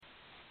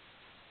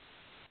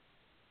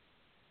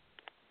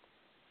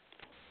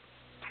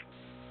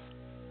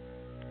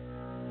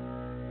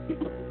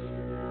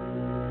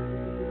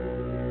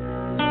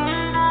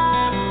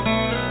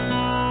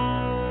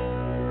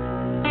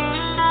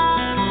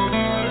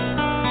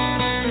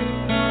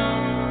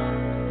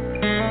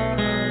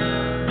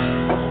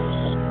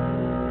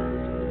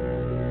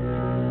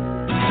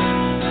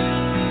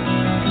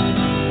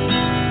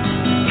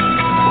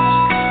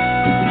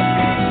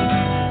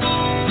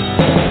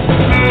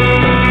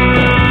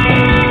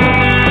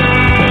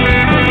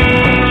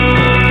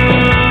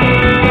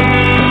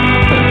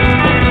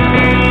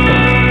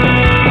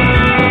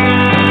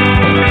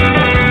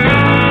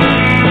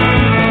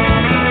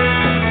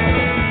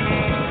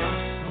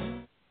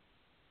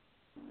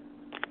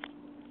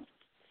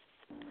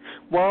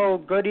Well,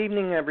 good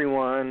evening,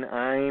 everyone.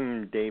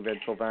 I'm David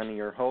Silvani,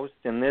 your host,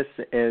 and this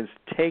is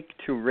Take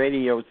Two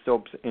Radio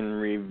Soaps in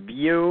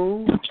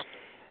Review.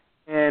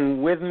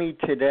 And with me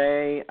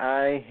today,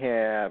 I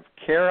have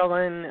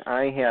Carolyn,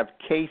 I have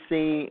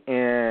Casey,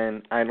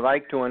 and I'd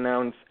like to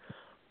announce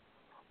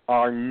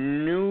our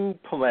new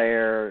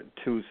player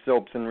to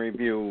Soaps in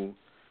Review,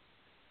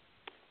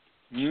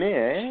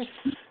 Miss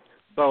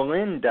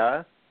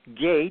Belinda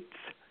Gates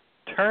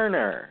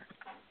Turner.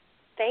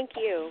 Thank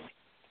you.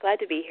 Glad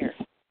to be here.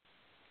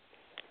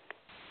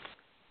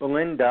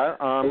 Belinda,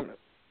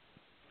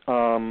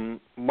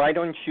 why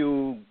don't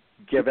you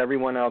give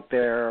everyone out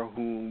there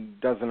who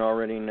doesn't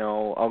already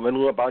know a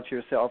little about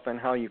yourself and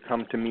how you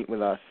come to meet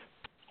with us?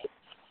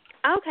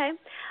 Okay.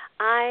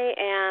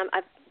 I'm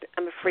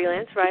a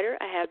freelance writer.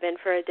 I have been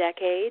for a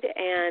decade,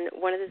 and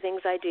one of the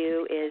things I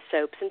do is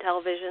soaps and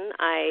television.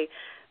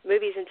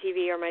 Movies and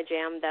TV are my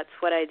jam. That's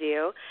what I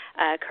do.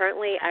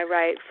 Currently, I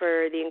write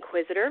for The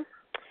Inquisitor.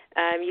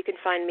 You can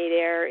find me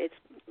there.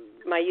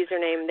 My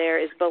username there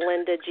is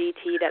Belinda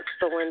GT. That's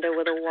Belinda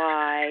with a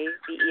Y,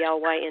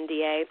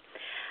 Belynda.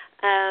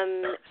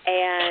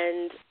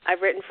 And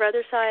I've written for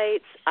other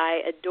sites.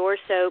 I adore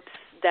soaps.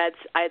 That's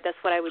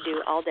what I would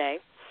do all day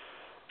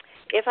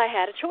if I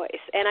had a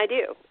choice, and I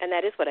do, and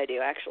that is what I do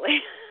actually.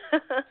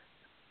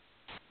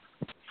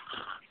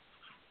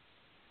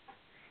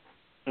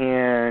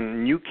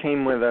 And you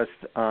came with us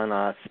on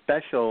a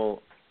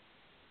special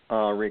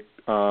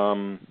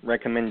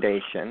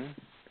recommendation.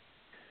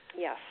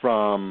 Yes.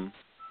 From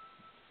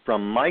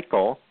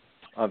Michael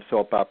of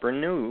Soap Opera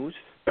News,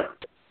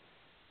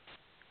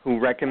 who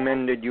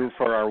recommended you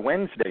for our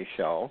Wednesday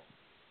show.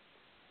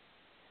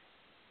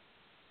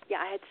 Yeah,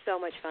 I had so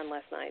much fun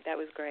last night. That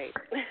was great.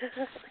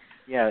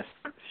 Yes,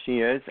 she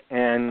is.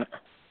 And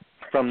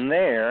from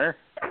there,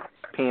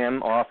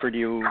 Pam offered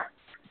you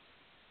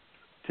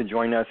to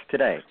join us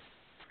today.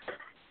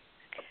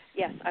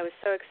 Yes, I was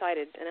so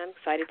excited, and I'm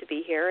excited to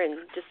be here and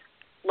just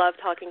love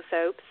talking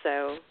soap,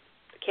 so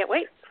can't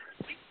wait.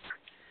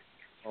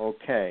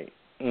 Okay,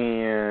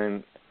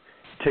 and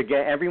to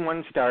get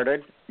everyone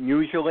started,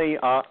 usually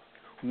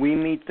we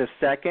meet the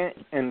second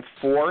and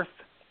fourth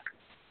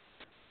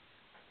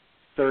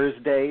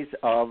Thursdays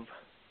of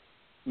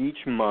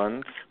each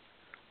month,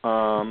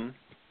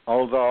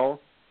 although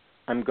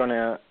I'm going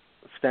to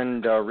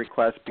send a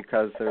request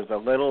because there's a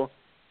little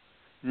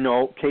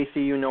note.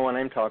 Casey, you know what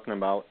I'm talking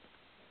about.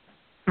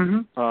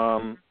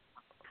 Mm-hmm.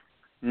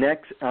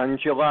 Next, on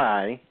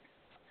July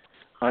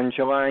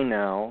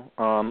now,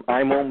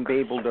 I won't be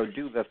able to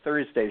do the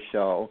Thursday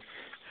show,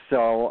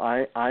 so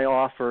I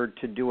offered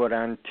to do it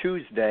on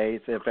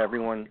Tuesdays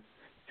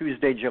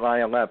Tuesday, July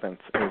 11th,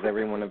 is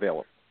everyone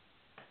available?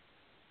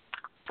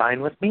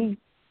 Fine with me.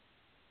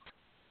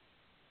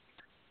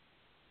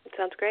 It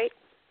sounds great.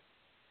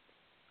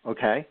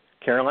 Okay.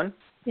 Carolyn?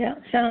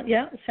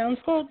 Sounds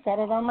good.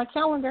 Got it on my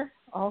calendar.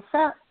 All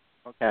set.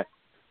 Okay.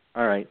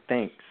 All right,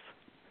 thanks.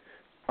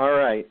 All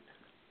right.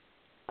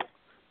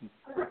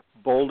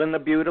 Bold and the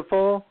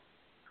Beautiful.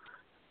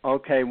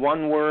 Okay,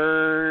 one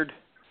word.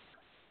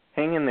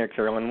 Hang in there,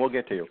 Carolyn. We'll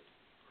get to you.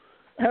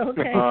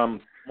 Okay.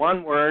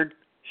 One word.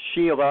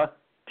 Sheila.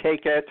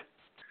 Take it.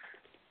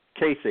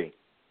 Casey.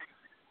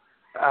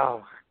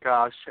 Oh,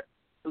 gosh.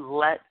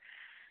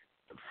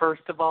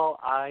 First of all,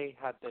 I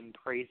have been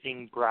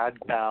praising Brad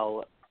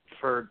Bell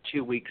for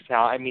 2 weeks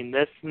now. I mean,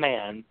 this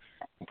man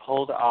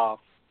pulled off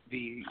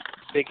the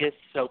biggest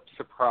soap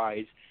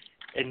surprise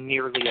in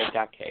nearly a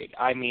decade.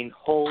 I mean,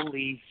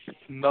 holy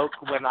smoke.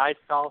 When I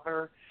saw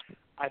her,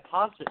 I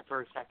paused it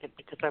for a second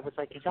because I was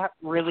like, is that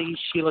really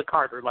Sheila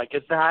Carter? Like,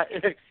 is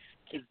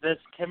this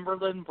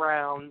Kimberlyn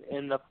Brown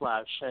in the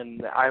flesh?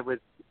 And I was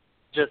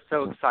just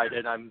so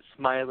excited. I'm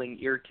smiling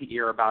ear to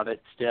ear about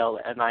it still,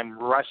 and I'm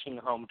rushing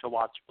home to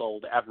watch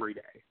Bold every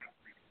day.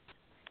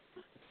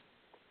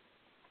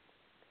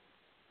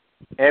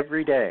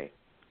 Every day.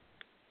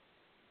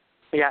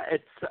 Yeah,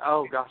 it's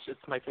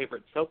my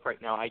favorite soap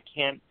right now. I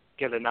can't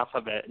get enough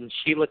of it. And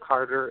Sheila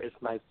Carter is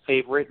my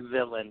favorite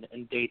villain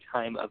in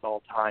daytime of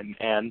all time,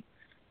 and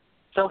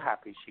so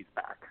happy she's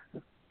back.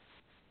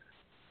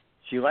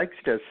 She likes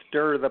to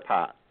stir the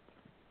pot.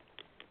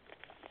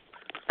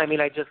 I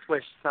mean, I just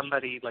wish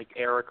somebody like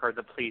Eric or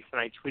the police, and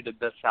I tweeted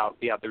this out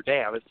the other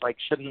day, I was like,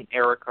 shouldn't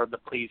Eric or the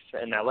police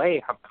in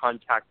L.A. have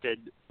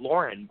contacted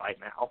Lauren by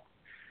now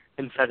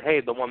and said,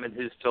 hey, the woman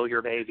who stole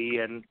your baby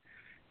and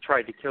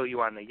tried to kill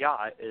you on the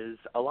yacht is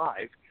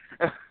alive?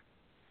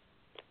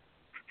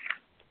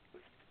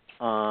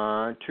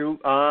 True.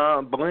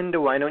 Belinda,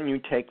 why don't you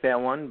take that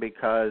one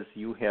because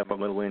you have a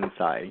little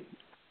insight.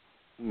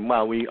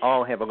 Well, we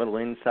all have a little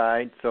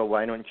insight, so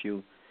why don't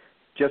you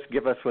just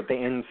give us what the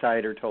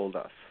insider told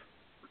us?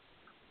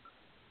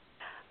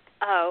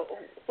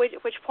 Which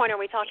point are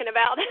we talking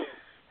about?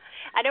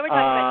 I know we're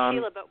talking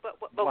about Sheila,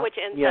 but which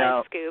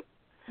inside scoop?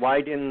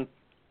 Why didn't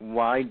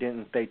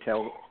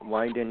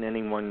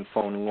anyone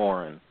phone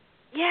Lauren?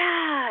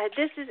 Yeah,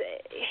 this is,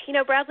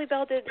 Bradley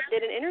Bell did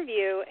an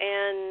interview,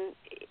 and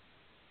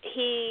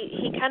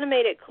he kind of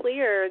made it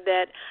clear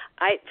that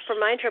from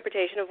my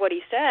interpretation of what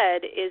he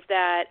said, is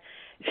that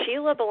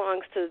Sheila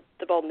belongs to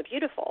the Bold and the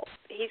Beautiful.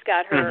 He's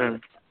got her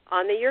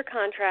on the year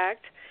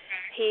contract.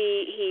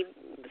 He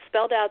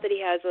spelled out that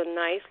he has a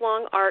nice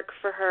long arc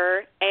for her,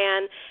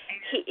 and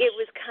it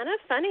was kind of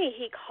funny.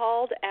 He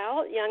called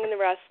out Young and the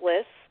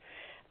Restless.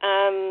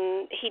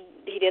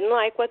 He didn't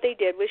like what they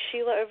did with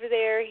Sheila over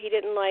there. He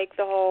didn't like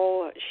the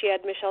whole, she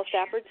had Michelle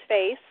Stafford's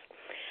face.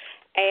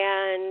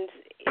 And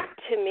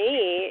to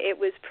me, it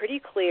was pretty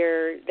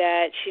clear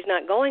that she's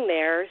not going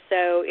there.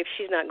 So if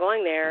she's not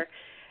going there,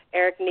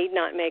 Eric need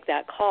not make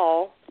that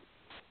call,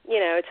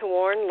 to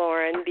warn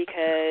Lauren,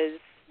 because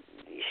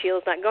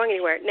Sheila's not going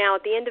anywhere. Now,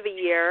 at the end of a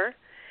year,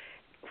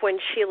 when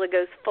Sheila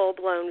goes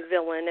full-blown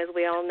villain, as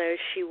we all know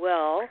she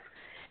will,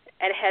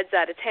 and heads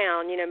out of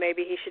town,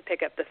 maybe he should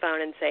pick up the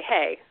phone and say,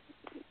 hey,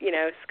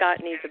 Scott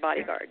needs a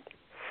bodyguard.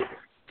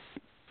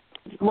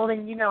 Well,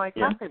 then, I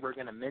thought they were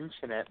going to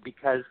mention it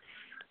because,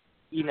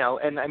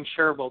 and I'm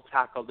sure we'll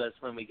tackle this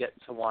when we get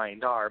to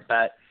Y&R,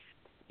 but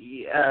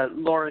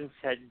Lauren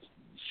said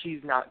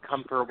she's not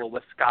comfortable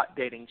with Scott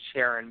dating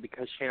Sharon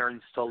because Sharon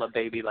stole a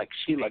baby like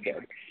Sheila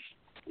did.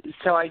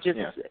 So I just,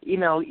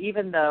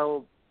 even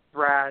though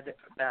Brad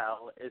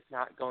Bell is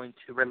not going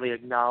to really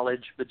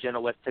acknowledge the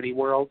Genoa City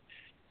world,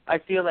 I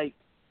feel like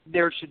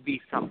there should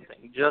be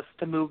something just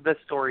to move the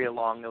story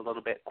along a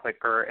little bit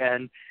quicker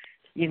and,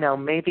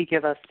 maybe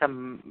give us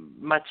some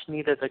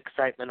much-needed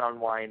excitement on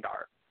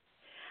Y&R.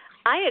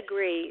 I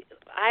agree.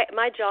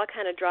 My jaw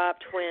kind of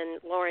dropped when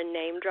Lauren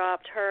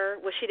name-dropped her.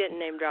 Well, she didn't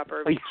name-drop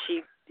her.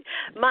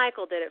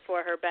 Michael did it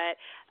for her, but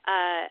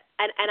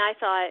and I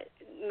thought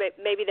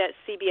maybe that's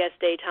CBS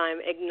Daytime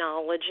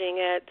acknowledging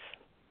it,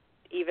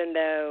 even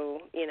though,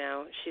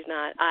 she's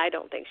not. I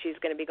don't think she's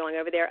going to be going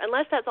over there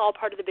unless that's all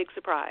part of the big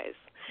surprise,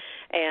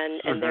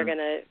 and they're going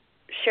to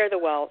share the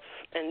wealth.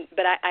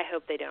 But I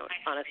hope they don't.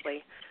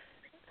 Honestly,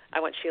 I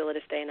want Sheila to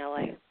stay in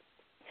LA.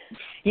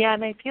 Yeah,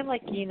 and I feel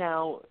like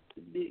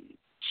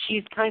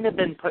she's kind of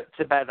been put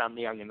to bed on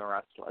The Young and the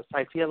Restless.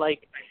 I feel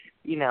like,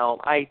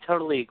 I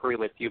totally agree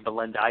with you,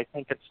 Belinda. I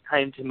think it's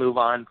time to move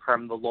on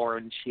from the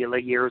Lauren Sheila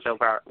years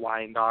over at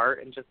Y&R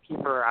and just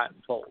keep her at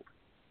Fold.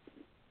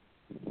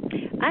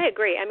 I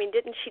agree. I mean,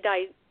 didn't she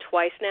die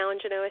twice now in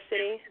Genoa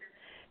City?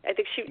 I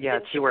think she 2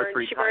 or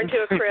 3 times. She burned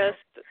to a crisp,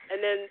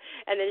 and then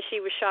she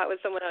was shot with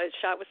someone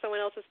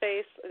else's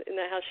face. Isn't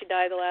that how she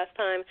died the last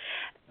time?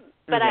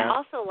 But I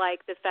also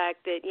like the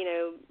fact that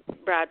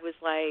Brad was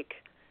like,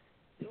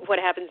 what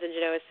happens in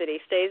Genoa City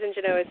stays in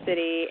Genoa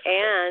City,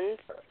 and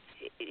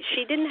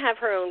she didn't have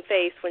her own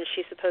face when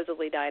she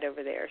supposedly died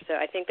over there. So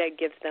I think that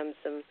gives them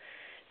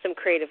some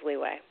creative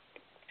leeway.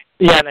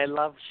 Yeah, and I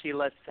love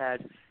Sheila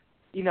said,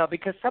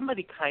 because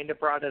somebody kind of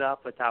brought it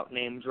up without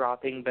name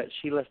dropping, but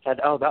Sheila said,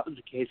 oh, that was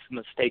a case of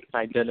mistaken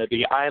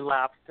identity. I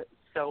laughed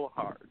so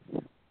hard.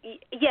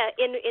 Yeah,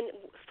 in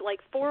like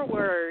 4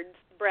 words,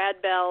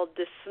 Brad Bell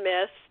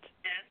dismissed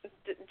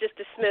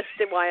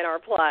the Y&R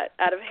plot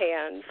out of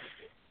hand.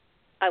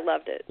 I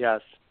loved it.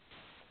 Yes.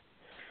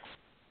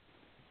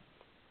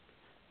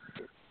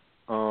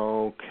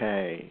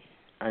 Okay.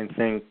 I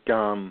think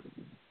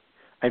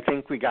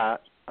we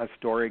got a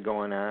story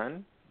going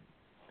on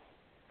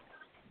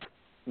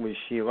with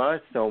Sheila,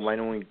 so why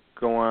don't we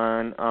go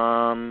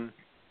on?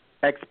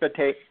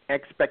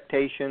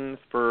 Expectations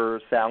for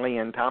Sally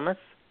and Thomas?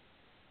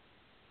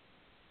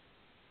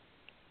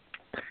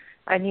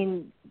 I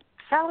mean,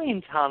 Sally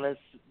and Thomas,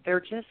 they're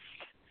just,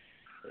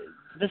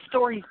 the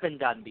story's been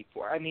done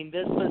before. I mean,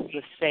 this was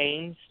the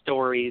same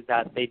story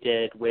that they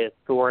did with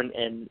Thorne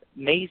and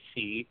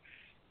Macy,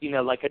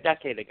 like a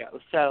decade ago.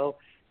 So,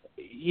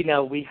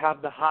 we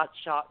have the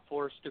hotshot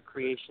Forrester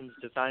Creations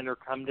designer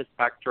come to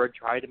Spectra,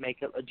 try to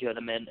make it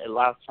legitimate. It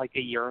lasts like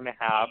a year and a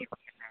half,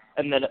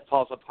 and then it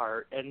falls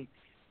apart. And,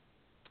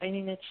 I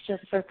mean, it's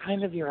just, they're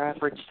kind of your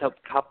average soap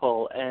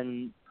couple.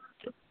 And,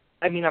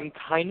 I mean, I'm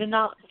kind of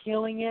not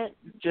feeling it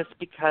just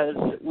because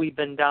we've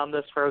been down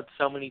this road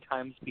so many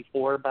times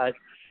before. But,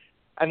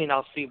 I mean,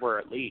 I'll see where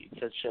it leads.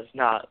 It's just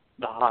not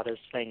the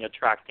hottest thing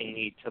attracting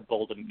me to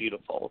Bold and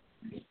Beautiful.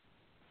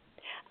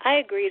 I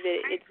agree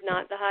that it's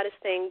not the hottest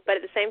thing, but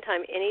at the same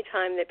time, any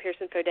time that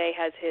Pearson Faudet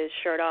has his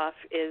shirt off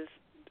is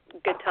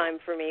good time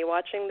for me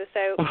watching the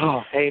soap.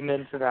 Oh,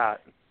 amen to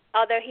that.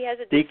 Although he has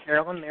a See,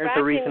 Carolyn, there's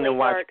a reason to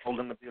watch Bold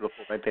and the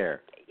Beautiful right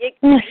there. He's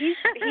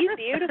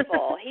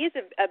beautiful. He's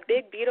a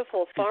big,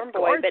 beautiful farm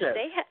boy, but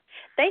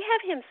they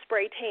have him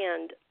spray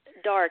tanned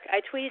dark.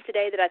 I tweeted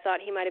today that I thought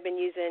he might have been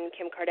using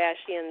Kim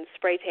Kardashian's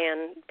spray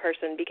tan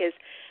person because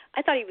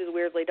I thought he was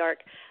weirdly dark.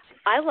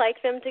 I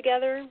like them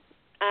together.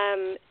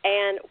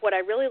 And what I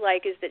really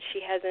like is that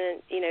she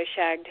hasn't,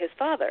 shagged his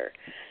father.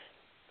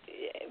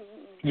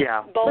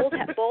 Yeah. Bold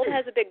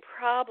has a big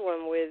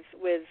problem with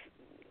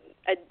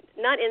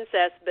not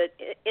incest, but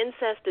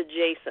incest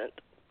adjacent.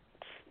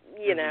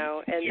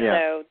 And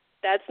so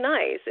that's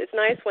nice. It's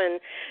nice when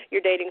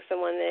you're dating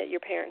someone that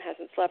your parent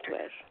hasn't slept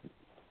with.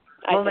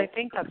 I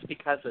think that's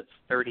because it's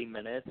 30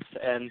 minutes,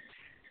 and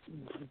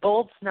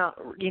Bold's not,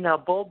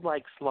 Bold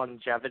likes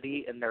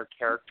longevity in their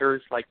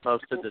characters, like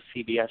most of the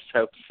CBS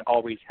soaps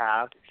always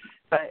have.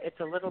 But it's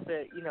a little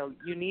bit,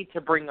 you need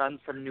to bring on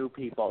some new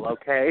people,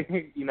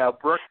 okay?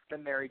 Brooke's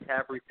been married to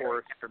every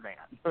Forrester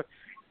man.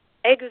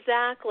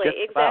 Exactly.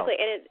 About.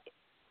 And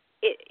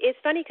it's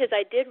funny because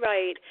I did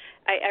write,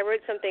 I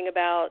wrote something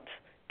about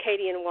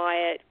Katie and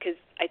Wyatt because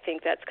I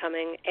think that's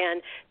coming.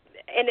 And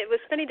it was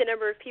funny the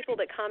number of people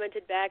that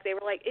commented back. They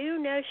were like, "Ooh,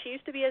 no, she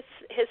used to be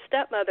his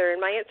stepmother." And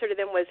my answer to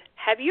them was,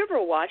 "Have you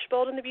ever watched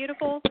Bold and the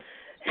Beautiful?"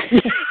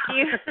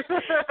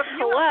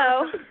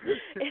 Hello.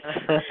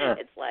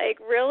 It's like,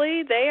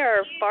 really? They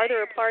are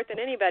farther apart than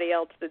anybody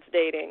else that's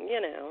dating,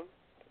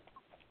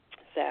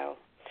 So.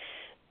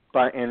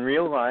 But in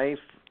real life,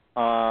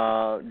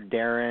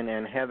 Darren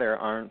and Heather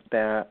aren't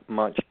that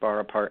much far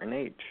apart in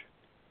age.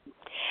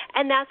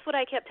 And that's what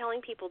I kept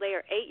telling people. They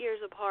are 8 years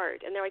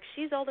apart. And they're like,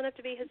 she's old enough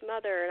to be his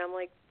mother. And I'm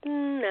like,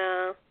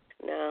 no.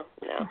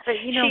 But,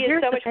 she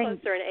is so much thing.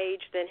 closer in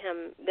age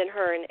than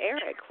her and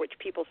Eric, which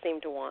people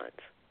seem to want.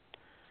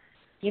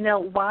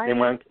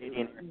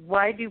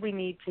 Why do we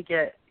need to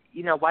get,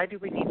 why do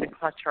we need to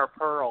clutch our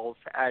pearls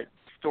at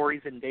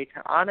stories in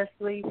daytime?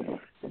 Honestly,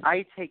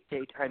 I take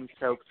daytime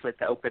soaps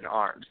with open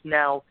arms.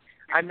 Now,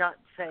 I'm not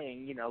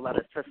saying, let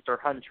a sister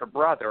hunt her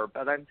brother,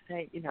 but I'm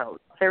saying,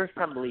 there's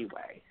some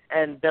leeway.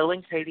 And Bill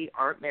and Katie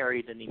aren't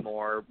married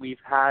anymore. We've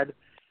had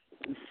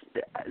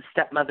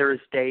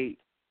stepmothers date,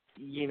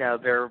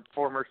 their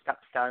former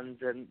stepsons,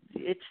 and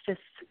it's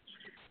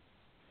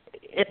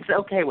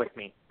okay with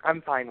me.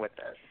 I'm fine with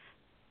this.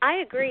 I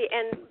agree,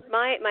 and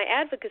my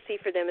advocacy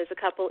for them as a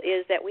couple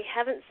is that we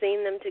haven't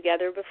seen them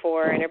together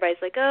before, and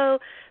everybody's like, "Oh,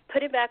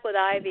 put it back with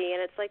Ivy,"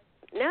 and it's like,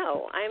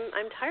 no,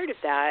 I'm tired of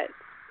that.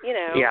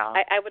 Yeah.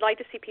 I would like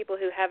to see people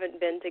who haven't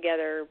been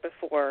together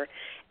before,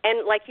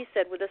 and like you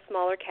said, with a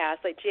smaller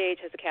cast, like GH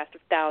has a cast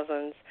of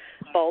thousands,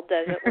 Bold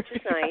doesn't, which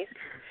is nice.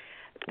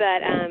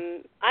 But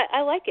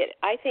I like it.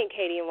 I think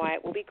Katie and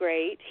Wyatt will be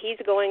great. He's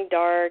going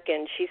dark,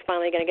 and she's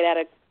finally going to get out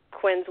of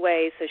Quinn's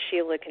way so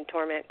Sheila can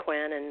torment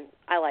Quinn, and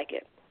I like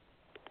it.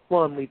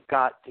 Well, and we've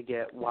got to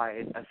get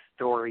Wyatt a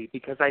story,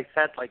 because I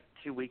said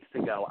 2 weeks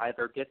ago,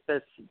 either get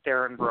this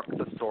Darren Brooks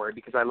a story,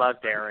 because I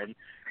love Darren,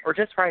 or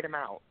just write him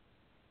out.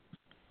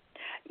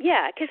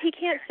 Yeah, because he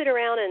can't sit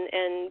around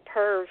and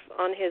perv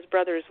on his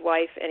brother's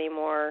wife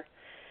anymore.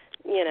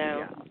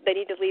 Yeah. They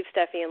need to leave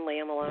Steffi and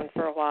Liam alone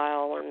for a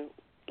while and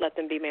let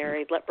them be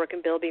married, let Brooke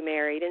and Bill be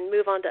married, and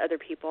move on to other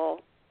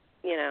people.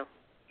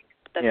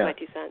 That's my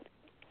 2 cents.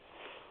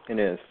 It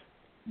is.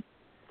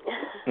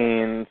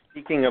 And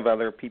speaking of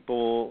other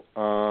people,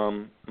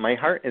 my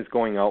heart is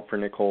going out for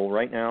Nicole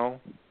right now.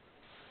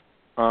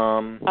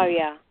 Oh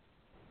yeah.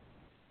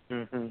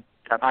 Mhm.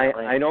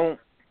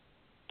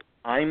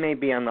 I may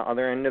be on the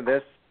other end of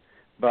this,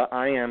 but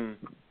I am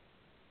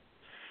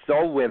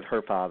so with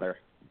her father.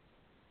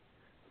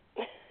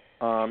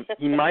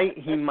 He might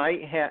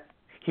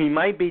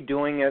be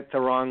doing it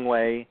the wrong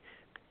way,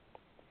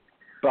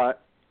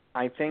 but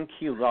I think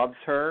he loves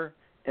her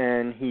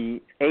and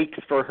he aches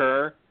for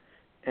her,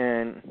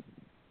 and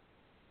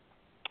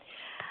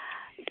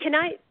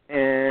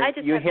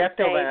you have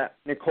to let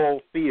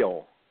Nicole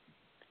feel.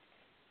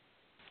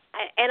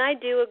 I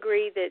do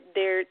agree that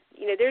there's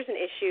an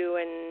issue,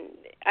 and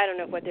I don't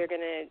know what they're going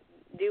to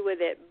do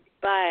with it,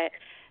 but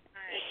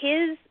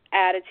his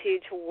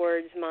attitude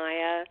towards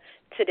Maya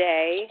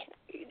today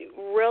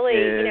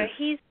really,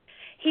 he's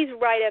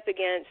right up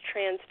against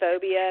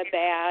transphobia,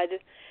 bad,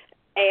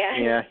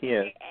 and yeah, he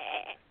is.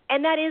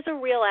 And that is a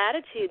real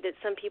attitude that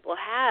some people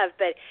have,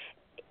 but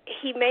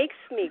he makes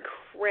me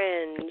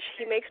cringe.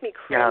 He makes me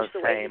cringe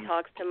the way he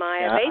talks to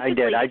Maya. Yeah,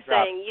 basically, he's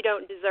saying you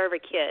don't deserve a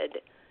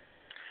kid.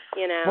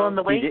 Well, and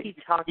the way he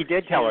talks, he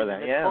did tell her that,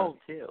 Nicole,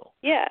 too.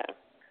 Yeah.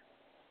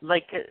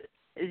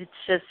 It's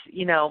just,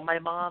 my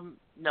mom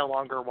no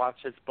longer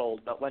watches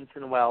Bold, but once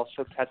in a while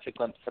she'll catch a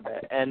glimpse of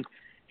it. And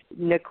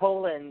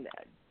Nicole and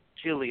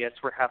Julius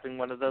were having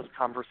one of those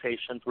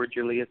conversations where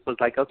Julius was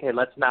like, okay,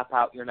 let's map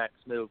out your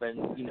next move,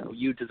 and,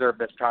 you deserve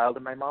this child.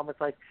 And my mom was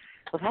like,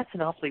 well, that's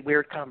an awfully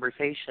weird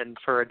conversation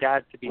for a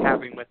dad to be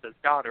having with his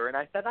daughter. And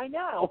I said, I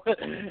know.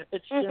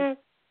 It's just,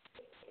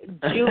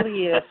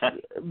 Julius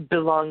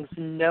belongs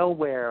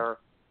nowhere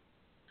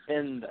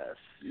in this.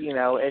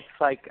 It's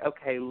like,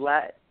 okay,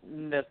 let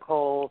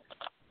Nicole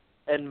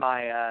and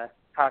Maya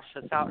hash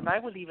this out. And I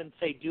would even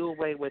say do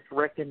away with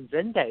Rick and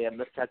Zende in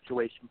this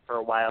situation for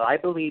a while. I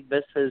believe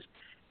this is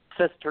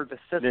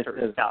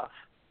sister-to-sister stuff.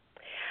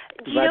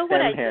 Do you know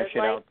what I did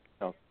like? Out.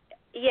 Oh.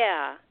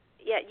 Yeah.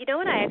 You know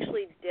what I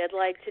actually did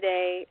like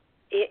today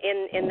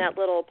in that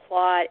little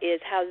plot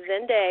is how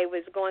Zende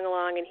was going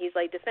along and he's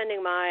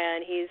defending Maya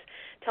and he's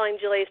telling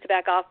Julius to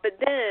back off, but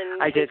then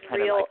his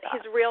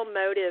real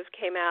motive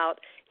came out.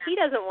 He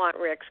doesn't want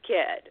Rick's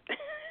kid.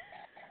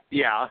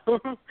 Yeah.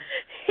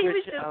 He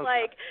was just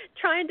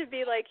trying to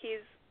be like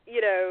he's,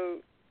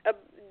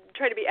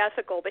 trying to be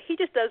ethical, but he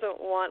just doesn't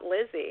want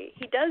Lizzie.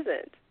 He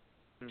doesn't.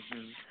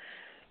 Mm-hmm.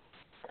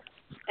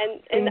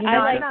 And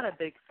I'm not a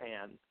big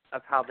fan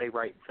of how they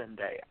write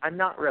Zende. I'm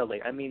not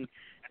really. I mean,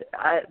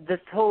 this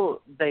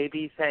whole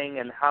baby thing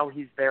and how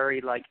he's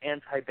very, like,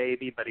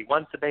 anti-baby, but he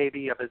wants a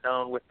baby of his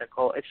own with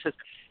Nicole. It's just,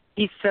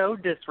 he's so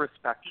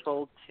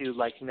disrespectful to,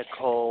 like,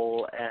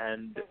 Nicole,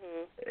 and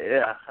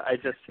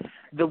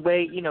the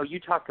way, you know, you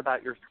talk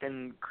about your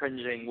skin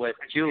cringing with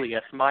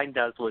Julius, mine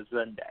does with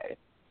Zende.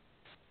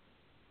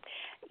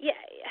 Yeah,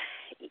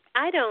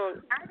 I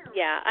don't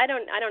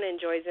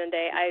enjoy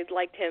Zende. I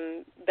liked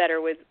him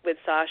better with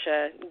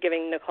Sasha,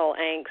 giving Nicole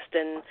angst,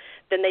 and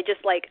then they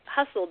just, like,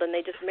 hustled, and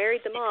they just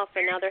married them off,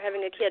 and now they're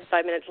having a kid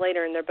 5 minutes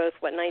later, and they're both,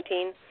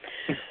 19?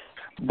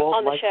 Both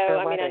on the like show. I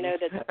mean, wedding. I know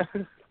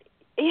that.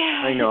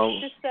 Yeah, I know.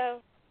 It's just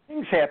so.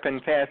 Things happen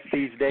fast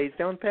these days,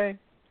 don't they?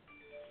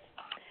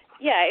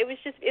 Yeah, it was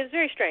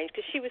very strange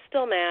because she was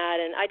still mad,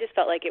 and I just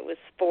felt like it was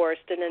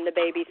forced, and then the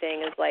baby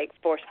thing is like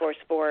force,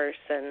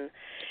 and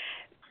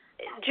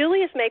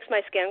Julius makes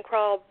my skin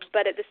crawl,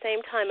 but at the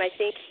same time, I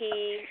think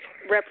he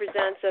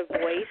represents a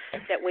voice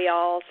that we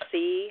all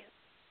see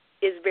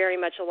is very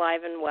much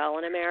alive and well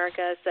in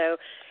America, so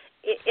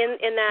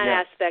in that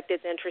aspect,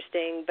 it's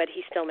interesting, but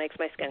he still makes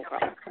my skin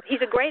crawl.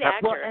 He's a great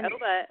actor.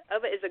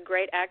 Ova is a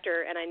great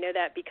actor, and I know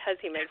that because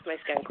he makes my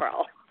skin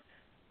crawl.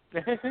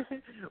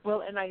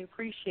 Well, and I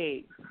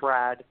appreciate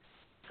Brad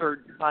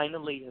for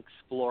finally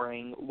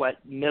exploring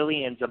what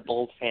millions of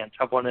Bulls fans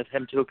have wanted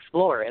him to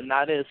explore, and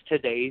that is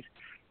today's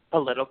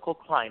political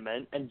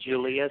climate, and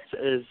Julius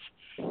is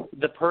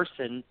the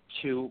person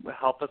to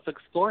help us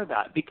explore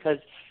that because,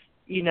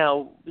 you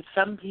know,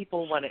 some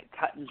people want it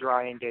cut and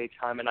dry in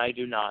daytime, and I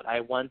do not.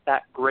 I want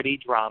that gritty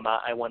drama.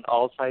 I want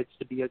all sides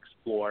to be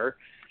explored.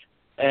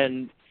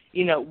 And,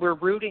 you know, we're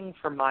rooting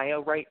for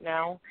Maya right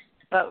now,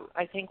 but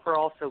I think we're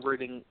also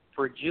rooting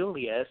for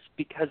Julius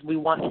because we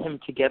want him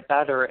to get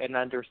better and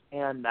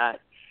understand that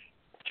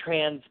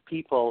trans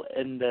people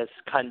in this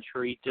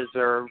country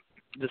deserve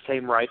the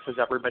same rights as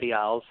everybody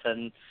else.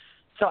 And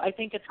so I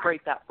think it's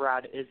great that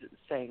Brad is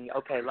saying,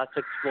 okay, let's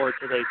explore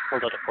today's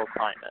political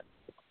climate.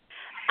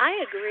 I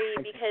agree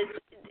because,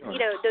 you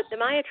know, the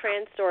Maya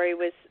trans story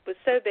was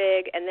so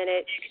big, and then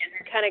it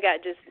kind of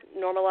got just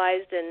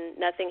normalized and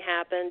nothing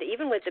happened,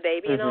 even with the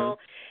baby and all.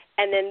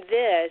 And then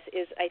this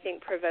is, I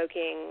think,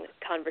 provoking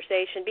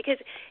conversation because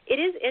it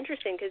is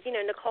interesting because, you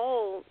know,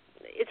 Nicole,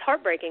 it's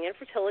heartbreaking.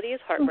 Infertility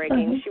is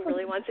heartbreaking. She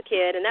really wants a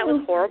kid, and that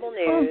was horrible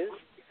news.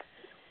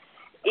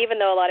 Even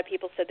though a lot of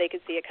people said they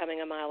could see it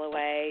coming a mile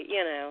away,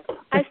 you know,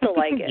 I still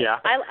like it.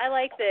 Yeah. I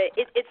like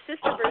it's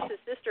sister versus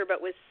sister,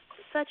 but with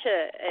such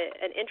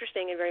an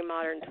interesting and very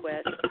modern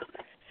twist.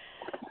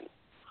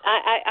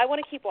 I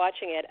want to keep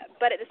watching it,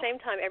 but at the same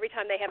time, every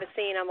time they have a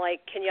scene, I'm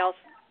like, can y'all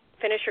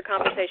finish your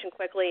conversation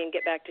quickly and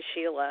get back to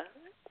Sheila?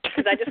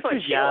 Because I just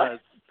want Sheila.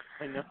 Yes,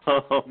 I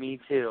know. Me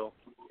too.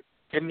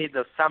 Give me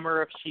the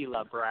summer of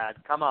Sheila,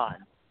 Brad. Come on.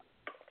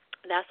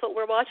 That's what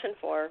we're watching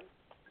for.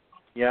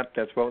 Yep,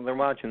 that's what they're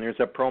watching. There's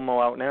a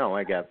promo out now,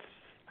 I guess.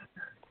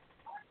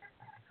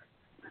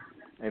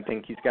 I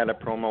think he's got a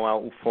promo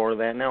out for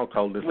that now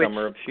called The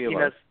Summer of Sheila. You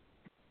know,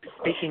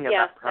 speaking of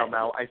that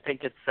promo, I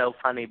think it's so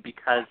funny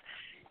because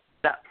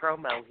that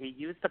promo, he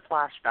used a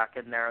flashback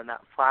in there, and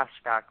that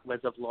flashback was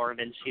of Lauren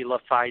and Sheila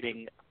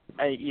fighting,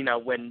 you know,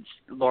 when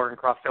Lauren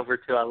crossed over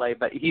to L.A.,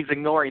 but he's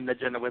ignoring the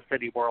Genoa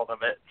City world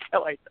of it.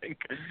 So I think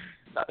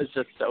that was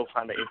just so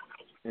funny.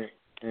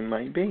 It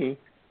might be.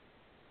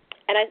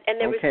 And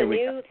there was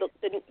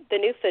the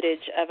new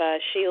footage of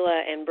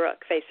Sheila and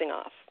Brooke facing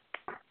off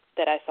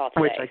that I saw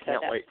today. Which I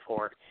can't wait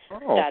for.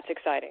 Oh. That's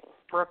exciting.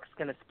 Brooke's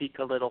going to speak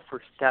a little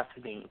for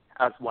Stephanie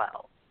as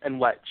well and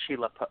what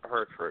Sheila put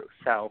her through.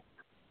 So,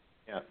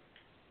 yeah,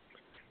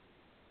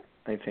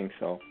 I think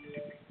so.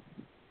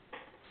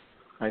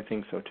 I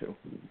think so too.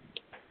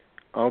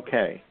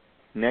 Okay,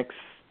 next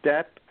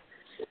step,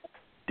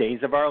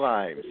 Days of Our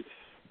Lives.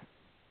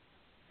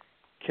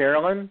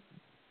 Carolyn?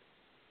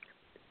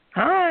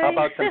 Hi. How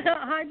about some,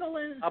 Hi,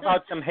 Belinda. How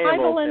about some Hi,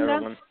 Halo, Belinda.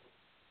 Carolyn?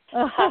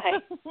 Hi.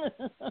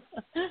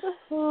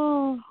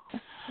 Oh.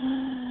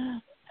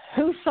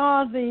 Who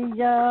saw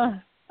the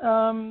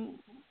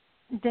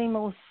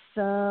Damos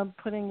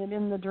putting it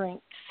in the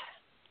drinks?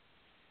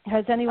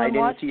 Has anyone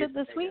watched it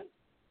this week?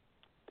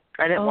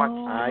 I didn't watch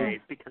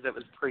today's because it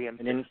was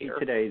preempted. I didn't see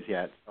today's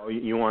yet. So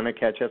you want to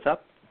catch us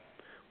up?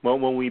 What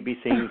will we be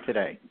seeing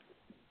today?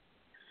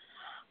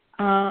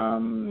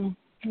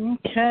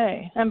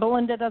 Okay. And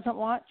Belinda doesn't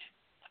watch?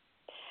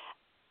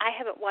 I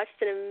haven't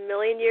watched in a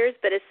million years,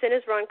 but as soon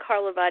as Ron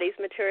Carlovati's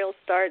material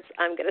starts,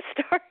 I'm going to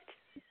start.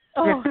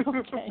 Oh,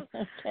 okay.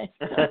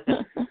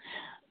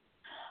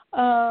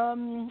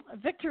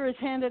 Victor has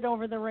handed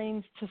over the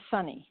reins to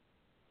Sonny.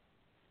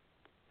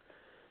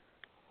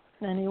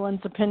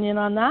 Anyone's opinion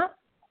on that?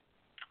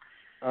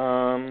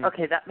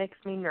 Okay, that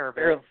makes me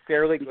nervous.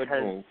 Fairly good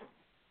move.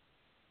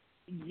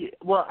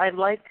 Well, I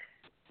like...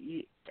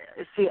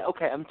 See,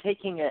 okay, I'm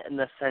taking it in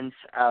the sense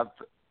of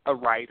a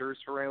writer's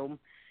room.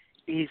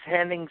 He's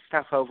handing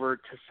stuff over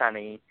to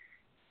Sonny.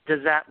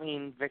 Does that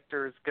mean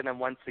Victor's going to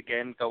once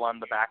again go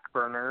on the back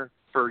burner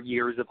for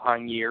years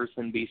upon years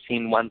and be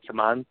seen once a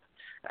month?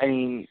 I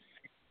mean,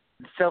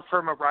 So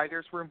from a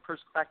writer's room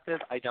perspective,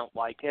 I don't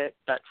like it,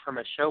 but from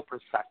a show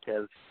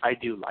perspective, I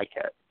do like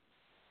it.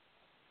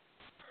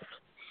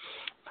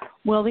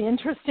 Well, the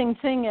interesting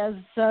thing, as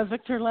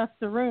Victor left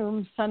the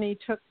room, Sonny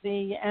took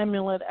the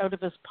amulet out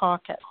of his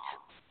pocket.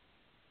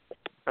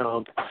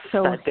 Oh,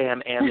 so, that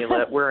damn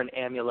amulet. We're in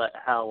amulet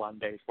hell on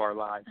Days of Our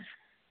Lives.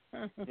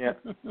 Yeah.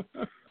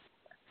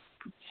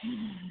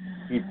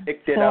 He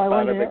picked it up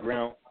out of the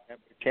ground.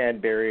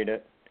 Chad buried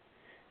it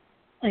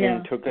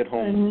and took it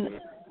home.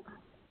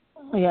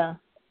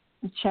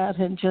 Chad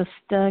had just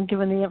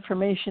given the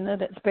information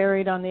that it's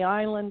buried on the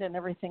island and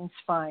everything's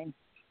fine.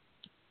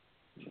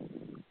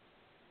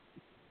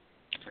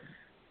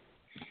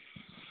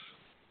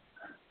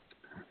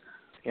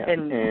 Yeah.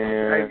 And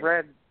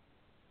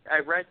I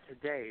read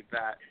today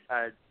that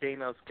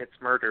Deimos gets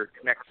murdered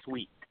next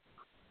week.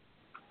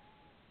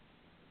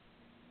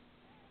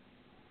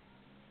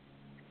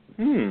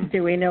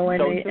 Do we know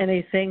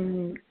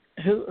anything?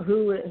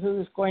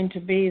 Who's going to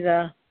be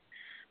the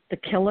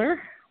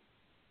killer?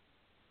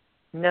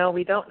 No,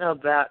 we don't know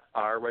that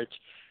far. Which,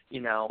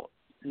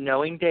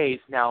 knowing Days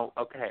now.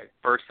 Okay,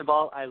 first of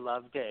all, I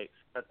love Days,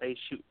 but they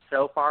shoot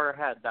so far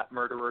ahead that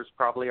murderer's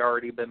probably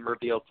already been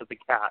revealed to the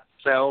cast.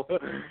 So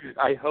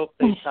I hope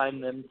they sign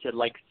them to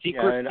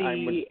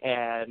secrecy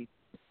and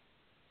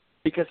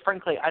because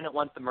frankly, I don't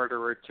want the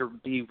murderer to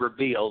be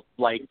revealed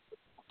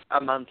a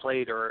month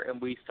later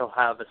and we still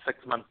have a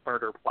 6-month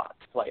murder plot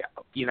to play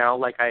out.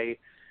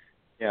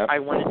 I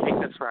want to take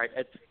this right.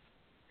 It's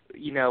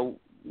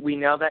we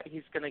know that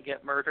he's going to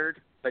get murdered,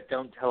 but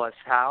don't tell us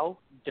how.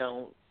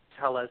 Don't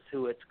tell us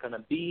who it's going to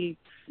be.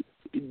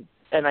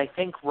 And I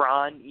think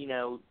Ron,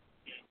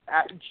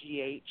 at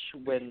GH,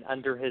 when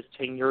under his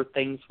tenure,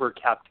 things were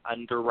kept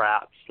under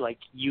wraps.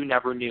 You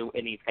never knew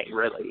anything,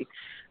 really.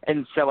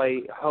 And so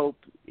I hope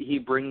he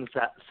brings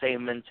that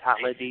same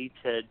mentality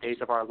to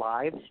Days of Our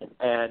Lives.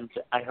 And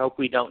I hope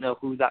we don't know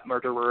who that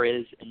murderer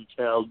is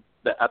until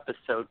the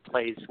episode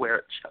plays where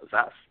it shows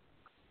us.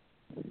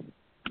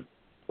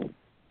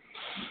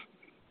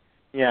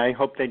 Yeah, I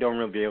hope they don't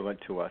reveal it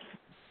to us.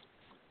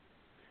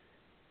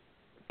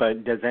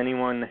 But does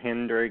anyone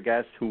hinder a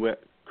guess who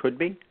it could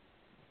be?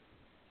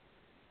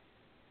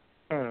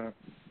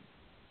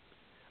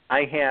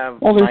 I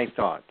have my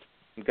thoughts.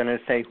 I'm going to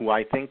say who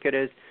I think it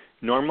is.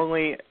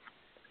 Normally,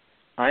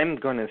 I'm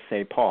going to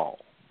say Paul.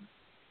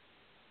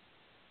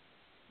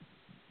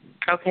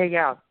 Okay,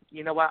 yeah.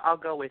 You know what? I'll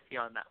go with you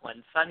on that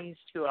one. Sonny's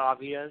too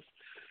obvious,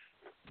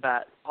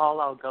 but Paul,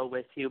 I'll go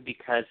with you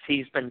because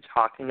he's been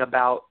talking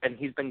about, and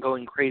he's been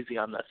going crazy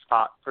on this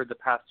spot for the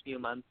past few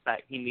months,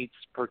 that he needs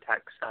to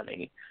protect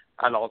Sonny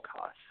at all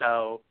costs.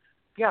 So,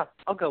 yeah,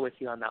 I'll go with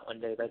you on that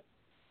one, David.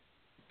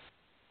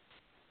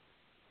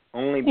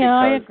 Only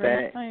because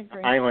that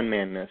island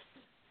madness.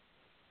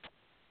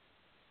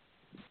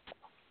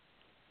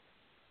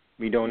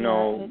 We don't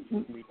know.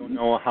 We don't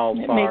know how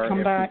it far may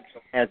come back.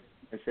 Has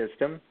the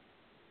system.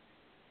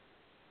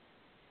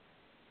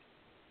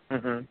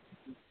 Mhm.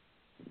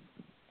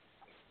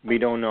 We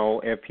don't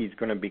know if he's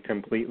going to be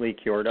completely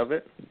cured of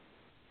it.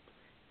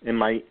 It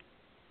might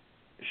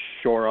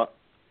show up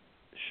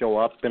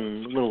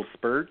in little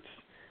spurts.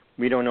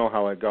 We don't know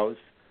how it goes.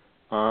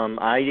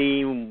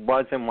 I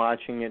wasn't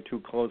watching it too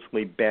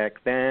closely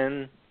back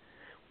then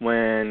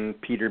when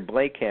Peter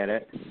Blake had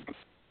it.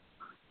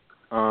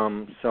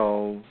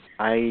 So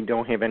I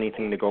don't have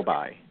anything to go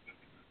by.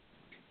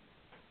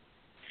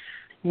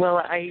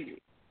 Well,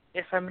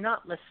 if I'm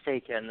not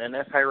mistaken, and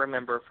if I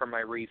remember from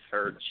my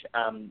research,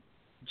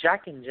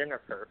 Jack and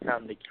Jennifer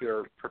found the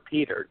cure for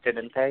Peter,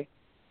 didn't they?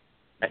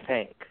 I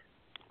think.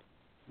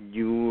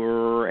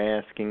 You're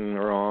asking the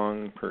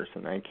wrong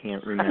person. I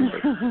can't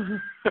remember.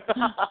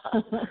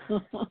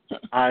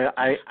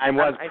 I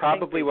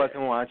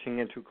wasn't watching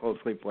it too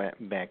closely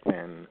back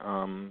then.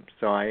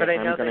 So I'm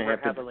going to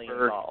have to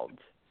defer. Involved.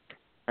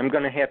 I'm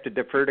going to have to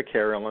defer to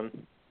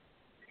Carolyn.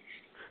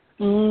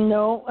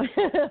 No,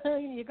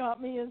 you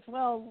got me as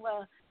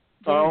well.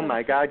 Oh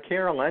my God,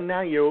 Carolyn,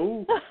 not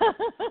you.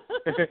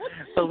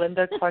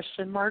 Belinda ?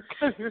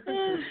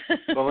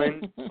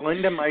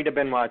 Belinda might have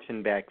been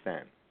watching back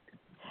then.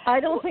 I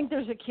don't think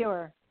there's a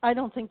cure. I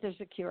think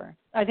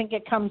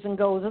it comes and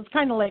goes. It's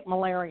kind of like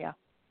malaria.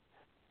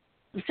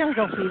 It's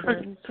jungle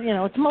fever.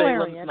 It's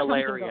malaria.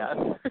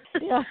 Malaria.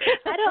 Yeah.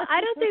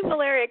 I don't think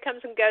malaria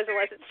comes and goes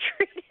unless it's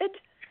treated.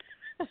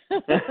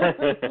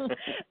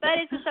 But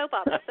it's a soap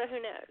opera, so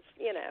who knows?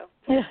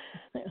 Yeah.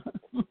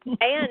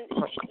 And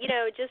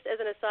just as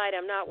an aside,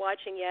 I'm not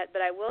watching yet,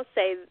 but I will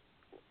say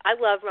I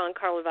love Ron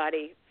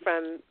Carlivati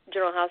from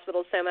General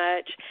Hospital so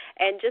much,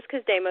 and just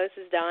because Deimos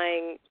is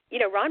dying,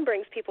 Ron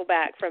brings people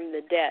back from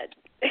the dead,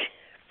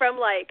 from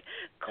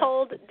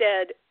cold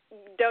dead,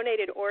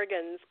 donated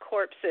organs,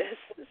 corpses.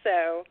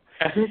 So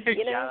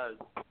you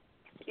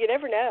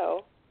never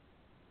know.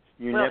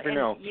 You never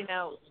know.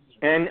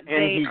 And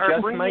he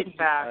just might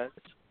back.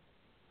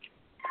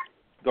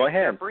 Go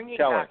ahead. They're bringing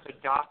back a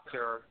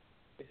doctor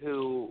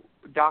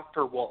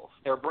Dr. Wolf.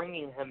 They're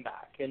bringing him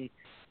back, and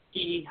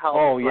he helped.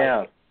 Oh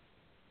yeah.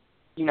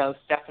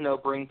 Stefano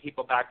bring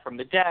people back from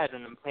the dead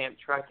and implant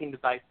tracking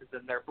devices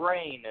in their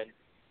brain, and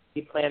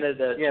he planted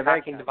a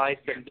tracking device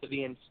in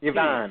Vivian's tooth.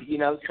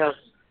 So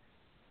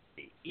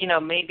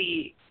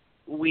maybe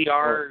we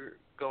are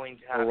going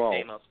to have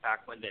Deimos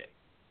back one day.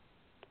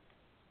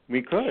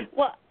 We could.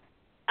 Well,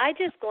 I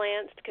just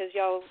glanced because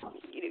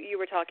you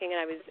were talking and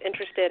I was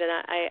interested, and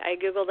I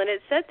Googled, and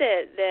it said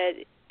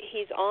that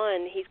he's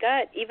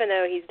got, even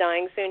though he's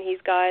dying soon,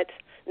 he's got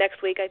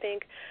next week, I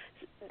think,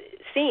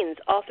 scenes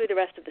all through the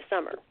rest of the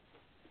summer.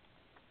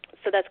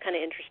 So that's kind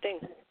of interesting.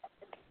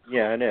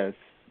 Yeah, it is.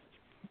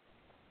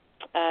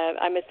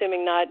 I'm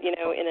assuming not,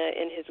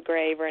 in his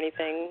grave or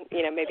anything,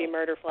 maybe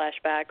murder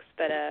flashbacks,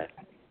 but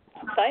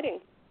exciting.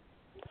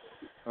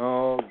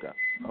 Oh, God.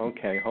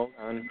 Okay, hold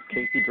on.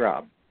 Casey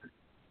dropped.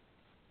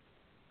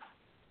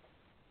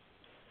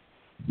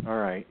 All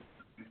right.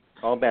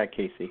 Call back,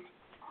 Casey.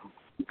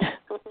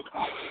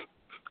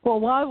 Well,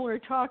 while we're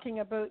talking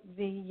about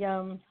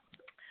the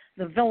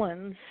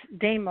villains,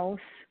 Deimos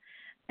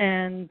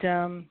and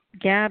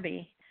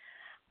Gabby,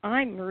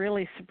 I'm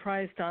really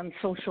surprised on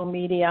social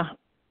media.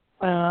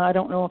 I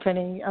don't know if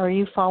are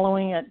you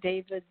following it,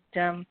 David?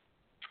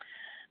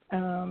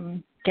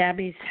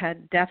 Gabby's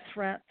had death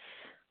threats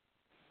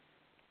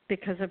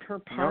because of her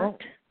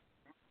part.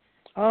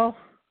 No. Oh,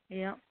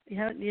 yeah.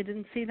 You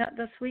didn't see that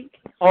this week?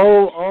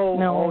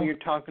 No. You're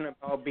talking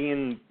about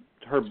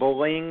her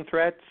bullying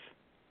threats?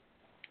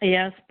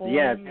 Yes, bullying.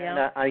 Yes,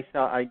 yeah.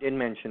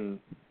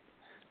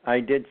 I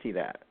did see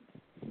that.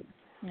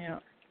 Yeah.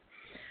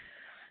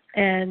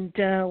 And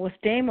with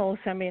Deimos,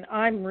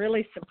 I'm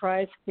really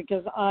surprised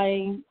because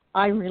I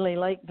really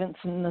like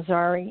Vincent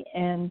Nazari,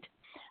 and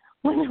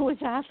when I was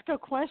asked a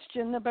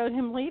question about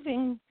him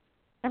leaving,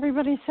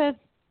 everybody said,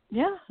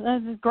 "Yeah,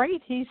 that's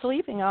great. He's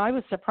leaving." I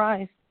was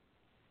surprised.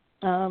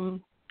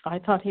 I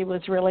thought he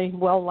was really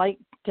well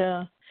liked.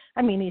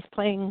 He's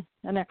playing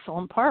an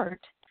excellent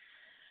part,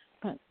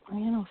 but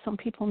some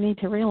people need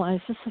to realize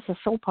this is a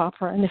soap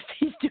opera, and if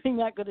he's doing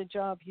that good a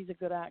job, he's a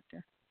good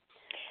actor.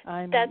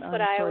 That's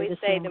what I always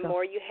say. The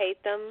more you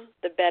hate them,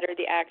 the better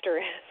the actor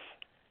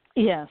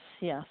is.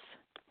 Yes.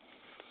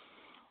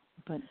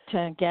 But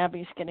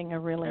Gabby's getting a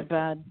really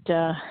bad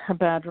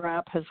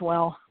rap as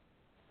well.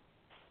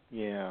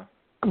 Yeah.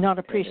 Not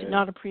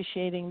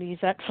appreciating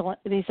these excellent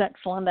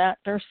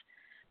actors.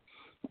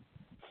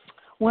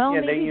 Well,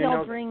 maybe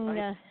they'll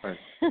bring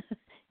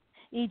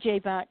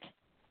EJ back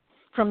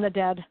from the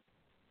dead.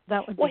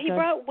 That would be good. Well, he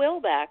brought Will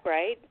back,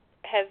 right?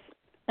 He's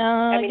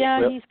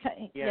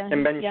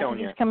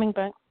coming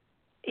back.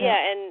 Yeah,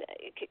 and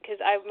because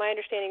my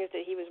understanding is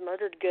that he was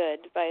murdered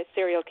good by a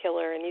serial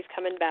killer, and he's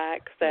coming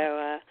back.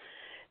 So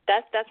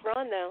that's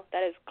Ron, though.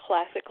 That is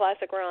classic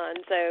Ron.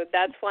 So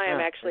that's why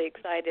I'm actually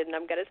excited, and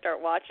I'm going to start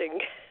watching.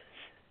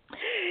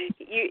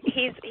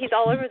 He's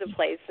all over the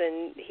place,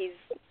 and he's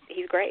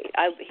great.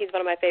 He's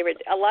one of my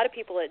favorites. A lot of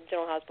people at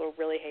General Hospital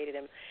really hated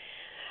him.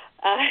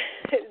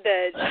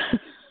 The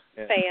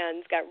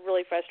fans got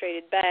really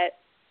frustrated, but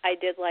I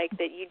did like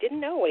that you didn't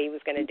know what he was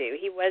going to do.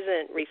 He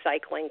wasn't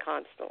recycling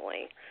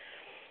constantly.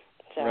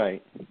 So.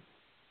 Right.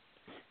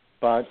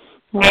 But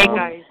hey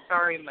guys,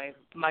 sorry,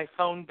 my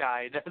phone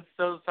died. I'm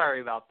so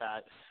sorry about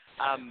that.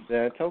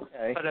 That's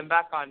okay. But I'm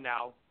back on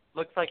now.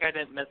 Looks like I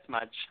didn't miss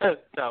much,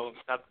 so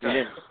that's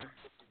good.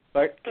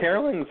 But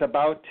Carolyn's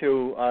about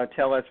to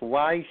tell us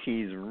why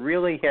she's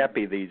really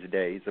happy these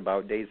days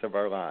about Days of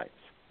Our Lives.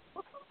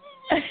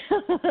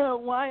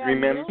 Why?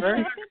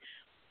 Remember?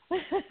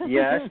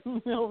 Yes.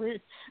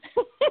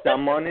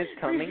 Someone is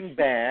coming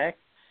back.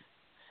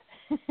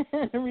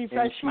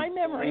 Refresh my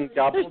memory. Doing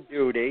double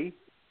duty.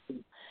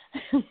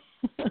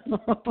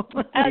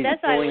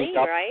 That's Eileen,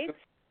 right?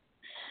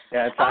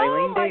 That's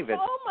Eileen David.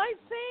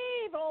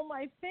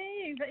 My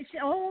fave.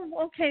 Oh,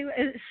 okay.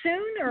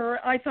 Soon, or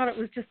I thought it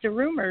was just a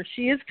rumor.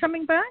 She is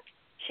coming back?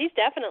 She's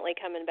definitely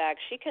coming back.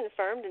 She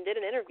confirmed and did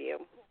an interview.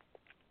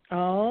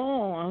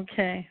 Oh,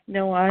 okay.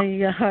 No,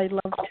 I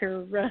loved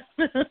her.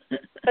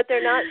 But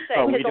they're not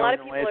saying, because a lot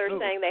of people are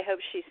saying they hope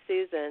she's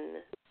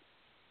Susan.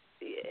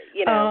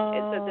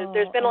 So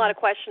there's been a lot of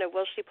question of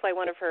will she play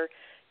one of her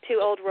two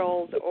old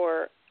roles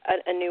or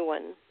a new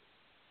one.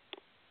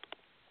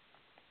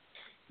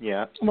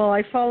 Yeah. Well,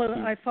 I follow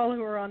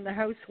her on the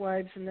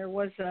Housewives, and there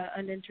was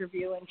an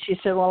interview, and she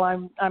said, "Well,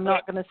 I'm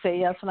not going to say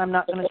yes, and I'm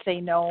not going to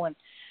say no, and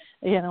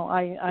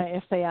I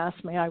if they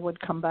ask me, I would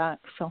come back."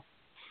 So.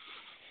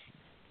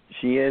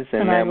 She is,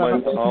 and that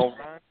was all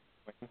Ron.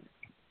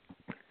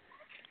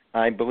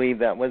 I believe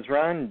that was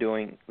Ron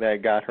doing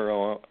that got her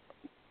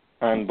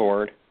on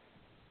board.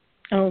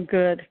 Oh,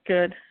 good.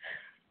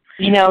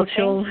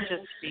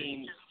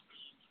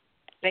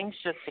 Things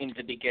just seem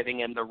to be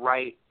getting in the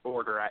right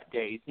order at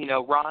Days.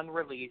 Ron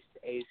released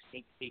a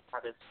sneak peek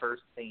at his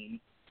first scene.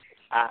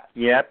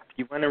 Yep.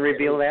 You want to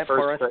reveal that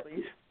for us,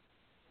 please?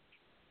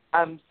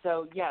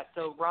 So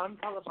Ron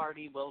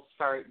Calabardi will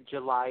start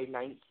July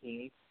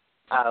 19th.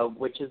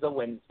 Which is a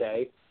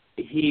Wednesday.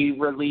 He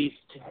released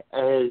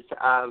his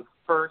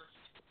first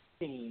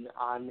scene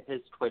on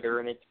his Twitter,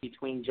 and it's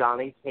between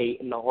John and Kate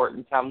in the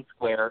Horton Town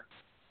Square.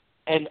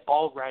 And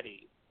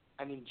already,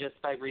 I mean,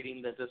 just by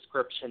reading the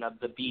description of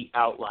the beat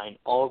outline,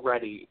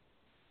 already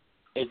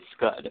it's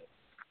good.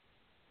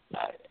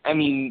 I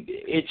mean,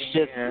 it's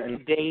just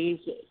Days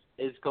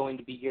is going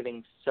to be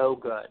getting so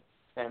good,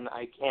 and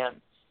I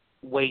can't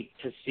wait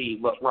to see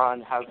what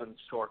Ron has in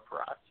store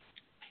for us.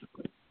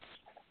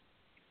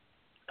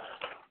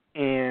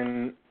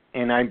 And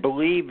I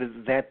believe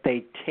that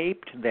they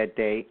taped that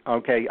day.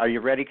 Okay, are you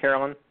ready,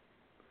 Carolyn?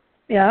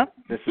 Yeah.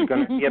 This is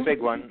going to be a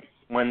big one.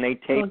 When they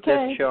taped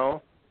this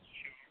show,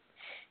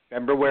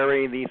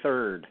 February the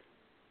 3rd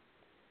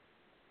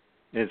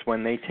is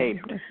when they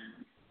taped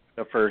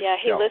the first Yeah,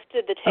 he show.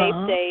 listed the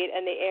tape date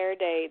and the air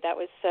date. That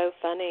was so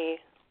funny.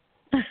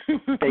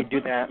 They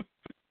do that.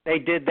 They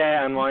did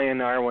that on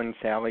YNR when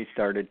Sally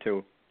started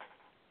too.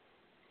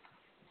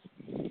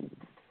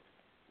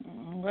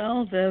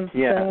 Well,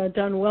 they've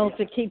done well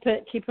to keep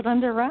it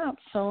under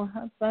wraps, so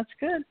that's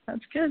good.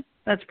 That's good.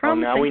 That's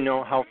promising. Well,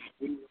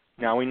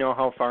 now we know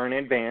how far in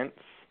advance.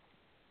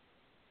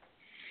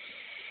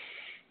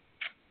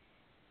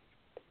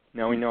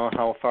 Now we know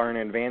how far in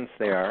advance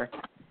they are.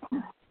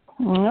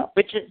 Yep.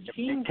 Which it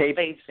seems if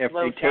they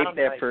tape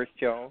that first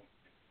show,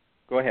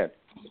 go ahead.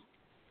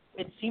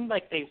 It seemed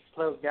like they've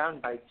slowed down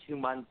by 2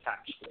 months,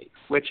 actually,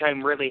 which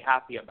I'm really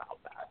happy about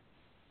that.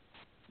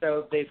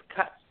 So they've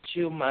cut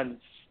 2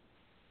 months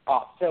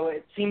off. So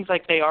it seems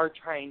like they are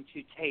trying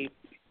to tape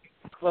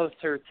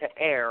closer to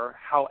air.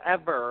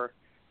 However,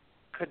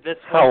 could it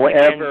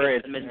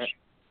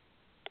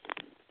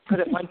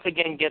once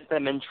again get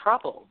them in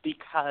trouble?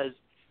 Because,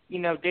 you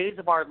know, Days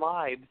of Our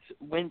Lives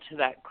went to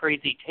that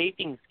crazy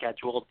taping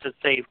schedule to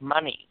save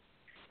money.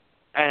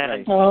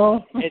 And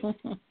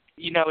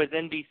you know, is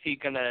NBC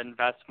going to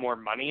invest more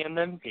money in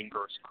them?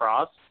 Fingers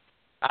crossed.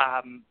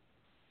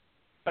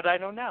 But I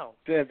don't know.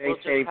 They we'll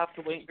just have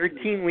to wait.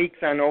 13 weeks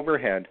on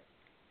overhead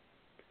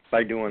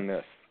by doing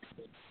this.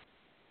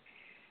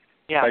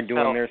 Yeah, by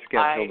doing their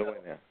schedule the way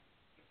that.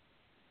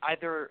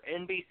 Either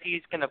NBC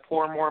is going to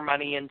pour more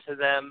money into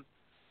them,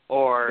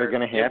 or they're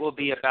going to have it will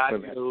be a bad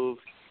move,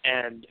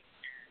 and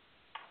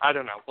I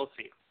don't know. We'll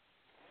see.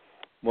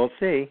 We'll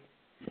see.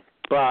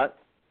 But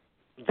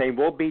they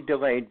will be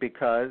delayed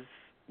because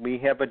we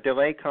have a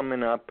delay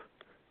coming up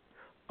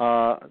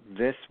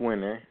this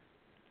winter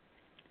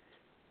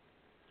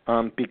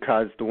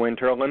because the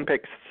Winter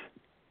Olympics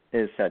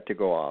is set to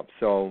go off.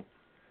 So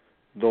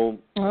they'll...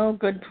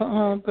 good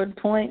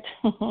point.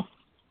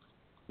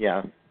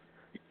 Yeah.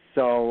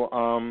 So,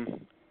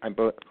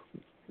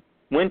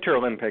 Winter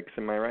Olympics,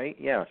 am I right?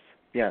 Yes.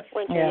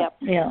 Winter,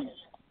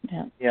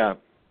 Yeah.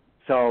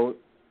 So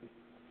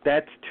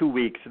that's 2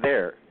 weeks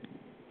there.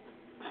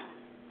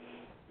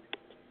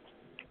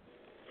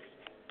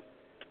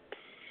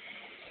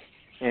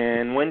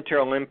 And Winter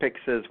Olympics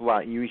is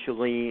what?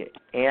 Usually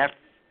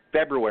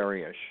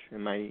February-ish.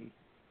 Am I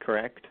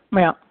correct?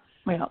 Yeah.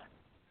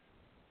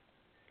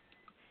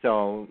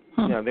 So,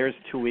 there's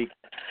 2 weeks.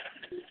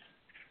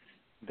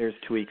 There's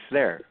 2 weeks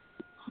there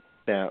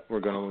that we're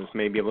going to lose,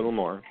 maybe a little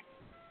more.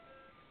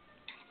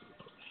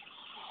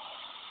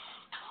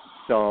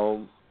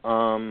 So,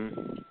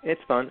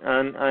 it's fun.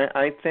 And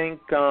I think,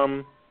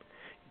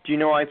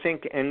 I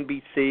think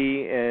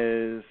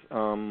NBC is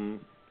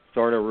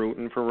sort of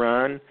rooting for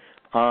Ron.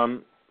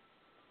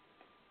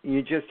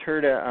 You just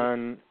heard it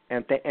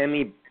at the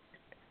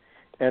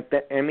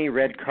Emmy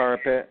red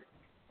carpet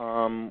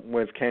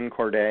with Ken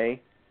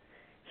Corday.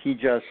 He's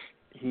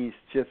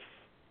just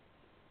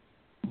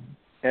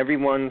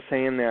everyone's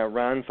saying that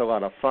Ron's a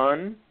lot of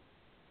fun.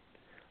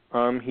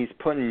 He's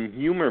putting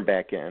humor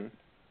back in.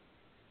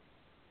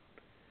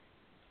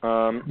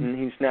 And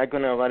he's not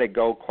going to let it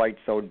go quite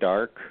so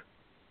dark.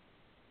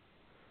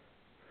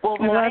 Well,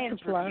 when I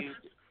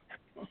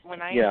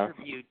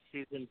interviewed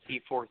Susan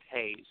Seaforth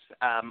Hayes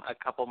a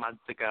couple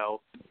months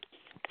ago,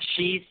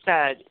 she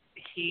said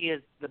he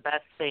is the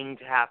best thing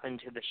to happen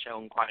to the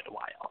show in quite a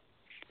while.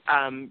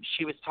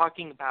 She was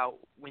talking about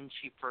when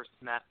she first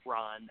met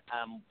Ron,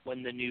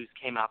 when the news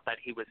came out that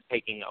he was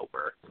taking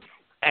over.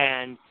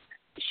 And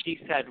she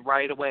said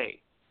right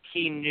away,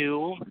 he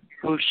knew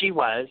who she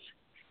was.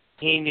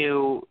 He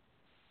knew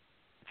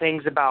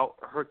things about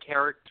her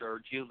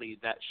character, Julie,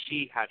 that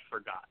she had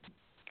forgotten.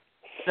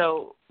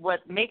 So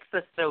what makes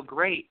this so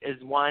great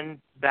is,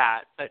 one,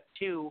 that, but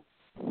two,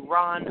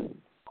 Ron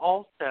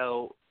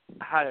also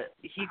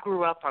he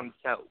grew up on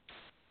soaps.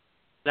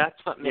 That's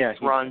what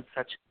makes Ron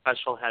such a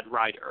special head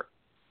writer.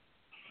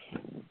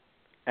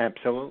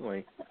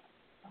 Absolutely.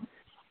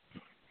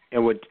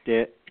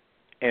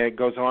 It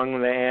goes along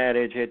with the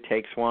adage, it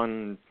takes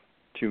one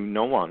to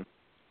know one.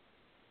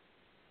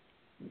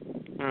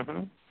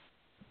 Mm-hmm.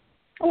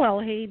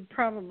 Well, he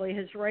probably,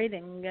 his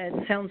writing, it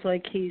sounds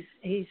like he's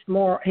a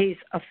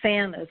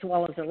fan as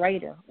well as a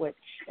writer, which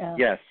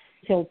yes,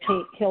 he'll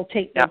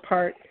take their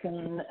parts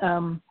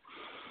and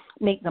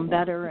make them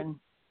better and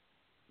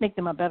make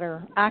them a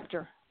better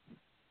actor.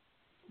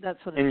 That's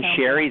what it and sounds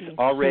Sherry's like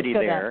already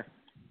there,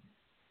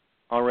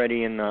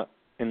 already in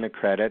the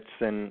credits,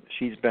 and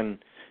she's been,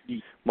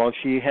 well,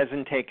 she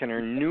hasn't taken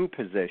her new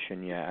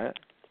position yet,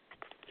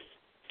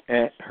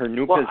 Her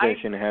new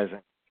position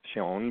hasn't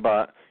shown,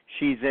 but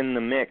she's in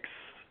the mix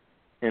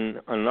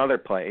in another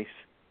place.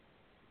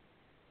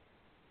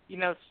 You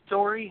know,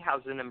 story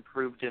hasn't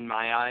improved in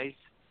my eyes,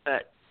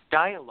 but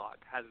dialogue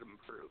has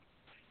improved.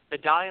 The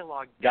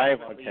dialogue has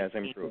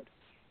improved.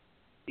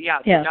 Yeah,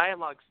 the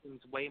dialogue seems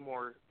way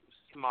more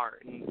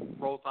smart and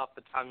rolls off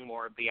the tongue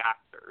more of the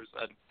actors.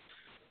 And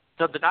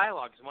so the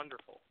dialogue's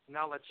wonderful.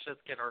 Now let's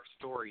just get our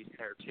stories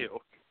there, too.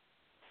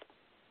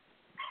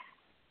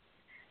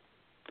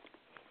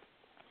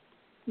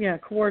 Yeah,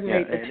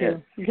 coordinate the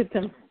two.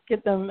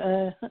 Get them.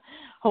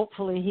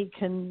 Hopefully, he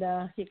can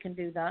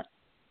do that.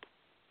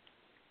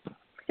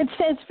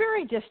 It's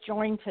very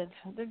disjointed.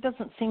 There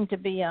doesn't seem to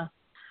be a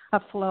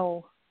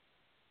flow.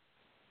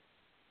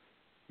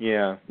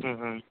 Yeah.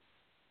 Mm-hmm.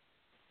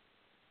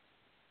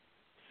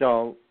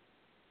 So,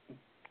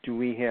 who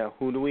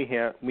do we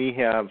have? We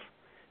have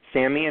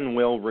Sammy and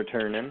Will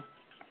returning.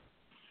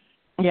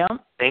 Yeah.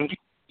 Thank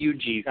you,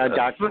 Jesus.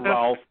 Dr.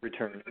 Rolf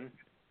returning.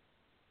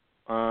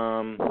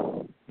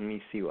 Let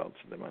me see what else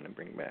they want to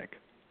bring back.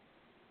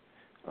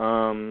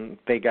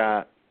 They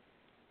got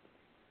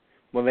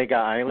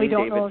Eileen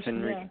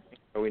Davidson.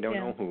 We don't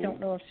know who. Don't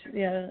know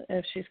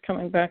if she's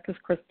coming back as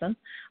Kristen.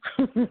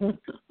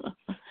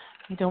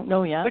 We don't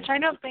know yet. Which I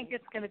don't think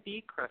it's going to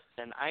be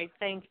Kristen. I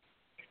think,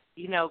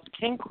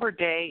 King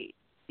Corday,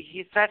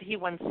 he said he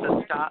wants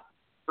to stop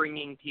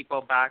bringing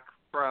people back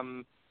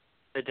from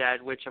the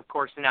dead, which of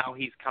course now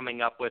he's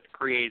coming up with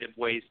creative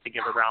ways to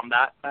get around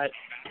that. But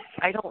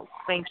I don't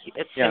think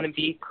it's going to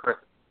be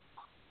Kristen.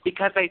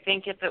 Because I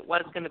think if it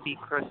was going to be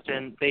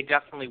Kristen, they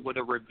definitely would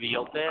have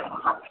revealed it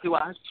to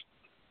us.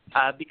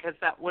 Because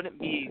that wouldn't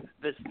be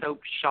the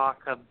soap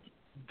shock of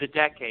the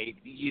decade,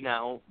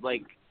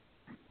 like,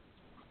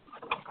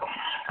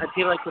 I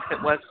feel like if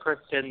it was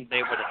Kristen,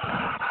 they would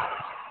have.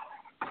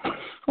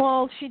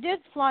 Well, she did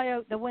fly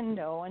out the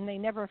window, and they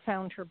never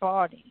found her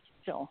body,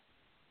 so.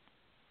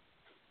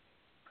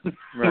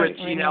 Right. Which,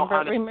 on a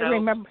soap,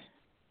 remember.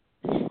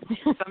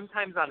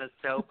 Sometimes on a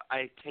soap,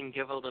 I can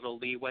give a little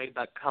leeway,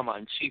 but come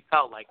on, she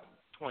felt like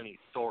 20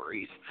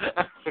 stories.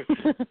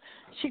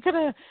 She could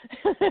have.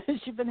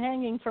 She's been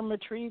hanging from a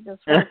tree this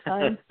whole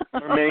time.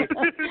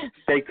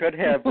 They could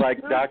have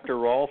Dr.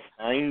 Rolf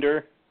find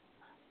her.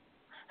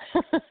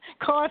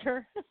 Caught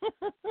her.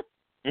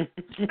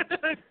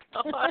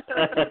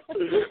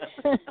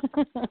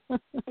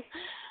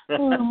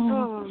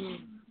 Oh,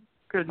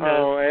 goodness.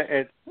 Oh,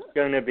 it's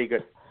going to be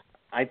good.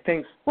 I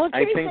think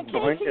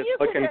Belinda's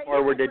looking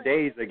forward to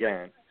Days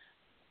again.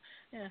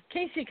 Yeah,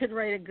 Casey could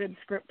write a good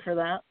script for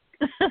that.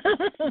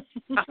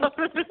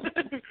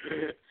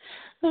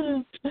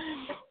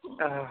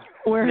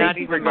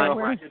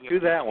 Do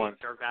that one.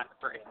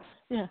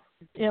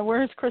 Yeah.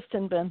 Where's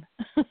Kristen been?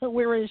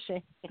 Where is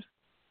she?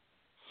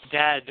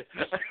 Dead.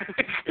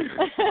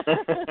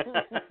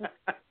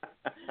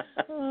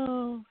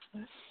 Oh.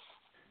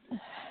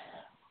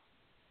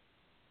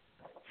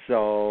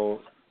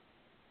 So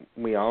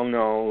they all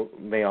know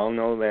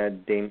that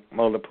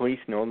the police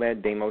know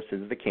that Deimos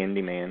is the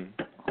Candyman.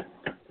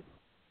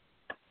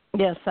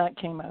 Yes, that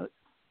came out.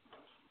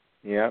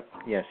 Yep,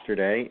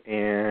 yesterday,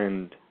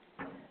 and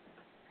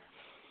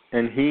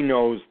he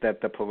knows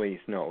that the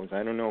police knows.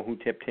 I don't know who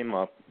tipped him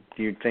off.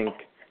 Do you think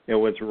it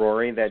was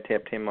Rory that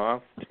tipped him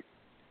off?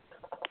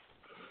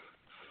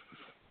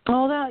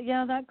 Oh,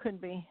 that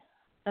could be.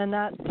 And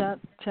that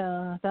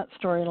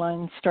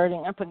storyline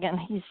starting up again.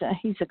 He's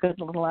a good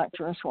little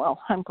actor as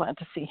well. I'm glad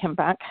to see him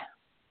back.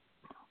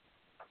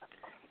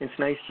 It's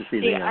nice to see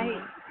the young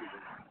man.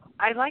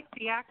 I like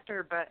the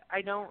actor, but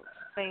I don't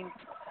think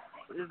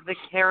the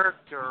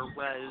character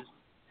was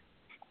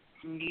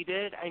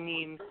needed. I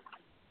mean,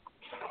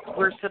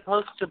 we're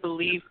supposed to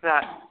believe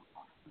that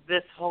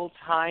this whole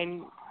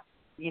time,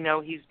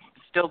 he's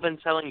still been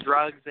selling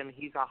drugs and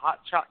he's a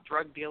hotshot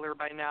drug dealer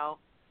by now.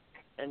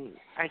 And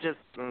I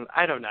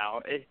don't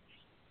know.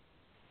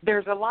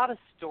 There's a lot of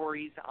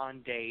stories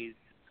on Days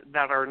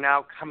that are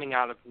now coming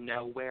out of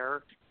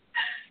nowhere.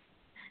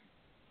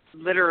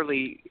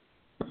 Literally,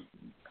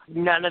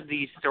 none of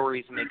these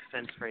stories make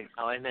sense right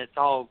now, and it's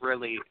all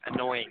really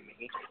annoying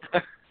me.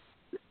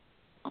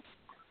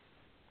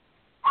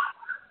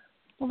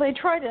 Well, they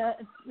try to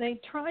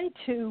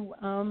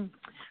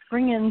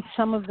bring in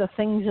some of the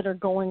things that are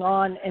going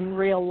on in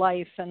real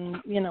life, and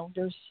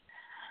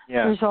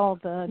there's all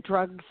the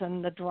drugs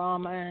and the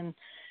drama, and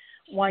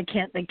why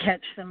can't they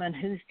catch them, and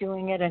who's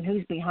doing it, and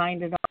who's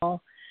behind it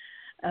all.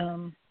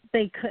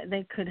 They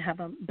could have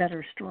a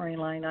better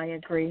storyline. I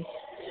agree.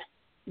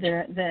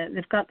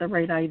 They've got the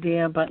right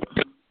idea, but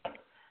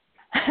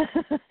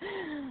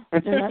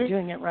they're not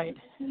doing it right.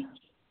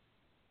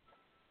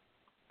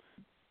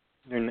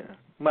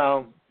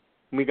 Well,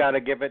 we got to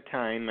give it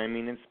time. I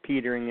mean, it's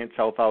petering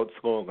itself out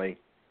slowly.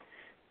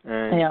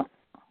 Yeah.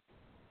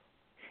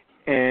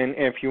 And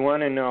if you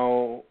want to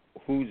know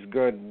who's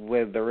good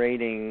with the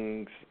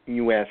ratings,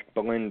 you ask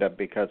Belinda,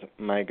 because,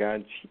 my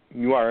God,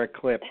 you are a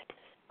clip.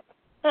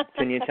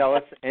 Can you tell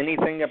us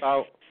anything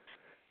about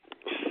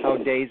how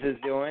Days is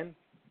doing?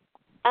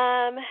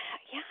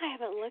 Yeah, I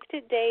haven't looked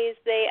at days.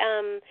 They,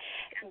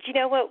 do you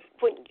know what?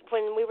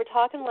 When we were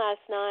talking last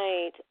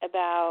night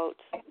about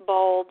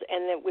Bold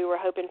and that we were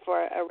hoping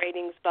for a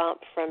ratings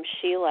bump from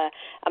Sheila,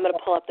 I'm going to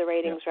pull up the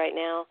ratings right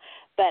now.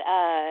 But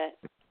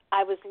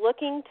I was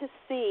looking to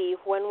see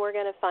when we're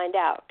going to find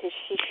out because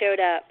she showed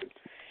up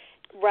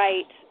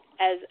right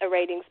as a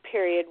ratings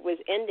period was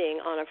ending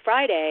on a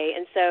Friday,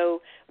 and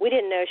so we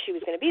didn't know she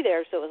was going to be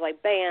there. So it was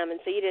like bam, and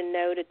so you didn't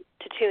know to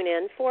tune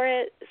in for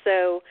it.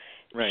 So.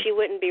 Right. She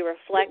wouldn't be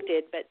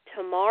reflected, but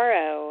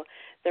tomorrow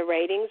the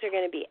ratings are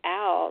going to be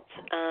out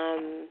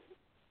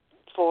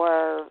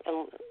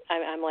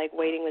I'm like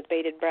waiting with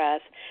bated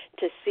breath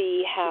to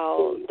see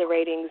how the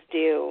ratings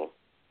do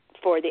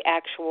for the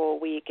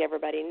actual week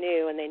everybody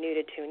knew, and they knew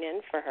to tune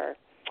in for her.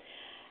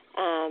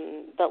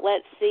 But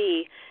let's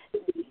see.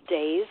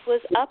 Days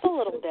was up a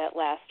little bit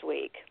last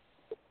week.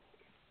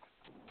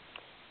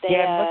 I'm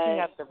looking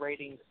at the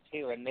ratings,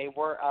 too, and they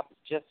were up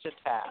just a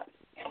tad.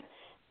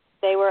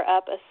 They were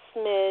up a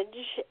smidge,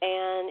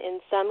 and in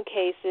some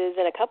cases,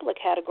 in a couple of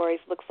categories,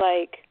 looks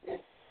like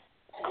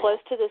close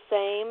to the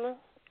same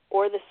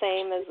or the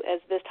same as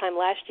this time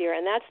last year.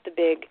 And that's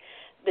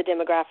the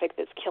demographic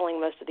that's killing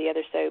most of the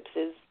other soaps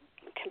is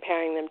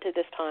comparing them to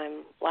this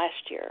time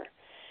last year.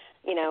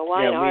 You know,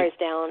 Y&R is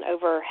down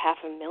over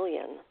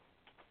 500,000.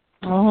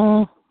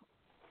 Oh.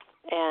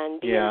 And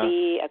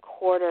D&B a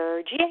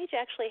quarter. GH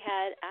actually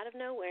had, out of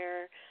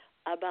nowhere,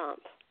 a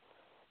bump.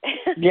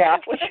 Yeah.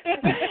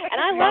 And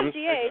I love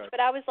GH,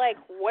 but I was like,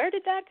 where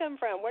did that come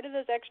from? Where did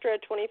those extra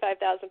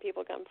 25,000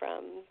 people come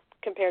from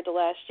compared to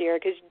last year?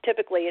 Because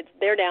typically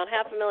they're down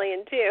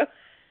 500,000 too.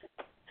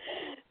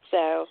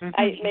 So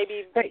I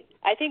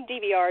think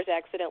DVR is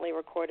accidentally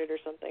recorded or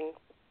something.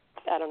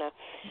 I don't know.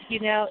 You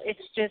know, it's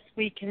just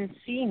we can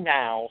see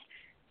now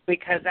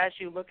because as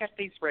you look at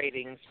these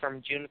ratings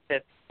from June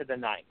 5th to the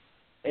 9th,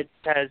 it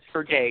says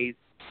for days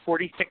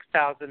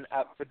 46,000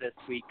 up for this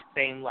week,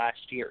 same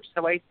last year.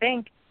 So I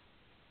think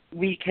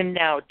we can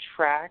now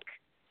track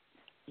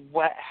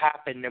what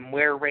happened and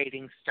where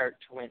ratings start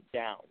to went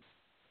down.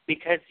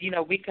 Because, you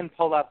know, we can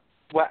pull up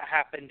what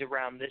happened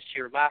around this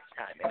year last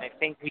time, and I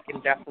think we can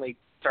definitely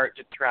start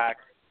to track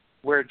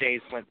where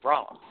days went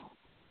wrong.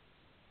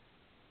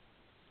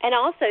 And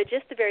also,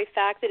 just the very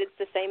fact that it's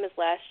the same as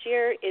last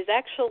year is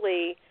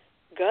actually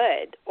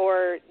good,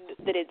 or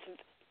that it's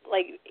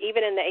like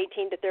even in the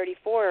 18 to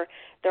 34,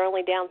 they're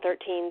only down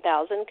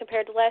 13,000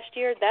 compared to last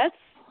year.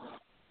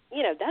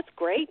 That's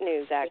great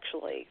news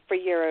actually for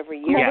year over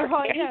year.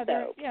 Well,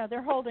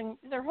 they're holding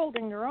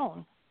their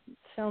own.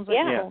 Sounds like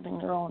they're holding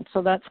their own.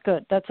 So that's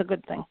good. That's a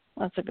good thing.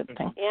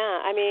 Yeah,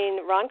 I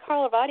mean, Ron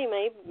Carlivati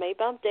may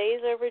bump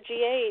days over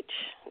GH.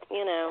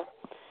 You know.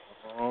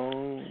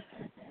 Oh.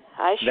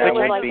 I sure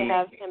would like to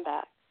have him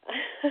back.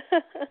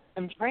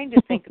 I'm trying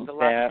to think of the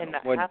last time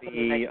that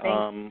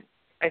happened.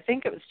 I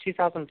think it was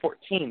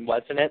 2014,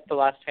 wasn't it? The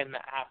last time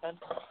that happened.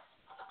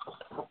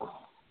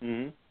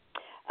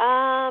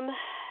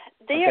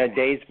 That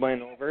days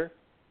went over.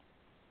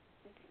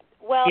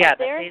 Well,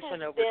 there has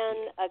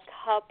been a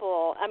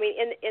couple. I mean,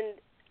 in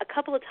a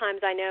couple of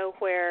times, I know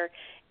where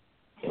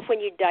when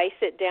you dice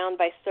it down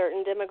by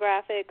certain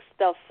demographics,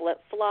 they'll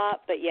flip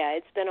flop. But yeah,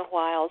 it's been a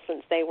while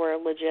since they were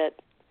legit,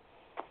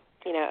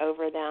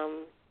 over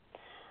them.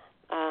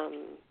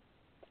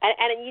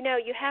 And you know,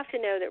 you have to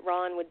know that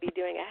Ron would be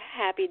doing a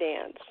happy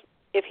dance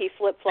if he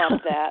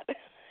flip-flopped that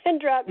and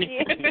dropped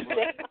GH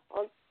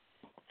down.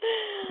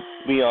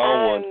 We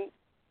all would.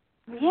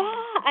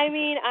 Yeah, I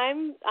mean,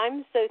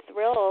 I'm so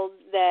thrilled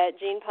that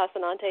Gene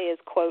Passanante is,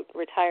 quote,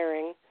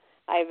 retiring.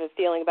 I have a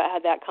feeling about how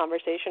that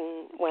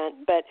conversation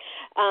went, but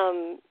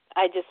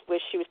I just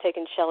wish she was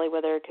taking Shelley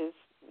with her because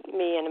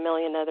me and a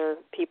million other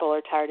people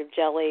are tired of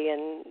Jelly,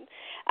 and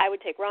I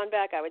would take Ron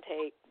back, I would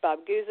take Bob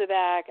Guza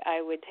back,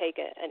 I would take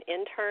an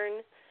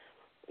intern,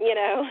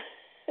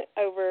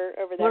 over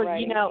that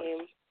writing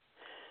team.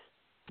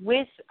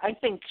 I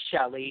think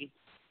Shelley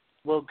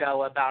will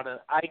go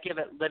I give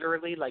it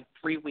literally like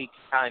 3 weeks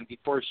time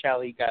before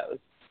Shelley goes,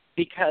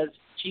 because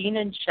Gene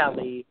and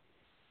Shelley,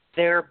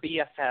 they're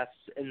BFFs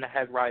in the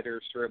head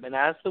writer's room, and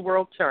as the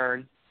world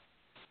turns,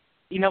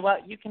 you know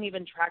what, you can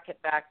even track it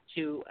back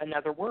to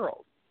Another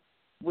World.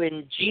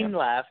 When Gene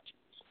left,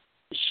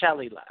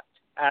 Shelley left.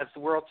 As the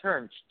world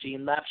turns,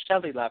 Gene left,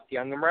 Shelley left.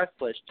 Young and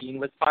Restless, Gene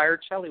was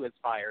fired, Shelley was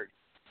fired.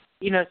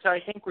 So I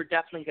think we're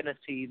definitely going to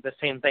see the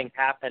same thing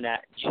happen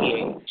at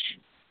GH.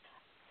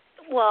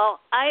 Well,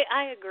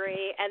 I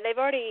agree, and they've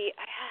already,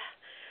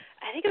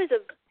 I think it was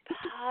a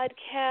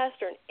podcast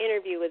or an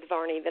interview with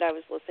Varney that I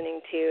was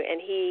listening to,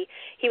 and he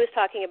was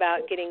talking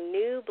about getting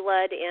new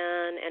blood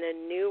in and a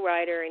new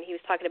writer, and he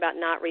was talking about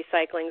not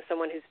recycling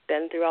someone who's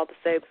been through all the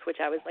soaps, which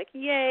I was like,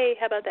 yay,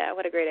 how about that?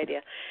 What a great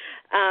idea.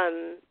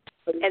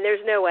 And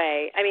there's no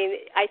way. I mean,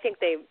 I think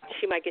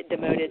she might get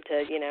demoted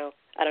to,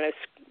 I don't know,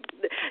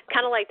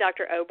 kind of like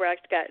Dr.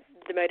 Obrecht got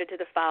demoted to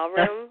the file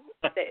room.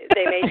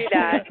 They may do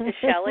that to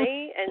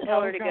Shelley and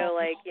tell her to go,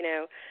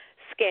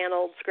 scan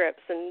old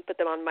scripts and put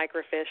them on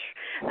microfiche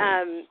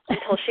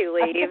until she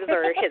leaves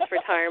or hits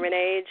retirement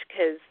age,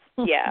 because,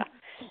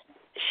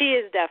 She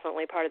is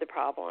definitely part of the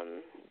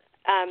problem.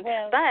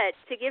 But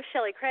to give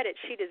Shelley credit,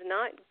 she does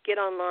not get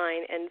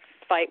online and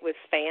fight with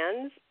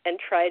fans and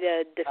try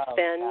to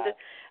defend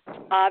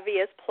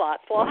obvious plot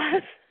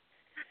flaws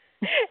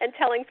and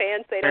telling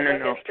fans they don't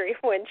know history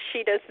when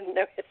she doesn't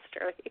know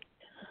history.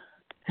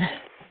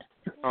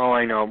 Oh,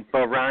 I know.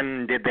 But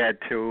Ron did that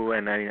too,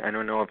 and I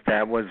don't know if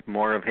that was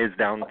more of his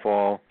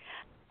downfall.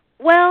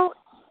 Well,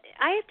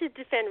 I have to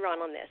defend Ron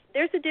on this.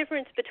 There's a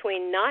difference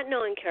between not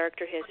knowing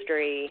character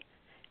history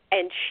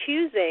and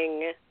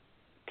choosing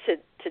to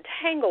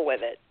tangle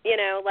with it. You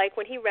know, like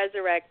when he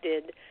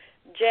resurrected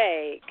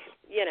Jake,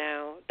 you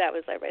know, that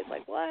was everybody's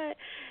like, what?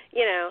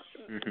 You know,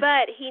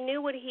 but he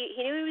knew what he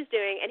knew what he was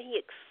doing, and he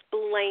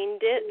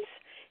explained it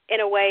in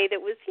a way that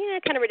was,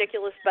 kind of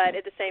ridiculous, but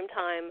at the same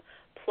time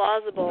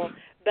plausible.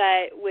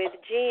 But with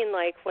Jean,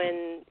 like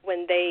when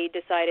they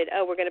decided,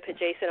 we're going to put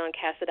Jason on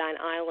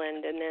Cassadine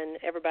Island, and then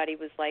everybody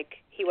was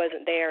like, he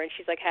wasn't there, and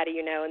she's like, how do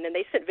you know? And then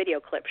they sent video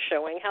clips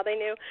showing how they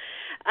knew.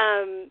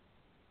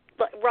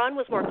 But Ron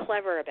was more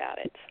clever about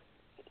it.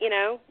 You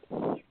know,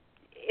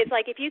 it's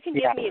like if you can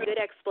give me a good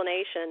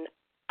explanation,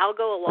 I'll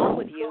go along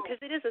with you because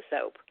it is a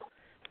soap.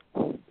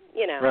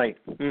 You know, right?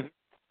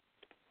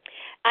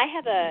 I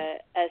have a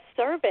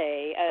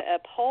survey, a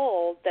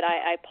poll that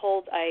I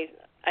pulled.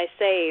 I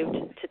saved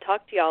to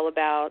talk to y'all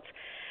about.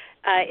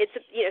 It's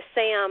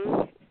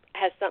Sam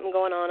has something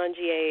going on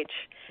GH,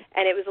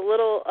 and it was a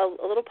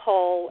little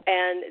poll,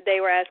 and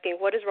they were asking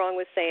what is wrong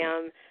with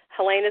Sam,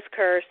 Helena's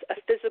curse, a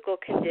physical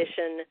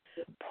condition,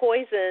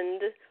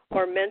 poisoned,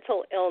 or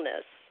mental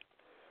illness.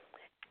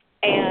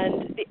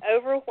 And the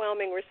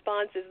overwhelming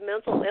response is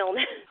mental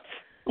illness.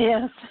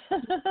 Yes.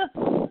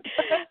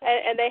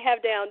 and they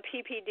have down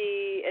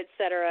PPD,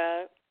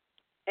 etc.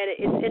 And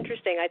it's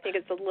interesting. I think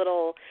it's a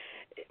little,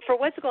 for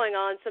what's going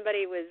on,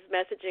 somebody was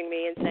messaging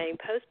me and saying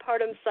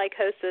postpartum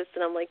psychosis,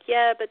 and I'm like,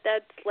 yeah, but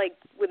that's like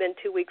within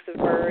 2 weeks of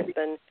birth,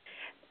 and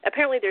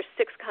apparently there's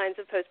 6 kinds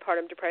of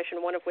postpartum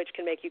depression, one of which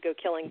can make you go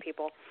killing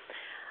people.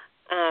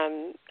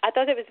 I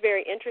thought that was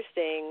very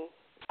interesting.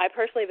 I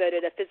personally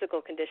voted a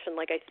physical condition,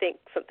 like I think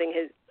something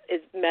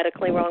is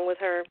medically wrong with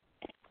her.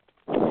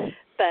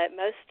 But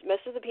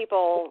most of the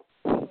people,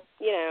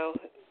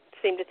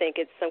 seem to think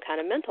it's some kind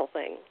of mental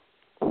thing.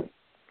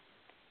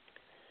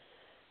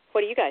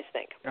 What do you guys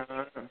think?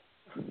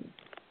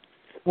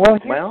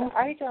 Well,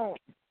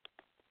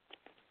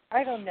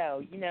 I don't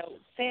know.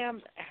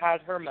 Sam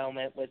had her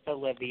moment with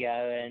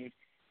Olivia, and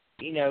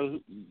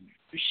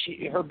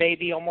her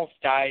baby almost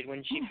died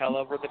when she fell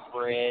over the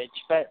bridge.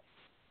 But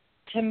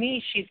to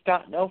me, she's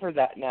gotten over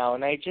that now.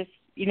 And I just,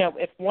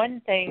 if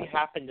one thing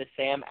happened to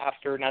Sam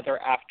after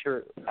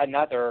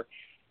another,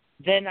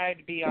 then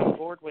I'd be on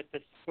board with the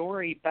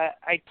story. But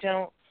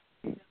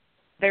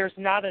there's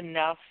not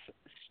enough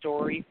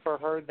story for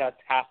her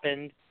that's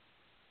happened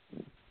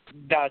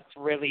that's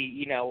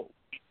really,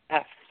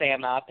 F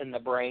Sam up in the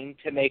brain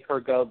to make her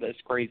go this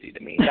crazy to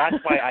me.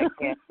 That's why I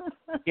can't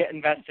get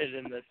invested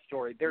in this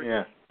story.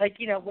 There's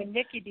when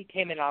Nikki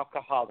became an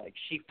alcoholic,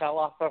 she fell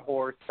off a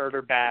horse, hurt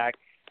her back.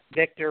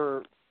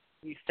 Victor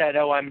said,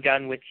 I'm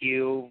done with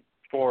you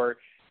for,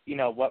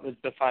 what was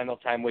the final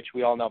time, which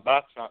we all know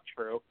that's not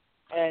true.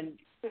 And,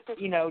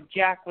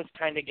 Jack was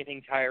kind of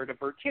getting tired of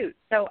her too.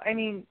 So,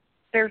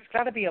 there's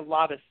got to be a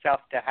lot of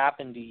stuff to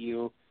happen to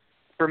you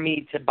for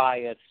me to buy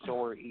a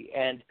story.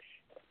 And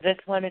this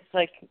one, it's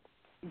like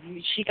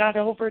she got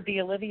over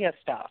the Olivia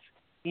stuff.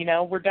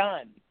 We're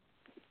done.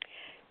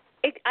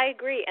 I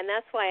agree, and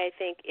that's why I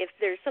think if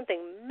there's something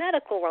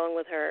medical wrong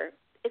with her,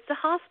 it's a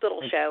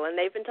hospital show, and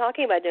they've been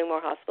talking about doing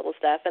more hospital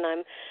stuff, and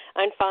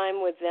I'm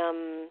fine with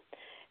them.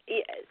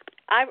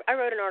 I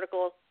wrote an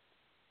article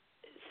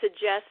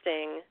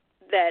suggesting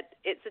that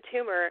it's a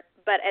tumor,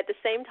 but at the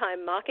same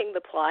time mocking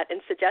the plot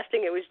and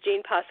suggesting it was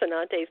Jean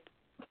Passanante's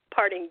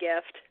parting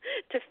gift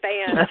to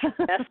fans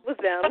to mess with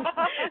them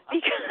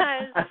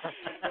because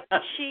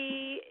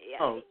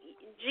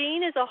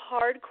Jean is a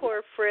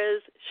hardcore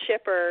Frizz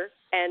shipper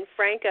and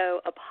Franco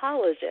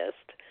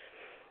apologist.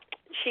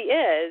 She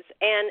is,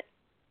 and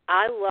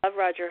I love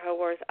Roger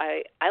Howarth.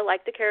 I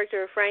like the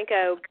character of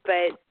Franco,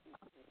 but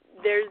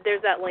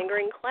there's that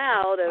lingering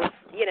cloud of,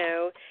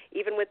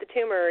 even with the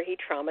tumor, he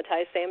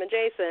traumatized Sam and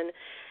Jason.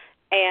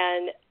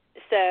 And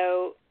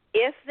so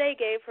if they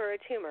gave her a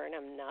tumor, and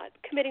I'm not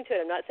committing to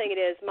it, I'm not saying it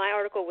is, my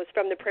article was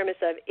from the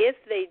premise of if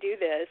they do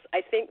this,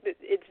 I think that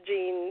it's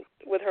Jean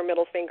with her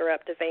middle finger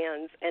up to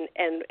fans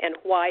and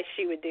why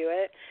she would do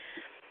it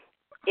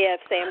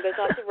if Sam goes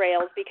off the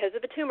rails because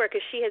of a tumor,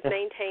 because she has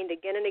maintained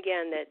again and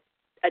again that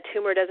a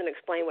tumor doesn't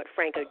explain what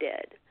Franco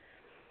did.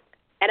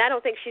 And I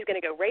don't think she's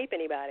going to go rape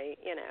anybody,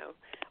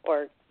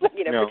 or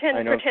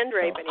pretend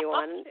rape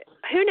anyone.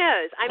 Who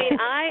knows?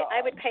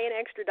 I would pay an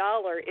extra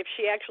 $1 if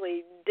she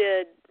actually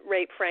did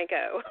rape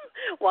Franco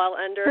while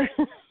under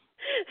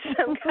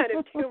some kind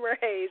of tumor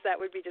haze. That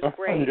would be just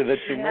great. Under the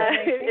tumor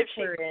if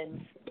she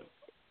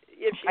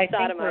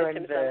sodomized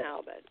him somehow,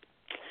 but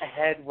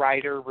head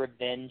writer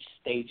revenge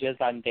stages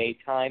on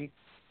Daytime.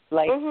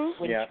 Like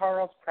when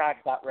Charles Pratt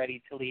got ready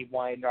to leave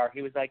Wyandotte,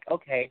 he was like,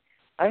 okay,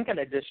 I'm going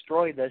to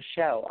destroy this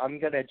show. I'm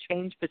going to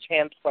change the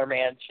Chancellor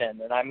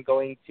Mansion, and I'm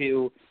going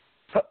to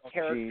put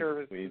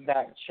characters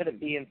that shouldn't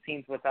be in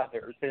scenes with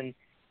others. And,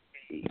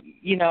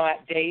 you know,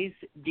 at days,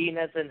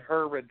 Dina's in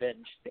her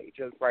revenge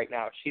stages right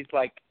now. She's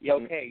like,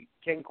 okay,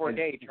 Ken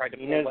Corday tried to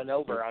pull one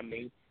over on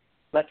me.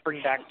 Let's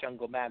bring back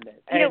Jungle Madness.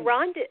 You know,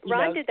 Ron did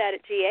that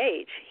at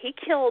GH. He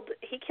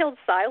killed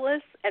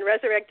Silas and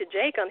resurrected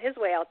Jake on his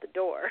way out the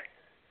door.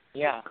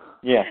 Yeah.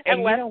 Yeah.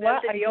 And you know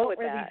what? I don't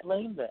really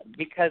blame them,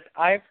 because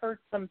I've heard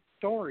some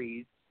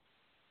stories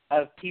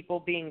of people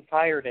being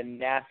fired in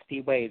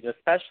nasty ways,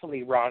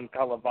 especially Ron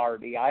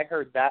Calavardi. I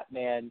heard that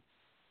man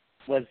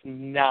was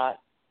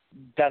not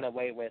done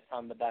away with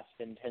on the best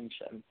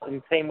intentions.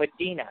 And same with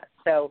Dina.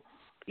 So,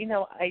 you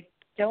know, I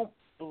don't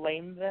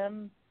blame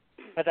them.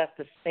 But at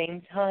the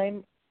same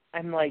time,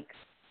 I'm like,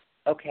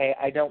 okay,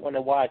 I don't want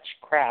to watch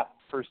crap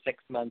for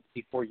 6 months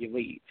before you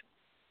leave.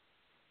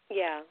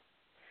 Yeah.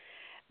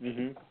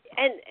 Mhm.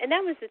 And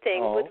that was the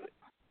thing. Oh.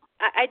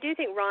 I do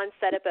think Ron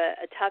set up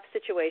a tough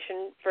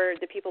situation for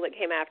the people that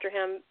came after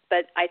him,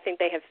 but I think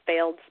they have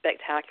failed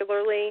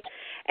spectacularly.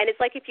 And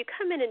it's like if you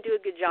come in and do a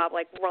good job,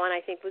 like Ron,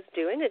 I think, was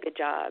doing a good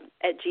job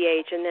at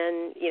GH, and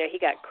then, you know, he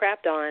got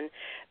crapped on.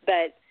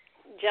 But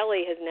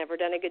Jelly has never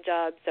done a good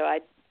job, so I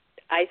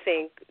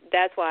think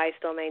that's why I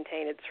still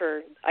maintain it's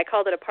her. I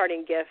called it a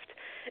parting gift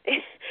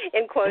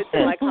in quotes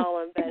in my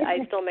column, but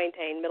I still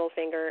maintain middle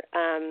finger.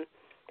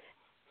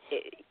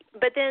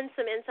 But then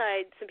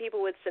some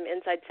people with some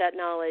inside set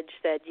knowledge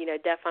said, you know,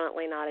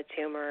 definitely not a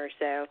tumor.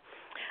 So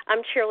I'm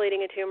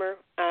cheerleading a tumor,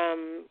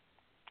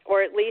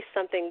 or at least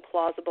something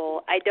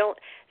plausible.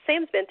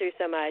 Sam's been through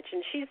so much,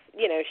 and she's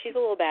a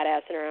little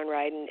badass in her own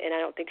right, and I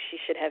don't think she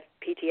should have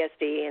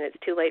PTSD, and it's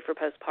too late for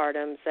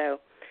postpartum. So,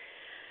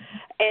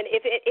 and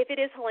if it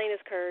is Helena's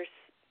curse,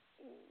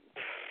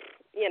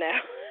 you know,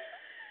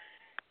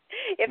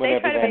 if they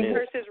try to make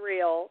curses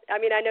real, I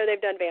mean, I know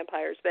they've done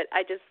vampires, but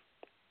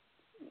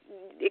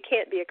it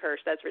can't be a curse.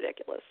 That's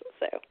ridiculous.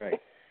 So,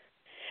 right.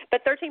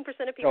 But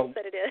 13% of people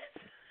said it is.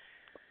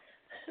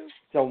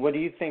 So what do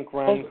you think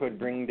Ron could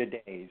bring to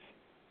Days?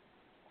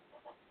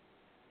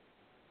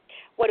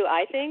 What do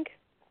I think?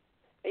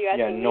 Are you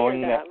asking me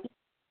knowing or that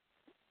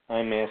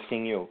I'm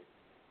asking you.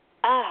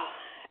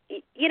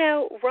 You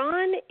know,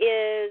 Ron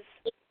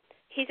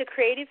he's a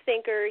creative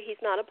thinker. He's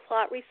not a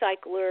plot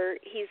recycler.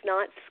 He's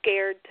not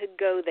scared to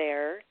go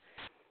there.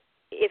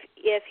 If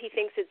he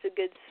thinks it's a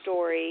good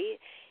story,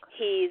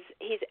 he's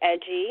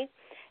edgy.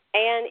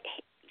 And,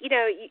 you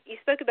know, you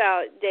spoke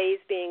about Days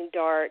being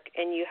dark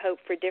and you hope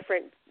for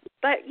different,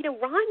 but, you know,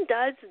 Ron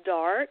does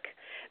dark,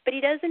 but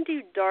he doesn't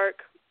do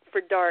dark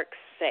for dark's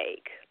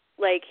sake.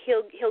 Like,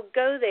 he'll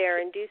go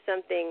there and do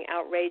something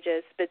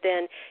outrageous, but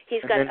then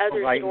he's got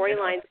other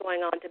storylines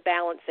going on to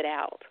balance it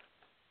out.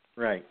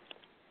 Right.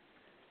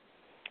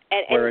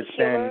 And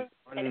humor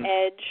and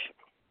edge.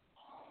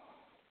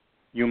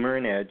 Humor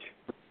and edge.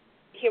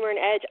 Humor and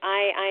edge.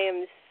 I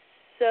am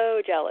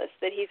so jealous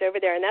that he's over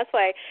there, and that's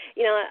why,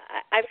 you know,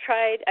 I've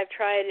tried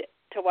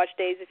to watch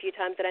Days a few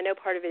times, and I know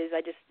part of it is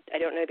I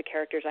don't know the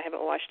characters. I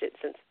haven't watched it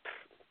since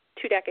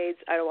 2 decades.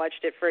 I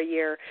watched it for a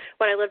year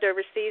when I lived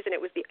overseas, and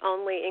it was the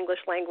only English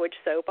language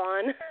soap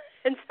on,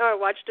 and so I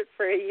watched it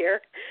for a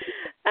year.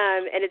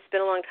 And it's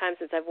been a long time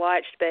since I've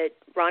watched, but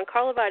Ron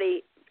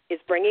Carlivati is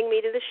bringing me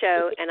to the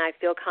show, and I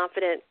feel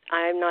confident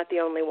I'm not the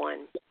only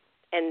one.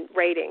 And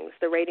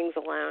the ratings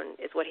alone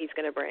is what he's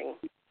going to bring.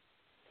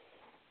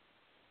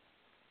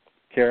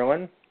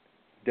 Carolyn,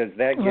 does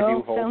that give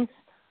you hope?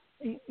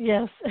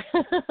 Yes.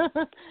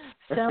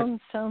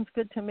 Sounds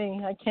good to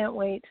me. I can't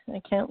wait.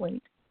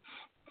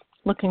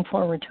 Looking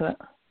forward to it.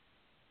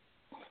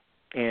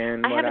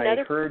 And what I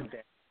heard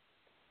that...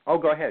 Oh,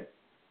 go ahead.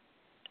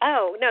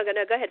 Oh, no,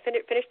 go ahead.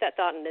 Finish that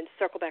thought and then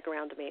circle back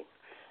around to me.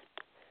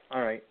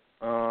 All right.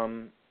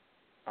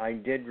 I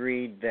did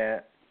read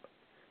that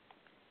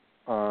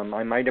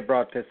I might have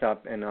brought this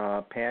up in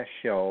a past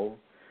show,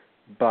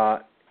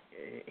 but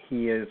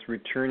he is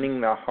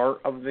returning the heart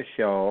of the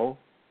show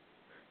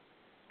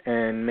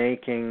and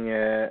making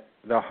the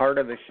heart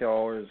of the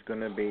show is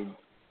going to be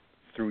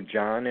through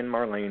John and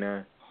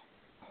Marlena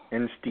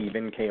and Steve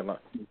and Kayla.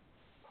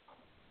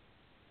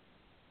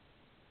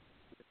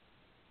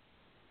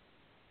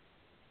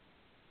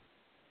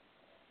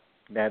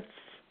 That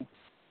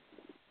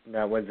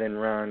was in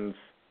Ron's.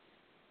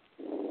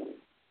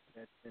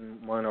 That's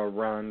in one of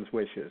Ron's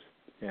wishes.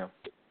 Yeah.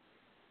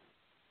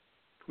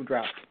 Who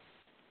dropped?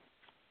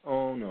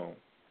 Oh no.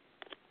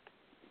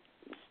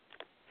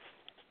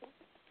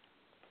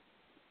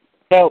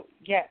 So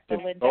yeah,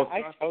 Belinda,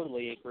 I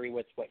totally agree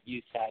with what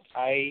you said.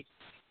 I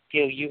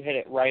feel you hit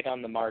it right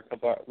on the mark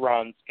of what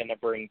Ron's going to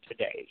bring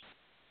today.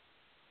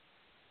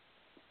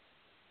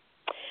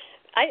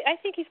 I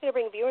think he's going to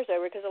bring viewers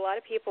over because a lot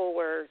of people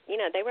were, you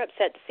know, they were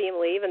upset to see him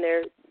leave, and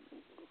they're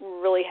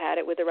really had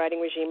it with the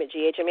writing regime at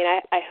GH. I mean,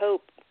 I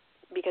hope,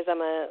 because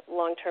I'm a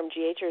long-term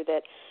GHer,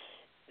 that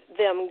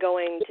them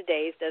going to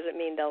Days doesn't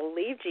mean they'll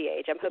leave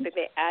GH. I'm hoping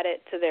they add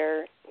it to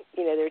their,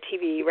 you know, their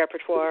TV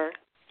repertoire.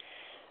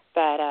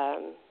 But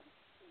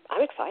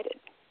I'm excited.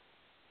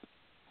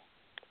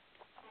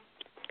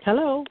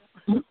 Hello.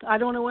 I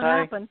don't know what Hi,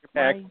 happened.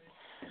 you're back.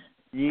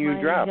 You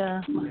dropped.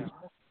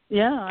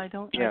 Yeah, I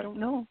don't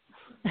know.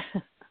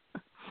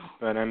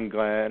 But I'm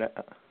glad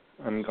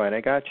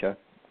I got you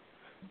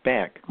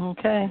back.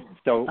 Okay.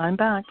 So I'm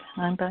back.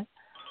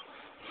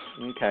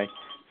 Okay.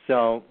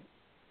 So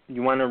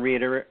you want to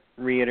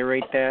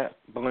reiterate that,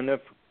 Belinda,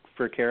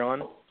 for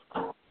Carolyn?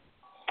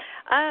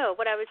 Oh,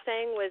 what I was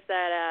saying was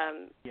that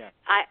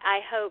I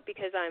hope,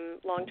 because I'm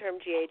long-term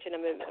GH and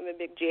I'm a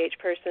big GH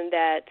person,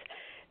 that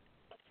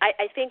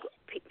I think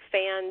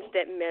fans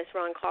that miss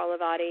Ron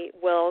Carlivati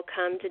will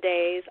come to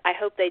Days. I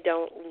hope they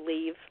don't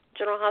leave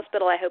General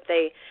Hospital. I hope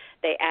they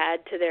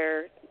add to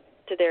their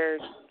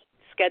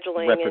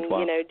scheduling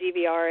repertoire. and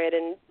DVR it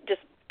and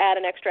just add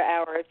an extra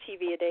hour of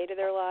TV a day to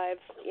their lives.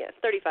 Yeah, it's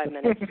 35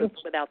 minutes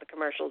without the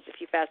commercials if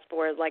you fast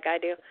forward like I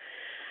do.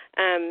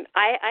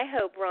 I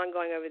hope Ron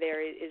going over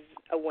there is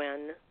a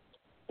win,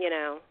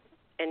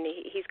 and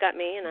he's got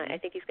me, and I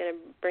think he's going to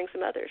bring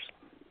some others.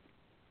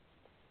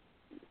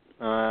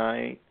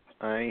 I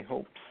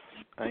hope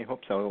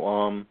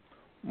so.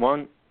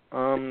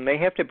 They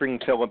have to bring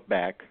Philip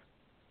back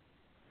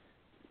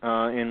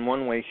in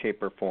one way,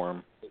 shape, or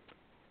form.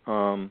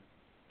 I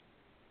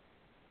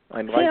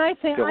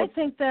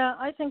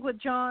think with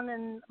John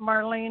and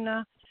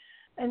Marlena,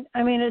 and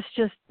I mean it's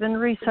just been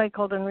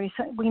recycled and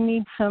we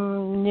need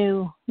some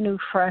new,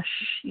 fresh,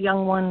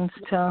 young ones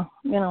to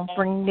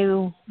bring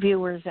new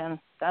viewers in.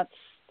 That's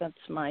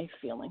my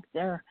feeling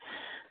there.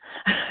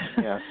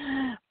 Yeah.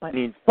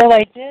 Well,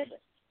 I did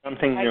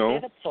something new. I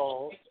did a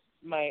poll.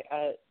 My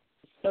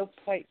Soap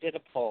Site did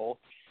a poll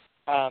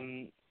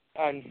on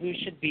who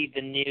should be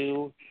the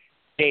new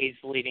Days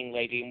leading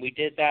lady, and we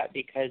did that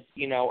because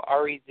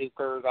Ari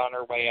Zucker's on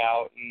her way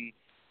out,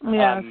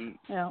 and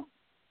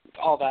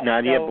all that.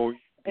 Nadia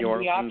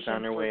Bjorken's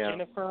on her way out.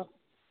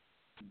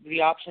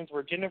 The options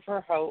were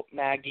Jennifer, Hope,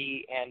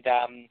 Maggie, and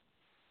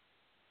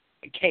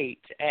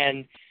Kate,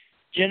 and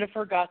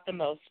Jennifer got the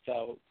most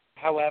vote.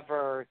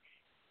 However,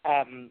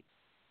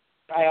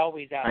 I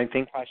always ask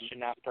a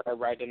question after I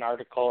write an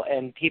article,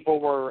 and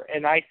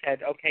I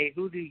said, okay,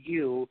 who do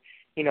you,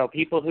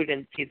 people who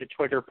didn't see the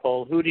Twitter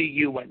poll, who do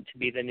you want to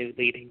be the new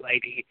leading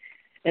lady?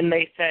 And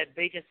they said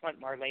they just want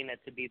Marlena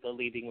to be the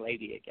leading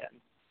lady again.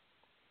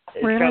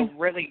 Really? So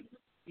really,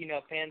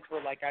 fans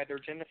were like either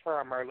Jennifer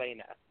or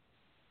Marlena.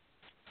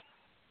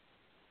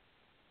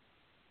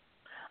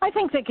 I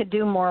think they could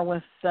do more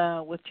with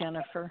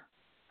Jennifer.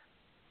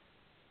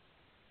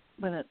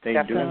 When it, they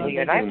definitely, do.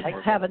 And I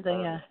haven't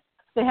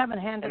they haven't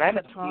handed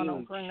Patron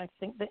over, and I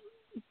think that.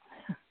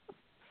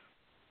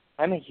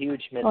 I'm a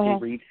huge Missy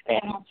Reed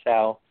fan,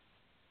 so.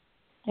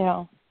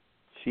 Yeah.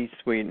 She's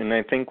sweet, and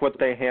I think what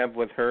they have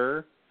with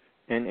her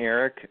and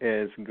Eric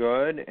is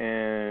good,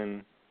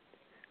 and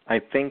I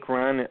think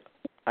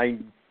I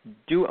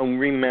do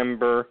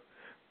remember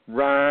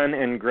Ron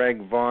and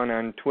Greg Vaughn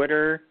on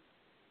Twitter,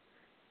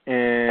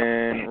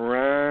 and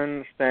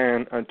Ron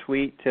sent a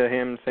tweet to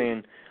him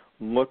saying,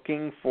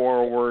 looking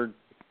forward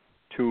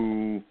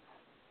to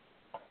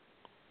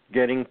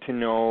getting to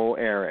know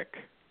Eric.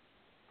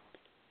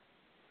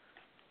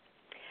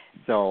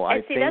 So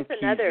I think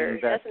that's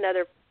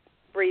another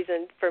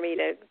reason for me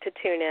to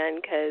tune in,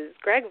 because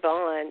Greg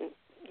Vaughn,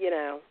 he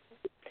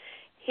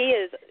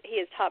is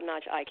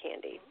top-notch eye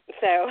candy.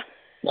 So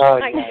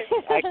I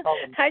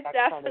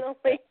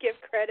definitely give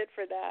credit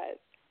for that.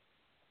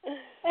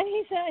 And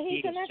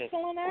he's an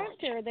excellent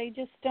actor. They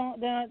just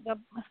don't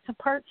the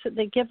parts that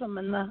they give him,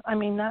 and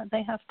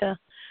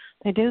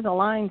they do the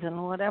lines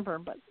and whatever,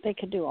 but they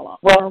could do a lot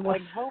more. Well,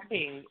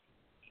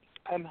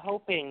 I'm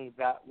hoping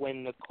that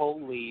when Nicole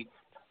leaves,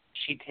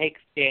 she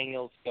takes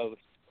Daniel's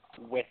ghost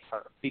with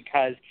her,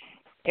 because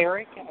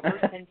Eric, ever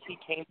since he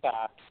came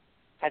back,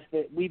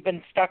 we've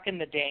been stuck in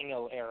the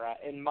Daniel era,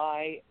 and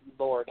my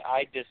Lord,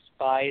 I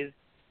despise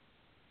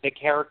the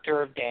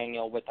character of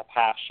Daniel with a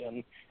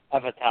passion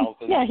of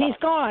 1,000. Yeah, he's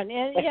gone.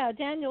 Yeah,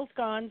 Daniel's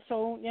gone.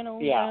 So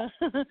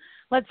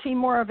let's see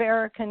more of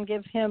Eric and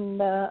give him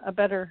a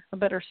better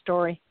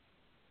story.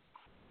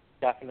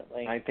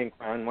 Definitely. I think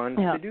Ron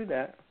wants to do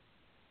that.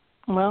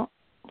 Well,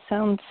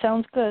 sounds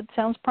good.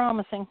 Sounds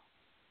promising.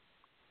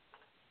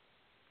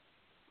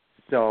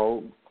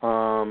 So,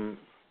 on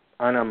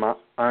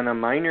a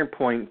minor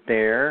point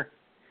there,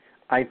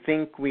 I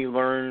think we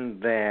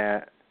learned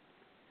that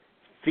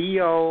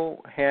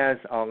Theo has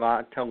a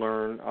lot to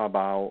learn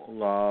about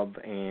love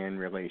and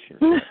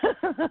relationships.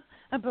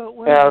 About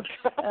women.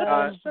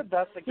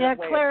 That's a good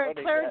way Claire of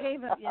putting Claire it.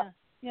 gave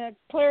him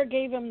Claire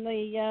gave him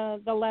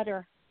the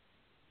letter.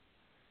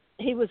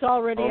 He was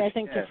all ready, I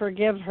think, to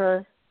forgive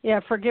her. Yeah,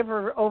 forgive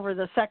her over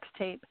the sex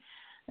tape,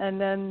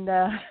 and then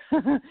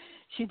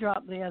she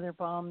dropped the other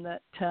bomb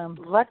that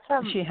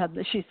she had.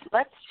 She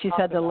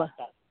said about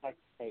that sex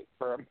tape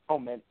for a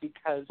moment,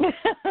 because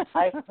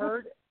I've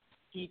heard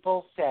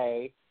people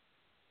say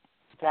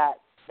that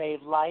they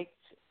liked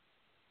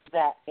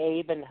that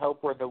Abe and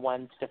Hope were the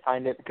ones to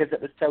find it because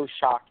it was so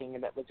shocking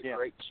and it was a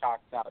great shock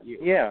value.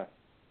 Yeah.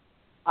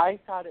 I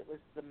thought it was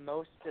the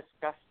most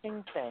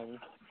disgusting thing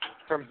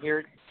from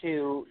here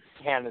to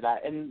Canada.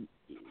 And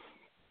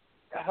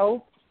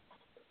Hope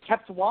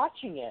kept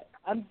watching it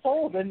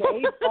unfold, and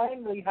Abe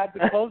finally had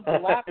to close the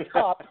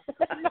laptop.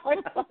 And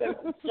I thought it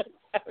was just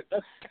so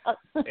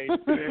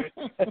disgusting.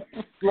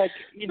 Like,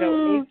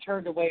 Abe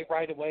turned away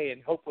right away,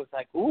 and Hope was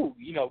like, ooh,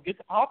 get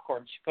the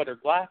popcorn. She put her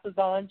glasses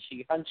on.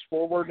 She hunched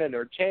forward in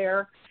her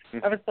chair.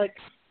 I was like,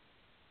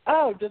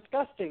 oh,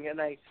 disgusting.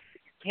 And I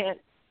can't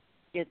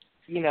get,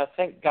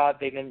 thank God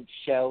they didn't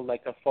show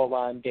like a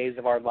full-on Days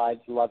of Our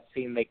Lives love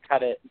scene. They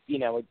cut it,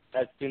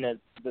 as soon as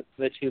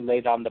the two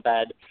laid on the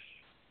bed.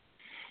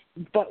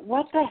 But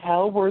what the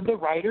hell were the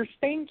writers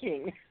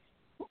thinking?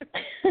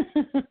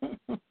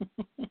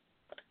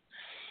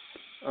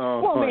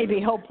 Well,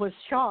 maybe Hope was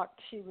shocked.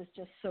 She was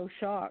just so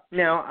shocked.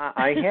 Now,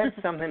 I had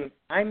something.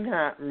 I'm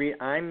not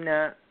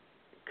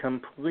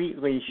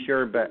completely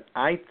sure, but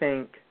I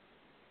think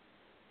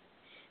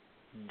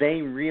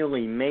they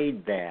really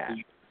made that.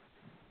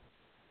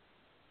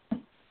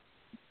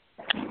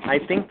 I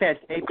think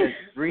that tape is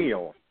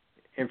real,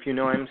 if you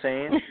know what I'm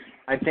saying.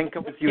 I think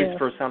it was used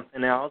for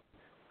something else,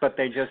 but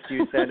they just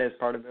used that as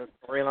part of the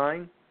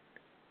storyline.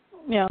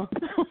 Yeah.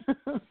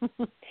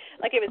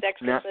 Like it was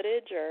extra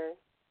footage, or?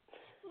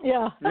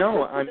 Yeah.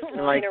 No, I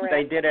mean, like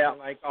they did it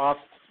like off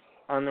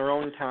on their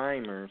own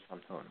time or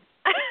something.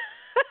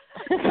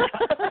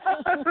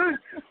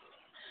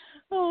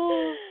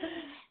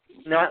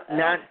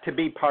 Not to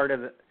be part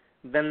of it.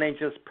 Then they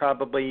just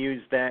probably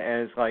used that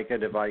as like a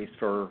device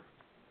for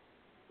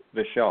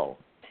the show.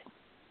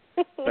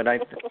 But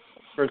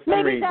for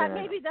some reason,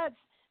 maybe that's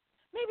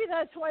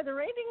why the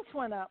ratings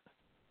went up,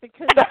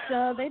 because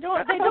they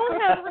don't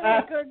have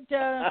really good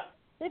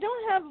they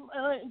don't have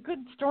good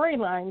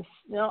storylines.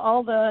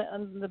 All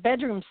the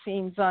bedroom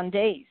scenes on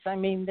Days. I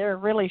mean, they're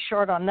really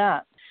short on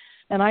that.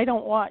 And I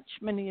don't watch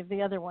many of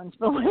the other ones,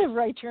 but whenever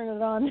I turn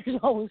it on,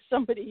 there's always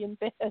somebody in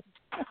bed.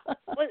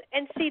 Well,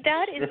 and see,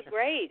 that is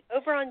great.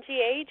 Over on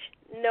GH,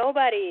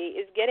 nobody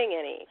is getting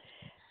any.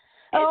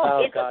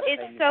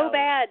 It's so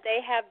bad.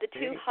 They have the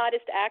two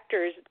hottest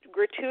actors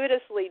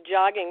gratuitously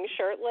jogging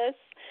shirtless.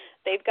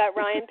 They've got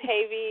Ryan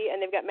Pavey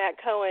and they've got Matt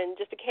Cohen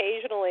just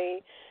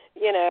occasionally,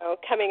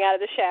 coming out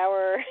of the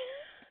shower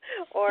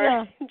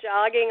or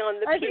jogging on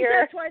the pier. I think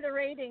that's why the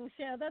ratings.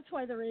 Yeah, that's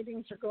why the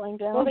ratings are going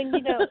down. Well, then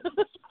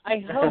I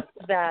hope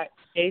that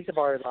Days of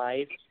Our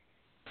Lives.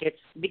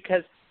 It's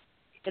because,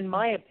 in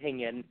my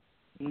opinion,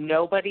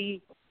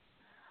 nobody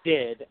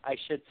did,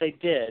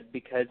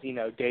 because,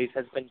 Days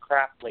has been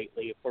crap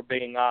lately, if we're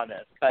being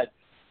honest, but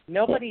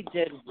nobody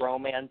did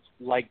romance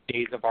like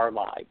Days of Our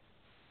Lives.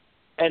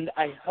 And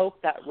I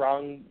hope that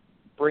Ron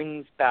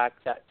brings back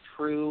that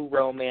true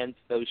romance,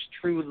 those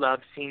true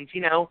love scenes.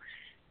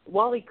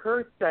 Wally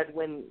Kurth said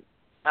when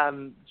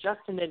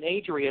Justin and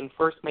Adrian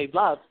first made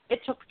love,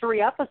 it took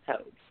 3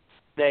 episodes.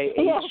 They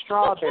ate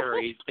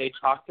strawberries. They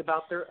talked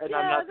about and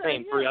I'm not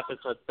saying 3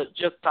 episodes, but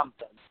just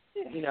something.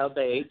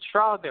 They ate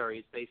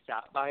strawberries. They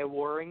sat by a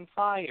warring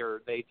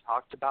fire. They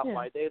talked about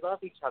why they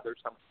love each other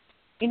so much.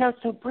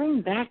 So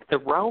bring back the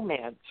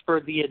romance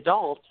for the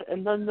adults,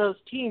 and then those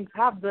teens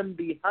have them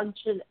be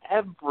hunching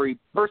every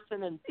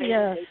person and thing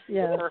they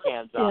get their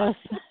hands on.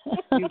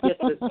 You get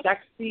the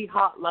sexy,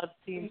 hot love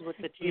scenes with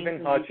the teens,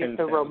 and you get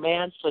the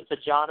romance with the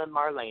John and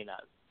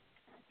Marlenas.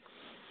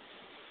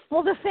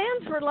 Well, the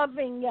fans were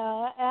loving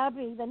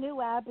Abby, the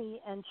new Abby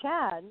and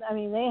Chad. I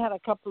mean, they had a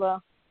couple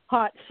of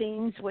hot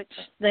scenes, which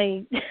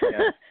they,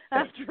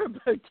 after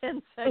about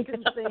 10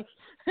 seconds,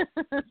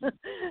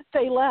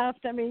 they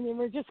laughed. I mean, they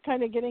were just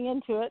kind of getting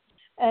into it.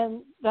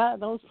 And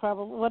those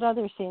probably, what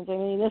other scenes? I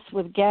mean, this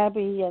with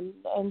Gabby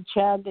and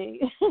Chad.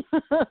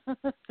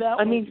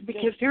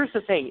 Because here's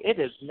the thing. It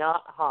is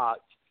not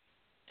hot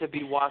to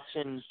be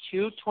watching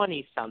two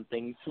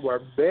 20-somethings who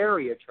are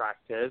very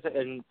attractive,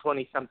 and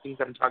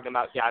 20-somethings, I'm talking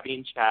about Gabby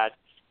and Chad.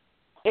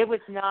 It was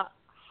not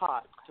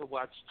hot to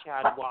watch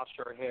Chad wash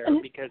her hair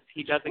because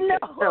he doesn't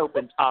get soap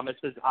in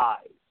Thomas's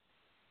eyes.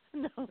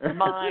 No.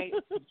 My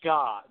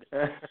God.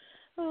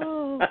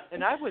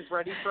 And I was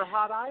ready for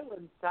Hot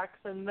Island sex,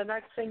 and the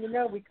next thing you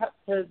know, we cut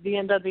to the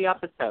end of the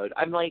episode.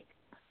 I'm like,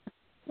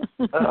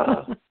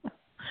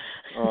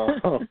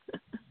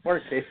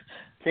 Poor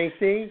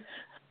Casey,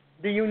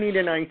 do you need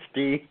an iced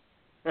tea?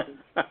 Like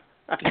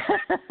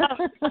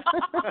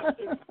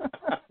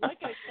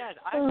I said,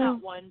 I'm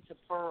not one to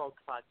pearl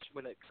clutch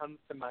when it comes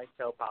to my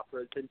soap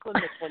operas. And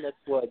Linda Kenneth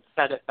Wood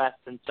said it best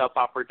in Soap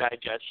Opera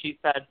Digest. She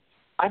said,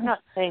 I'm not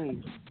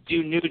saying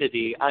do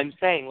nudity. I'm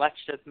saying let's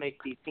just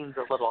make these scenes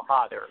a little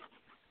hotter.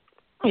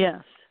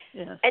 Yes.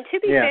 And to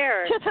be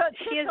fair,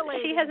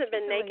 she hasn't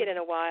been naked in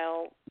a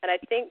while, and I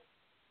think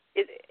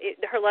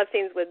her love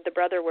scenes with the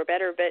brother were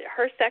better, but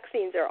her sex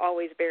scenes are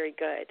always very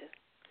good.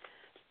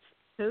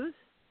 Whose?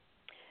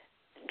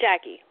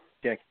 Jackie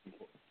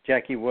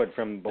Wood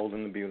from Bold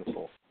and the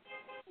Beautiful.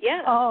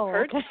 Yeah,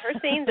 her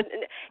scenes.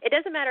 It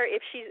doesn't matter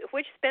if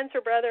which Spencer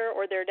brother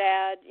or their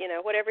dad,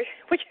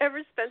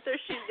 whichever Spencer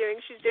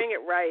she's doing it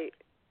right.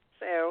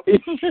 So.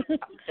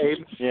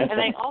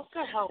 And I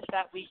also hope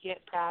that we get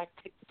back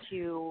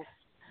to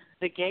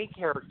the gay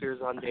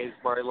characters on Days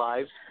of Our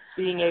Lives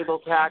being able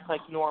to act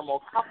like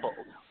normal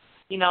couples.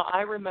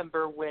 I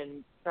remember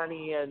when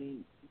Sunny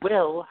and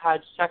Will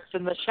had sex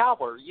in the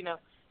shower.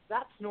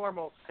 That's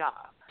normal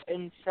stuff.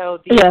 And so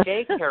these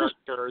gay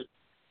characters,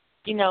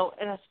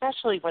 and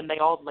especially when they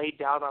all laid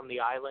down on the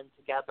island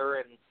together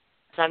and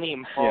Sunny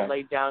and Paul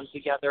laid down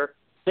together,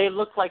 they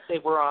looked like they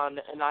were on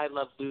an I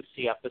Love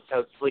Lucy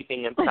episode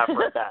sleeping in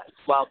separate beds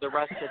while the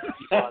rest of the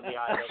people on the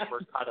island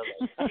were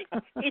cuddling.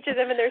 Each of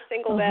them in their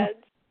single beds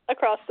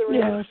across the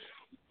room.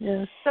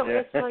 Yes. So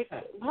it's like,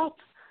 let's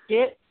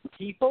get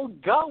people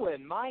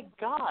going. My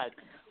God.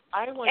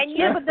 I want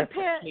but the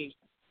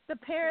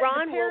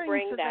Ron the will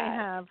bring that that. they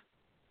have.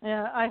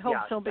 Yeah, I hope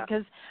so,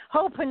 because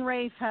Hope and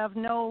Rafe have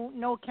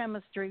no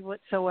chemistry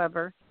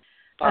whatsoever.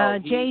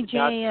 JJ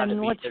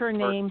and what's her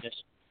name?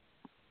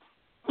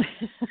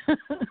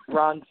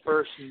 Ron's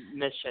first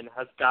mission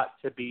has got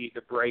to be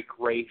to break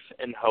Rafe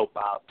and Hope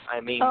up.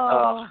 I mean,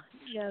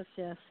 yes.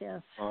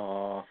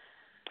 Oh.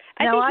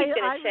 I think he's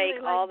going to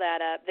shake all that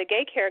up. The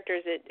gay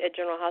characters at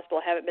General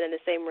Hospital haven't been in the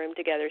same room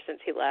together since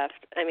he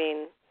left. I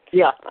mean,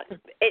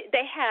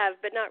 they have,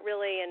 but not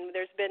really. And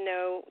there's been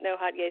no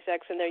hot gay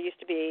sex, and there used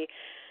to be,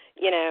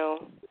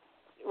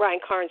 Ryan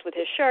Carnes with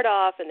his shirt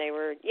off, and they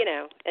were,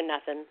 and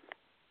nothing.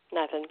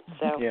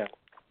 So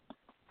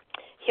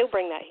he'll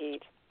bring that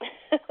heat.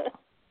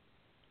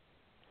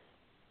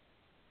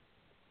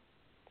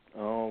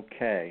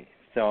 Okay,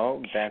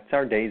 so that's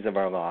our Days of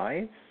Our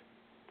Lives.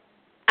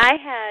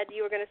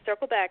 You were going to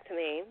circle back to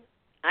me.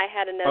 I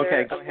had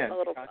another go ahead.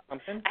 I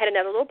had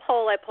another little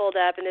poll I pulled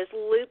up, and this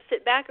loops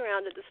it back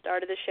around at the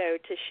start of the show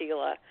to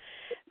Sheila.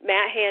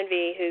 Matt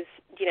Hanvey, who's,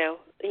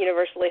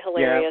 universally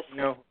hilarious.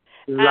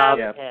 Love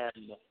him.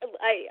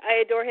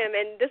 I adore him,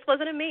 and this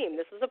wasn't a meme.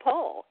 This was a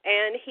poll.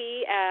 And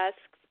he asked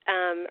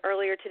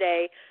earlier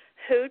today,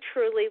 who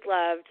truly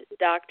loved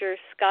Dr.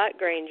 Scott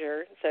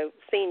Granger, so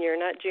senior,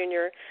 not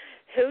junior,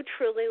 who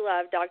truly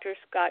loved Dr.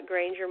 Scott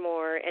Granger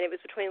more, and it was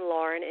between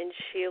Lauren and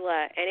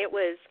Sheila, and it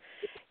was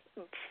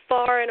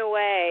far and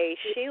away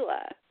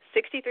Sheila,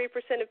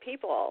 63% of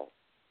people.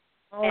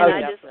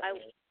 And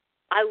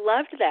I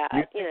loved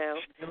that,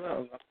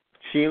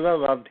 Sheila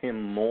loved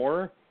him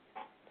more?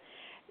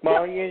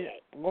 Well,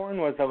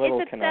 Lauren was a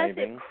little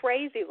conniving. It's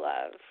crazy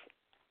love.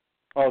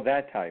 Oh,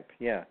 that type,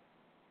 yeah.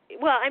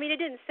 Well, I mean, it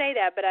didn't say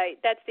that, but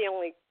that's the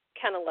only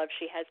kind of love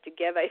she has to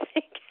give, I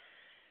think.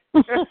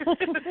 And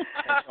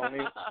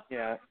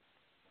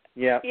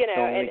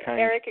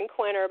Eric and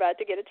Quinn are about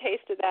to get a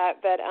taste of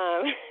that, but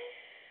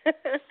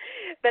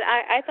but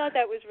I thought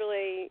that was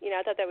really,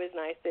 I thought that was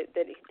nice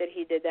that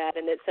he did that,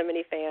 and that so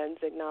many fans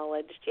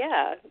acknowledged,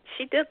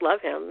 she did love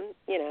him,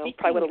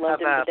 probably would have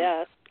loved him to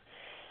death.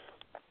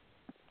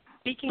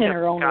 Speaking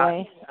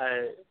of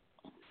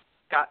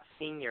Scott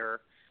Senior,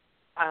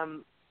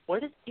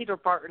 what is Peter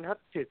Barton up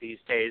to these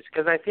days?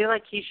 Because I feel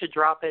like he should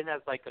drop in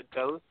as like a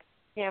ghost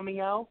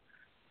cameo.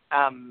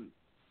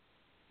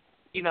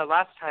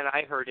 Last time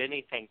I heard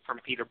anything from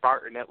Peter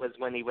Barton, it was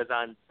when he was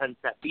on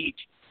Sunset Beach.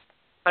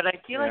 But I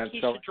feel like he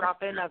should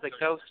drop in as a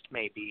ghost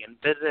maybe and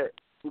visit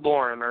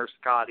Lauren or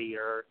Scotty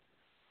or...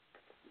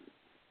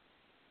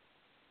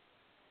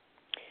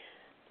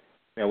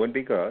 That would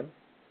be good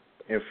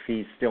if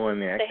he's still in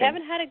the acting. They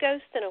haven't had a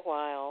ghost in a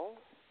while.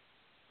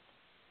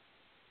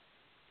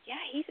 Yeah,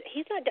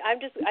 he's not.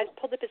 I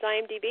pulled up his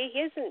IMDb. He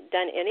hasn't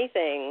done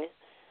anything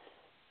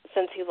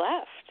since he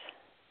left.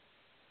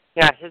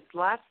 Yeah, his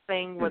last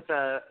thing was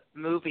a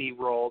movie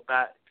role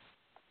that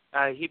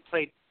he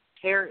played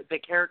the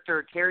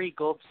character Terry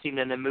Goldstein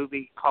in a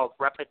movie called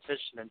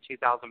Repetition in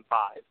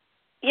 2005.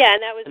 Yeah,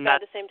 and that was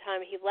about the same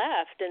time he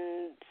left,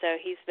 and so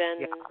he's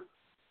been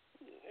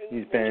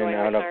enjoying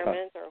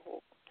retirement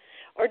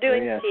or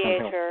doing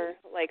theater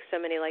like so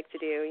many like to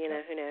do.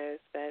 Who knows,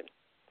 but.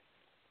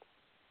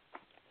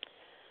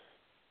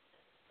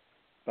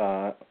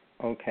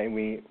 Okay,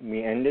 we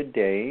ended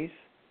Days.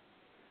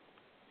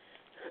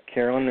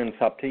 Carolyn, it's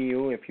up to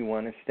you if you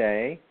want to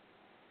stay.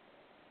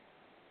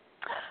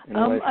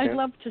 I'd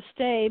love to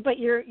stay, but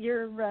you're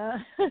you're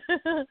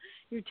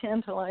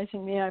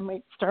tantalizing me. I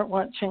might start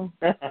watching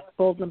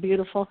Bold and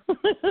Beautiful.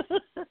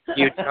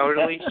 You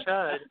totally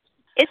should.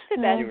 It's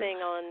the best thing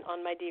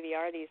on my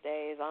DVR these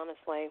days,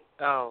 honestly.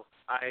 Oh,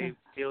 I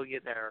feel you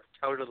there.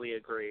 Totally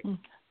agree.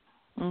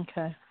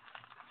 Okay.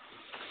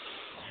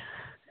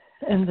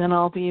 And then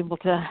I'll be able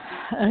to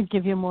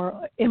give you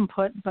more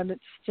input, but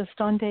it's just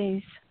on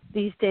Days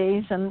these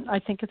days, and I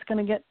think it's going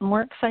to get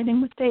more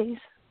exciting with Days.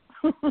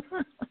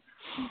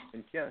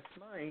 It just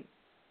might.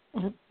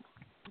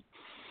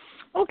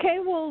 Okay,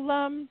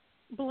 well,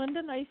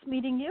 Belinda, nice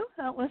meeting you.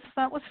 That was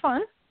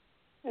fun.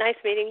 Nice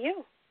meeting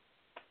you.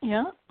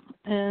 Yeah,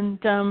 and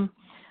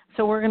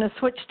so we're going to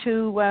switch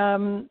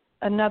to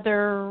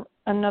another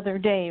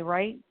day,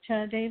 right,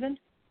 David?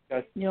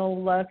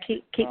 You'll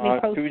keep me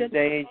posted?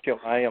 Tuesday,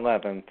 July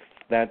 11th.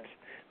 That's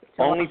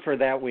only for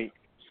that week.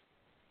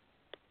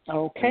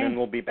 Okay. And then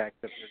we'll be back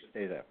the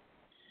Thursday there.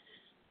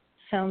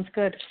 Sounds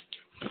good.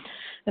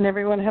 And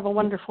everyone have a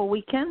wonderful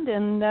weekend,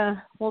 and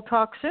we'll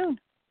talk soon.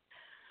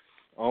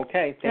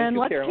 Okay. Thank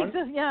you, Carolyn.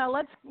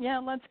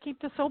 Let's keep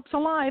the soaps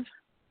alive.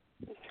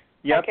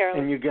 Yep,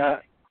 Carolyn. and you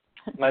got.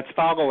 Let's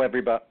follow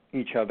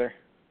each other.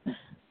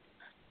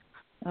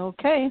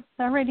 Okay,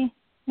 alrighty.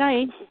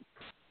 Night.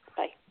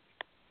 Bye.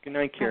 Good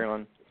night,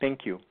 Carolyn.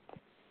 Thank you.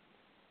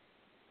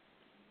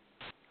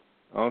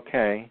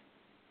 Okay.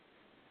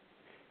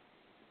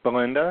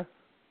 Belinda?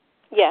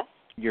 Yes.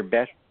 Your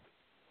best.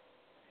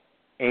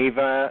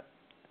 Ava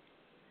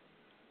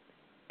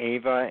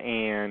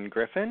and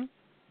Griffin?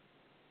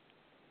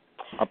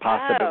 A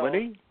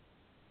possibility?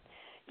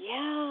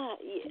 Yeah,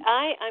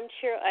 I'm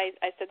cheer. I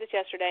said this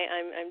yesterday.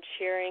 I'm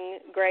cheering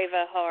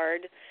Grava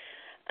hard.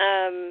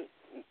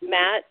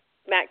 Matt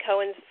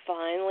Cohen's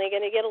finally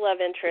going to get a love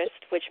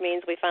interest, which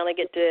means we finally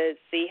get to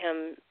see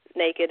him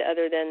naked,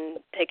 other than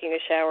taking a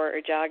shower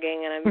or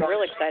jogging, and I'm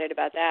real excited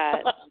about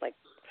that. Like,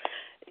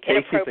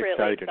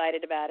 inappropriately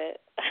excited about it.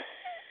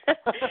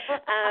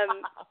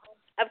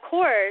 Of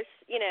course,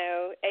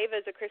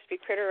 Ava's a crispy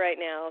critter right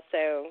now,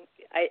 so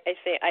I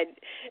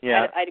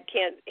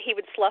can't. He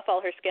would slough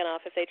all her skin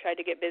off if they tried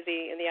to get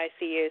busy in the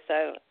ICU.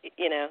 So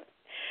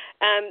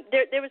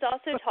there was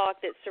also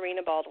talk that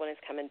Serena Baldwin is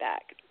coming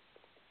back,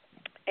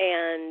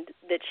 and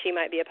that she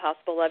might be a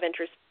possible love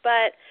interest.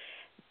 But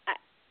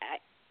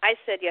I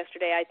said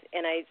yesterday,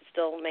 and I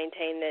still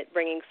maintain that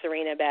bringing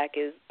Serena back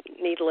is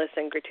needless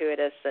and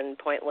gratuitous and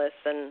pointless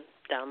and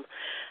dumb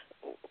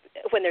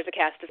when there's a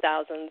cast of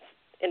thousands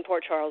in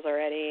Port Charles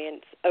already, and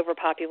it's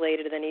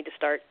overpopulated, and they need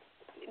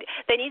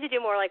to do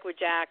more like with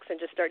Jax and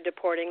just start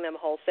deporting them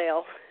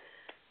wholesale,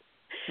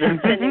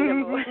 sending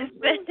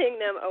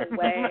them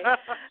away.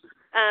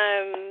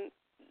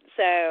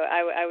 So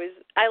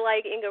I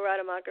like Inga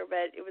Rademacher,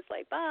 but it was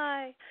like,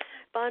 bye,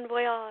 bon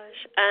voyage.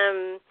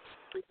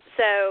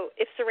 So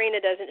if Serena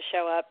doesn't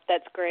show up,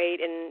 that's great,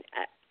 and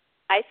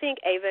I think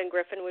Ava and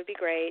Griffin would be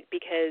great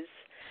because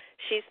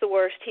she's the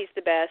worst, he's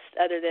the best,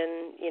 other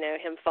than,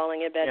 him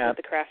falling in bed with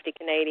the crafty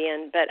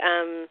Canadian. But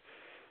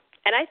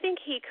and I think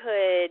he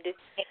could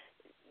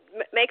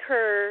make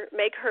her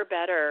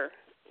better.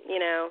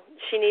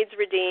 She needs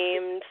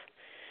redeemed.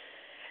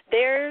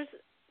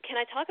 Can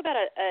I talk about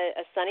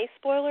a Sunny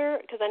spoiler?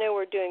 Because I know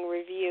we're doing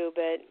review,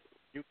 but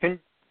you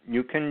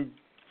can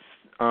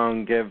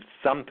give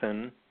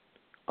something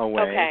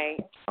away. Okay.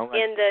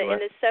 In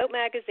the soap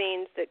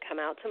magazines that come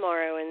out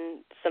tomorrow,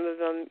 and some of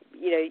them,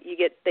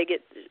 they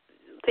get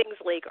things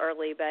leak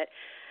early, but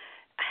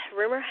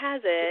rumor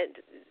has it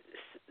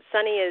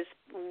Sunny is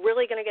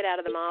really going to get out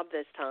of the mob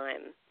this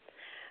time.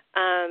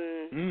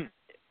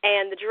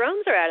 And the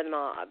Jeromes are out of the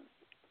mob.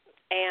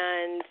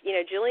 And,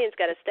 Julian's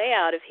got to stay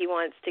out if he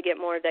wants to get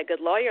more of that good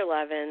lawyer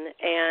loving.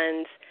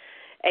 And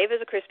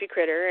Ava's a crispy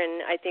critter,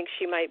 and I think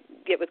she might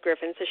get with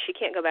Griffin, so she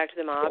can't go back to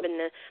the mob.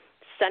 And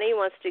Sunny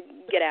wants to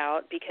get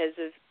out because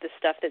of the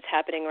stuff that's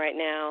happening right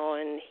now,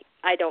 and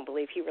I don't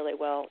believe he really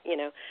will,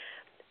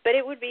 But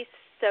it would be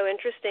so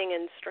interesting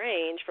and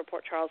strange for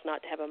Port Charles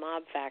not to have a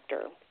mob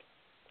factor.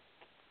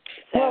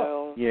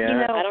 So,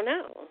 I don't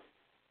know.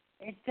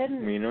 It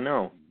didn't. We don't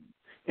know.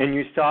 And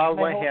you saw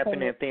what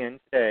happened at the end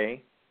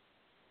today,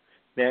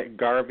 that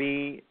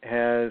Garvey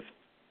has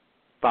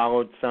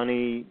followed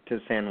Sunny to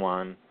San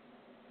Juan.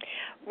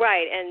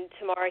 Right, and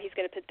tomorrow he's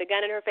going to put the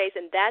gun in her face,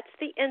 and that's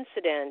the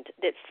incident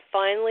that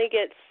finally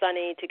gets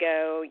Sunny to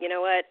go, you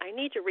know what, I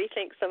need to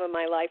rethink some of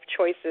my life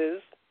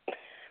choices,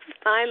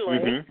 finally.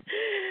 Mm-hmm.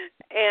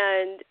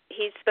 And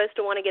he's supposed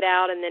to want to get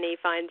out, and then he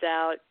finds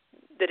out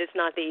that it's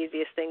not the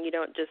easiest thing. You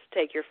don't just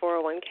take your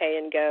 401k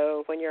and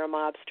go when you're a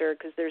mobster,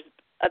 because there's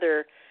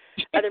other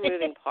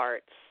moving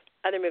parts.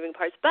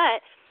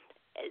 But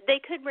they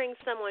could bring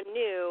someone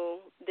new.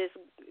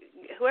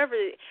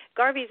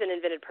 Garvey's an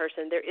invented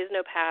person. There is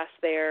no past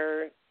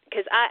there.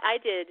 Because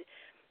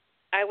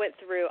I went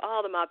through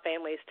all the mob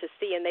families to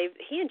see, and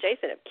he and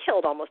Jason have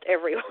killed almost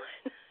everyone.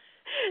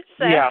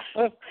 So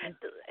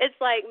it's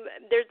like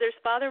there's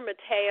Father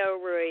Mateo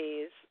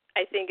Ruiz,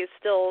 I think, is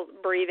still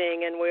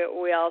breathing, and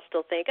we all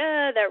still think,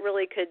 that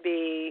really could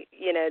be,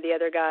 the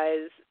other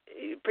guys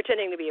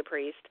pretending to be a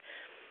priest.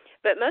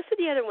 But most of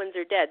the other ones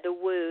are dead. The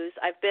Woos,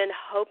 I've been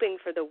hoping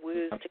for the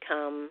Woos to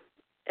come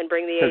and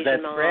bring the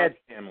Asian mob. That's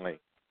Brad's family,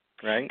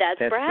 right?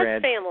 That's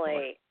Brad's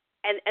family.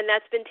 And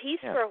that's been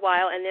teased for a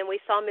while, and then we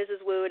saw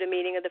Mrs. Wu at a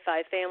meeting of the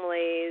five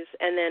families,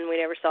 and then we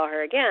never saw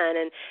her again.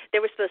 And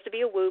there was supposed to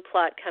be a Wu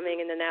plot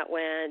coming, and then that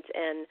went.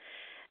 And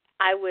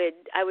I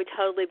would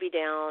totally be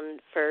down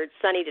for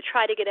Sunny to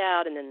try to get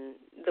out, and then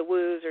the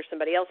Woos or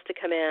somebody else to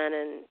come in,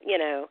 and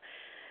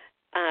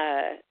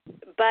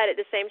but at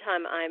the same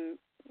time, I'm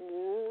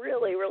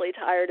really, really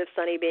tired of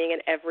Sunny being in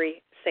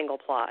every single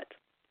plot.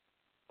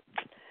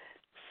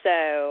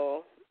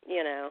 So,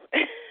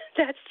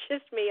 that's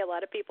just me. A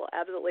lot of people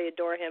absolutely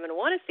adore him and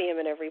want to see him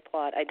in every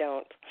plot. I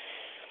don't.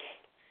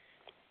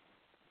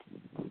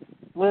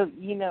 Well,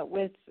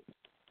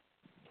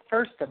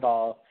 first of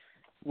all,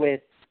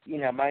 with,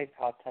 my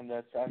thoughts on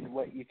this, on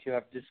what you two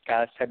have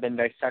discussed, I've been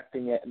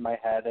dissecting it in my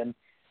head. And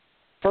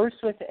first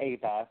with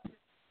Ava,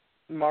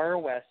 Mara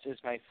West is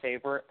my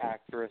favorite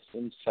actress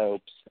in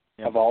soaps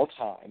of all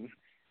time.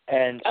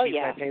 And she's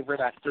my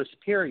favorite actress,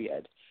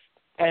 period.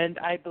 And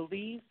I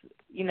believe,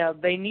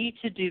 they need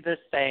to do this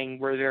thing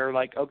where they're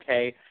like,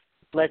 okay,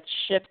 let's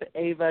ship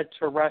Ava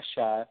to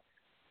Russia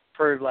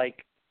for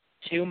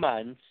 2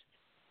 months,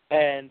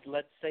 and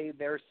let's say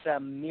there's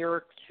some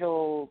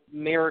miracle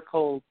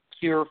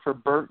cure for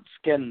burnt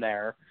skin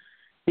there,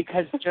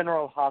 because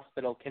General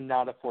Hospital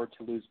cannot afford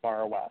to lose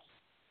Mara West.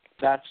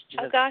 That's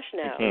just oh gosh,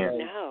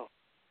 no.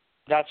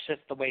 That's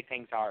just the way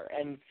things are,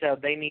 and so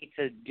they need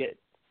to get,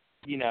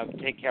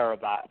 take care of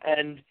that.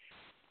 And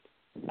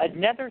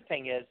another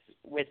thing is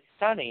with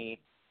Sonny,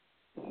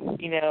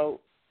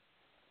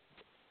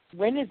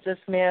 when is this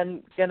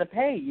man going to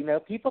pay?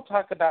 People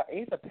talk about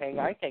Ava paying.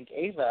 I think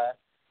Ava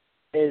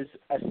is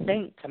a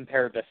saint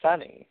compared to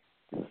Sonny.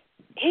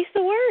 He's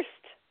the worst.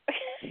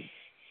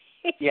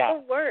 He's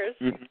the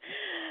worst. Mm-hmm.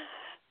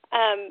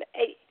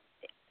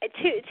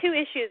 Two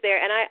issues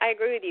there, and I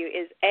agree with you,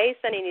 is A,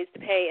 Sonny needs to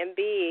pay, and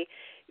B,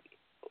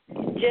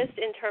 just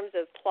in terms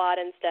of plot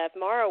and stuff,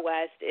 Mara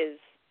West is,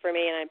 for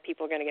me, and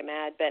people are going to get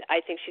mad, but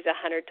I think she's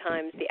 100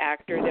 times the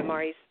actor that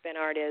Maurice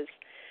Benard is.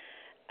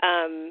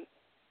 And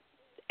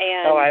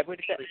I would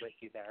agree with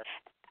you there.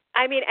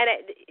 I mean, and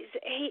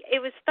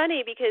it was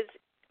funny because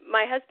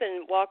my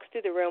husband walks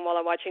through the room while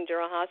I'm watching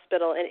General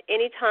Hospital, and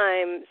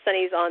anytime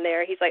Sonny's on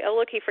there, he's like, oh,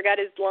 look, he forgot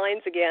his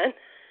lines again.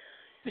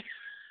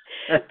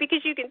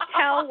 Because you can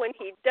tell when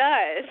he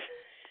does.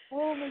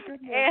 Oh, my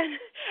goodness.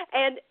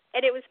 And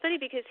it was funny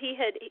because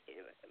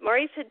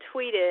Maurice had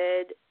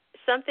tweeted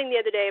something the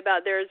other day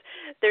about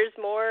there's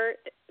more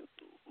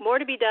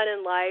to be done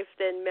in life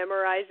than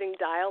memorizing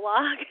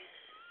dialogue.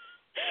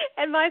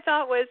 And my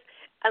thought was,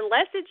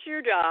 unless it's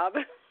your job,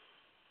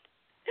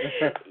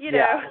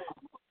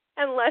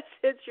 unless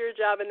it's your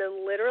job, and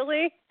then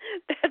literally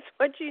that's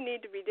what you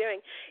need to be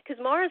doing.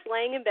 Because Mara's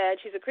laying in bed,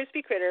 she's a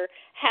crispy critter,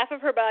 half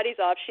of her body's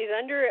off, she's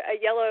under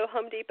a yellow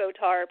Home Depot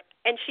tarp,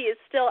 and she is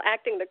still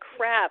acting the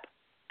crap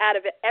out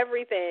of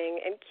everything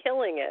and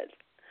killing it.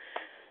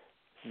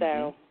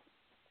 So,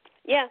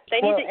 they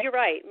need to, you're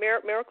right,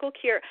 miracle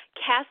cure.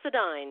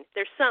 Cassadine,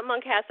 there's something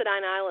on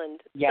Cassadine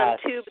Island, some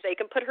tube they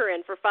can put her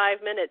in for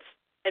 5 minutes,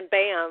 and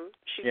bam,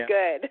 she's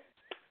good.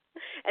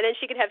 And then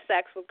she could have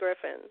sex with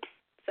Griffin.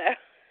 So.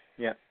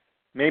 Yeah.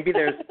 Maybe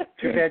there's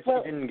too bad she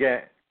didn't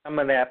get some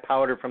of that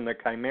powder from the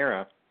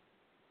Chimera.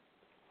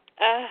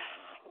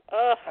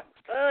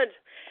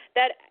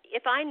 That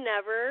if I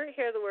never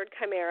hear the word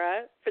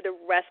Chimera for the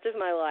rest of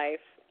my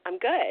life, I'm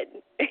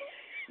good.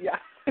 Yeah.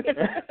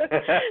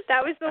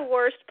 That was the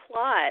worst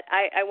plot.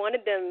 I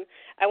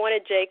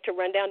wanted Jake to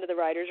run down to the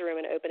writer's room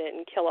and open it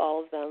and kill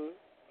all of them.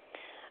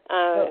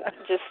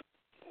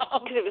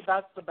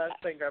 That's the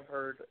best thing I've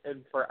heard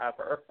in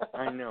forever.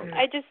 I know.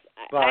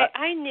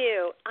 I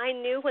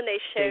knew when they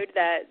showed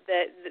that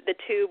the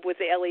tube with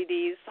the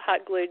LEDs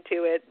hot glued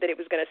to it that it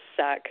was going to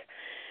suck,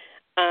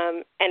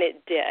 and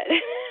it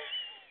did.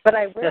 But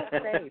I will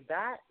say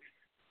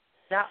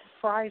that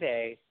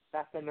Friday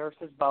that the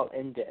nurse's ball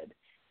ended,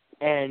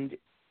 and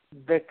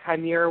the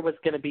Chimera was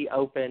going to be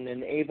open,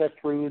 and Ava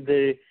threw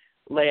the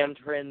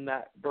lantern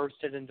that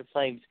bursted into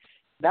flames.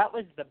 That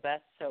was the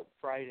best Soap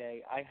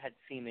Friday I had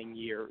seen in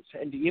years.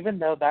 And even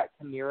though that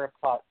Chimera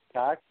plot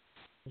sucked,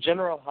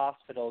 General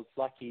Hospital is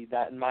lucky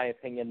that, in my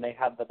opinion, they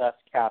have the best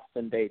cast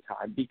in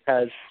daytime,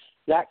 because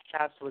that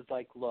cast was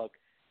like, look,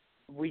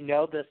 we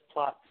know this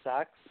plot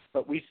sucks,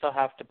 but we still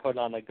have to put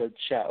on a good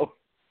show.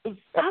 You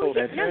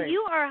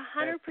are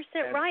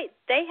 100% right.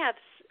 They have,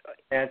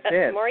 that's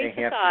it. Maurice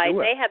aside,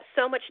 they have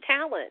so much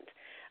talent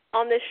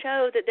on the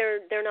show that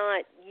they're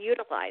not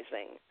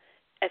utilizing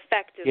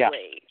effectively. Yeah.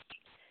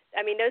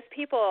 I mean, those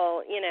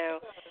people,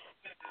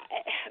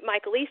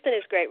 Michael Easton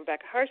is great,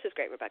 Rebecca Hurst is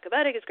great, Rebecca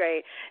Budig is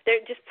great.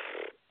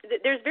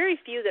 There's very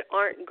few that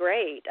aren't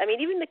great. I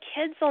mean, even the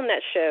kids on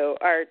that show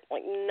are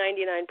like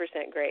 99%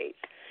 great.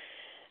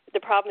 The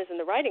problem is in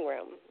the writing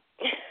room.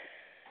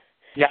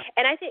 Yeah.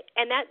 And I think,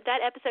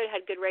 that episode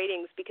had good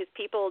ratings because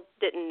people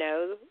didn't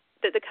know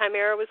that the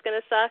Chimera was going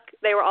to suck.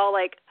 They were all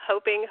like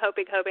hoping,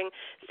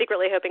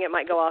 secretly hoping it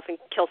might go off and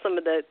kill some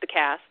of the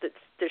cast that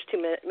there's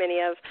too many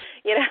of,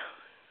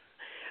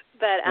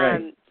 But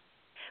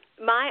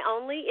my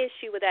only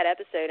issue with that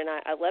episode, and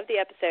I love the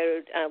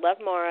episode, I love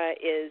Mara,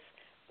 is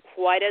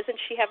why doesn't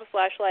she have a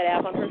flashlight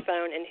app on her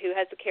phone, and who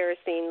has a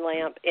kerosene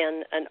lamp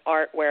in an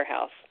art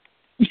warehouse?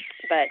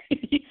 But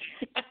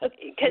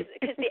because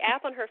the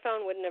app on her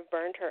phone wouldn't have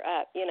burned her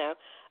up,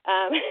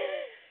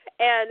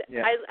 And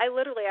I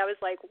literally, I was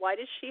like, why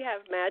does she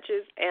have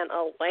matches and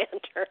a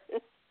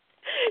lantern?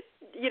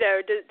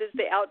 Does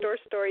the outdoor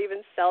store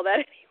even sell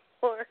that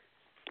anymore?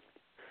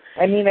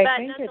 I mean, I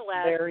think it's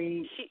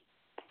very...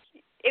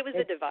 It was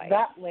a device.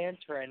 That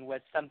lantern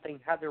was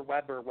something Heather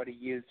Weber would have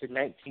used in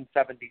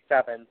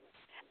 1977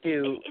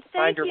 to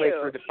find her way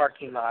through the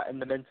parking lot in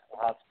the mental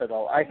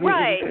hospital.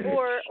 Right,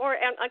 or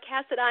on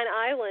Cassadine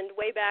Island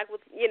way back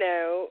with,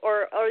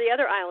 or the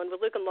other island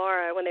with Luke and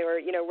Laura when they were,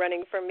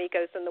 running from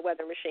Mikos and the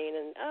weather machine,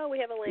 and, we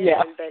have a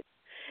lantern, but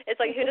it's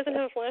like, who doesn't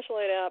have a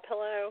flashlight up?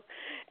 Hello?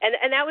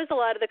 And that was a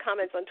lot of the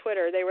comments on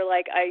Twitter. They were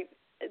like,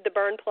 the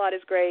burn plot is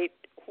great.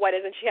 Why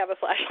doesn't she have a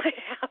flashlight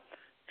app?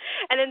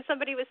 And then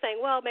somebody was saying,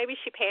 well, maybe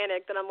she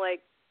panicked, and I'm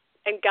like,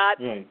 and got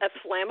a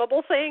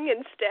flammable thing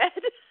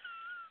instead.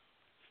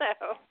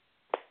 So,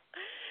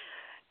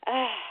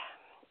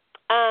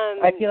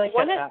 I feel like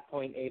at that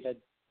point, Ava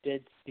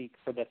did speak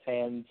for the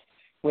fans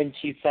when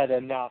she said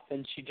enough,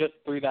 and she just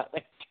threw that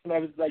lantern. And I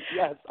was like,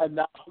 yes,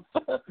 enough.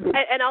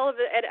 and all of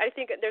it, and I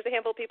think there's a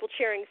handful of people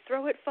cheering,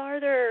 throw it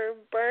farther,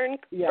 burn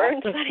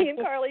Sonny and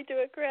Carly to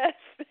a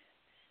crisp.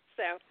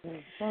 So,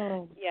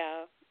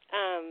 yeah.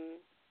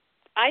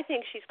 I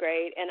think she's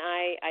great, and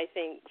I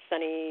think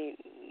Sonny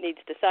needs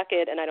to suck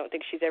it, and I don't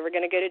think she's ever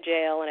going to go to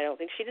jail, and I don't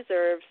think she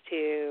deserves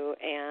to,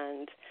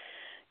 and,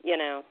 you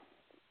know.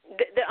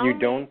 You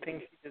don't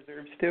think she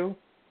deserves to?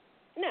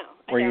 No,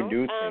 or I don't.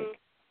 You do think?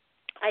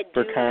 I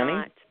for do Connie?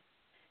 not.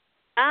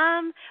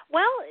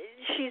 Well,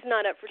 she's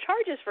not up for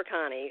charges for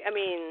Connie. I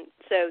mean,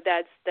 so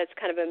that's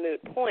kind of a moot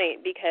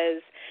point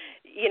because,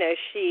 you know,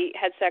 she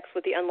had sex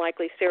with the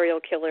unlikely serial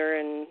killer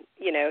and,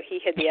 you know, he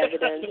hid the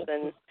evidence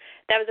and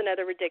that was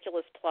another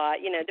ridiculous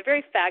plot. You know, the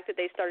very fact that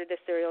they started a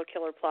serial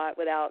killer plot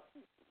without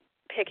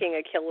picking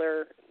a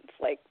killer, it's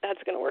like,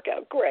 that's going to work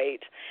out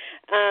great.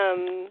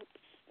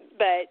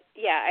 But,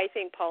 yeah, I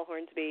think Paul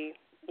Hornsby,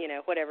 you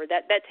know, whatever,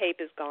 that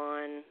tape is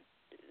gone.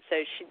 So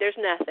there's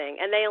nothing.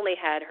 And they only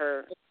had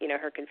her, you know,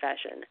 her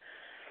confession.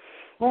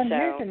 Well, and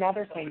here's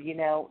another thing, you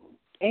know,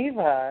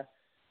 Ava,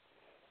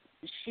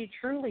 she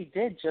truly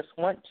did just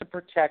want to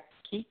protect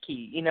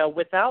Kiki. You know,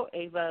 without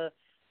Ava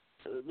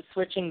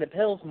switching the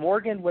pills,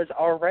 Morgan was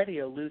already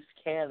a loose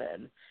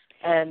cannon.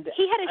 And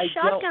he had a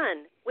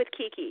shotgun with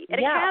Kiki at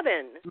a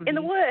cabin in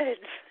the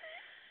woods.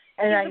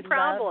 And He's the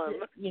problem.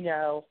 Loved, you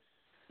know,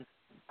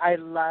 I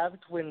loved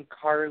when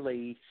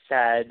Carly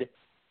said,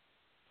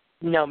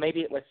 no, maybe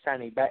it was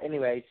Sonny, but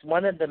anyways,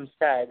 one of them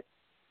said,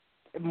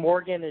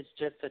 Morgan is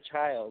just a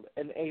child,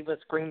 and Ava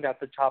screamed at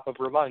the top of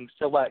her lungs.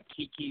 So what,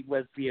 Kiki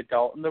was the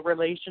adult in the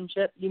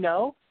relationship, you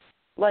know?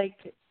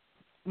 Like,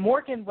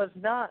 Morgan was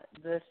not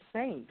the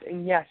saint.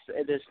 And yes,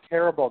 it is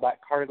terrible that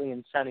Carly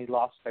and Sonny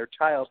lost their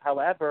child.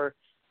 However,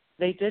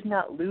 they did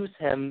not lose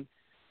him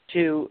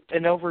to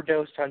an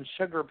overdose on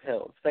sugar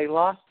pills. They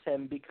lost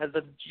him because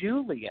of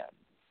Julian,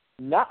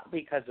 not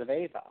because of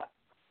Ava.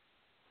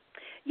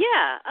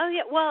 Yeah. Oh,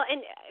 yeah. Well,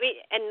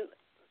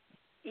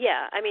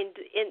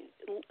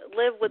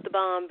 live with the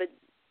bomb, but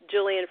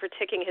Julian for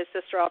ticking his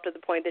sister off to the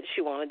point that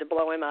she wanted to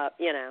blow him up,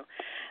 you know.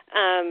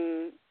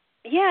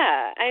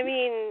 Yeah, I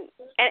mean,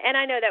 and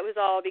I know that was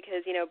all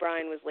because, you know,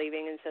 Brian was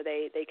leaving, and so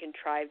they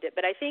contrived it.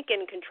 But I think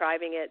in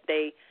contriving it,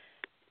 they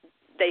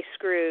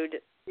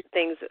screwed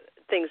things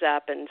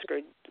up and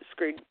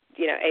screwed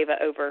you know,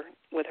 Ava over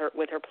with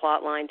her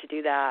plot line to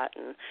do that,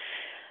 and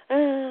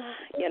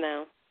you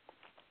know.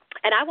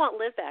 And I want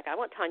Liv back. I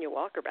want Tanya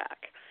Walker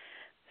back.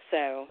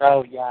 So.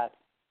 Oh yeah,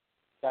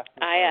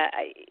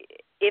 definitely.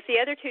 If the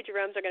other two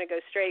Jeromes are going to go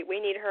straight, we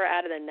need her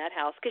out of the nut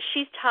house because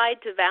she's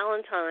tied to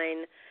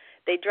Valentine.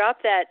 They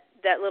dropped that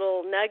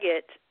little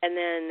nugget, and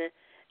then,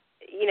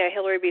 you know,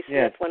 Hillary B.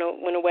 Smith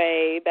went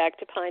away back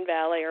to Pine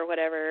Valley or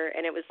whatever,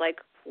 and it was like,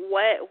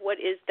 what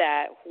is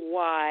that?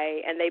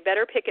 Why? And they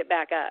better pick it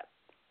back up.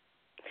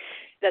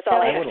 That's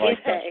all I have to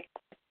say.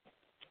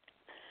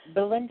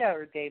 Belinda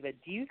or David,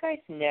 do you guys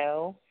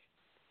know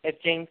if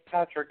James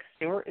Patrick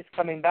Stewart is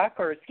coming back,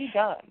 or is he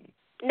done?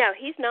 No,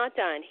 he's not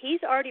done.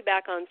 He's already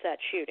back on set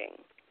shooting.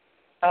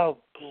 Oh,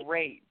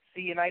 great.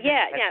 See, and I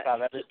didn't catch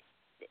that.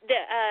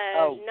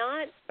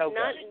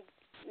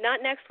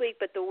 Not next week,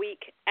 but the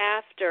week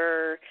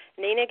after,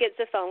 Nina gets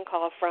a phone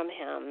call from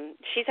him.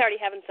 She's already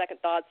having second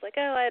thoughts, like,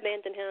 oh, I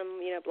abandoned him,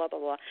 you know, blah, blah,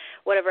 blah,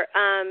 whatever.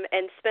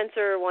 And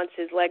Spencer wants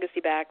his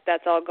legacy back.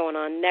 That's all going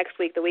on next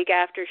week. The week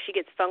after, she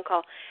gets a phone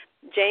call.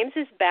 James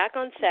is back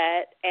on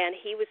set, and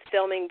he was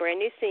filming brand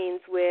new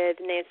scenes with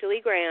Nancy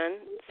Lee Grahn.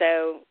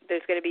 So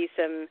there's going to be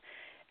some,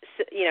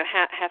 you know,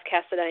 half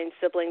Cassadine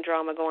sibling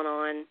drama going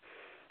on.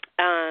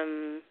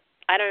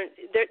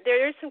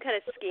 There's some kind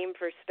of scheme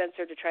for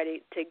Spencer to try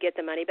to get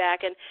the money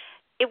back, and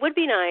it would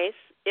be nice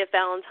if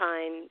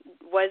Valentine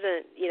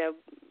wasn't, you know,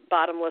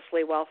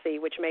 bottomlessly wealthy,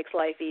 which makes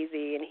life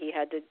easy, and he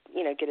had to,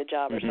 you know, get a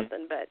job or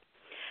something. But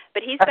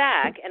he's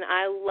back, and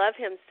I love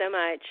him so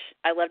much.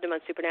 I loved him on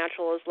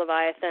Supernatural as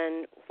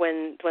Leviathan.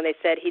 When they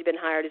said he'd been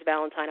hired as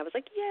Valentine, I was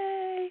like,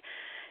 yay!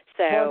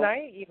 So. Well, and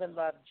I even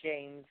love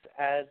James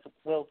as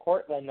Will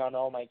Cortland on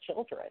All My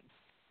Children.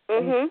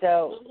 Mm-hmm. And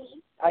so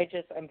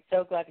I'm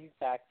so glad he's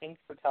back. Thanks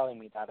for telling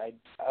me that. I'm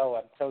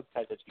so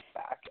excited he's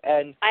back.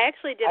 And I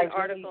actually did an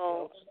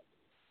article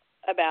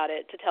about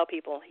it to tell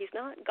people he's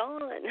not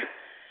gone.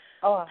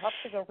 Oh, I'll have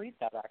to go read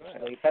that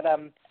actually. But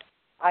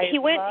he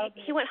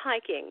went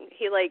hiking.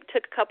 He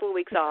took a couple of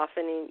weeks off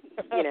and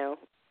he you know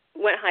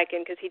went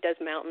hiking because he does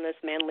mountainous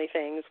manly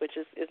things, which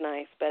is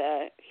nice.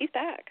 But he's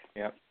back.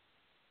 Yep,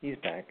 he's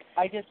back.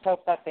 I just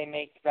hope that they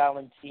make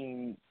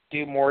Valentine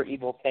do more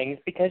evil things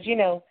because, you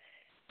know,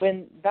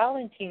 when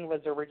Valentine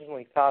was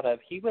originally thought of,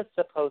 he was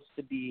supposed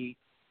to be,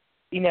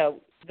 you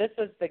know, this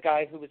was the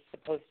guy who was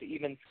supposed to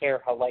even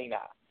scare Helena.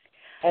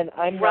 And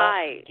I'm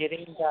not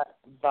getting that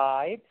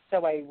vibe,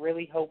 so I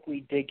really hope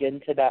we dig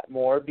into that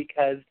more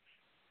because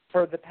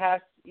for the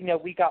past,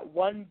 we got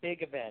one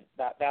big event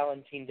that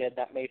Valentine did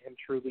that made him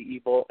truly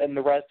evil, and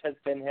the rest has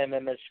been him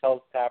and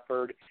Michelle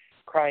Stafford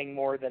crying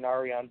more than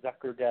Ariane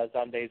Zucker does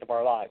on Days of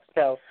Our Lives.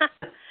 So,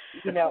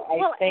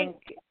 I think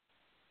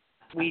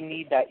we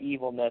need that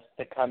evilness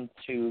to come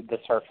to the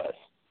surface.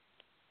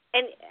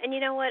 And you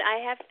know what?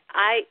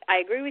 I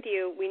agree with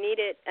you. We need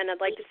it, and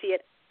I'd like to see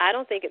it. I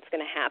don't think it's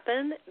going to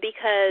happen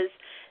because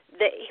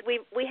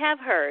we have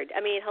heard.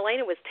 I mean,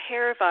 Helena was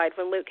terrified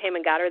when Luke came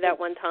and got her that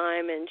one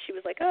time, and she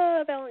was like,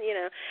 "Oh,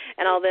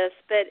 and all this."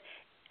 But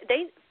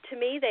to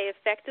me, they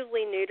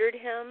effectively neutered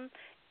him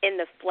in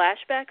the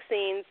flashback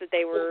scenes that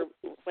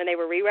when they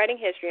were rewriting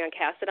history on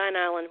Cassadine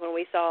Island, when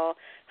we saw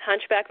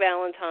Hunchback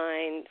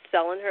Valentine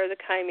selling her the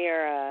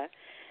Chimera,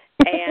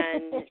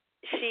 and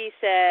she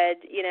said,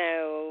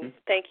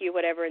 thank you,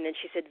 whatever, and then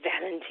she said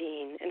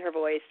Valentine in her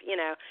voice,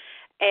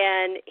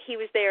 and he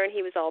was there and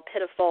he was all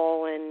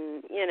pitiful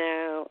and,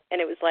 and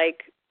it was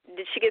like,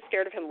 did she get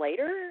scared of him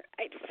later?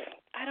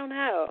 I don't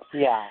know.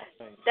 Yeah.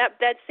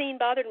 That scene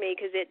bothered me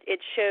because it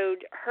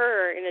showed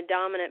her in a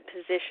dominant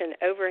position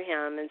over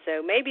him, and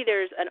so maybe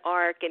there's an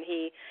arc and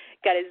he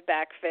got his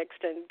back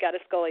fixed and got a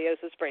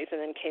scoliosis brace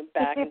and then came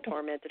back and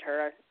tormented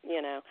her,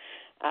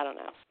 I don't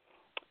know.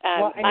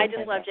 I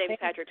just love James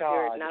Patrick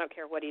Stewart, and I don't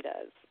care what he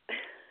does.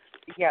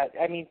 Yeah,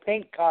 I mean,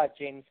 thank God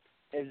James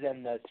is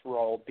in this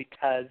role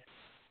because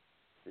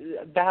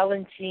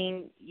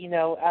Valentine,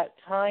 at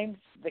times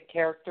the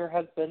character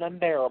has been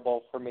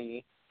unbearable for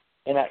me,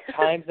 and at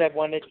times I've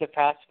wanted to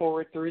fast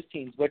forward through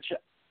scenes, which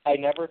I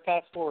never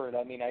fast forward.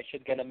 I mean, I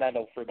should get a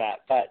medal for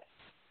that, but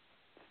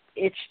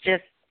it's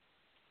just,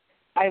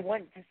 I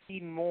want to see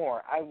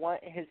more. I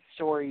want his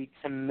story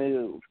to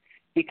move.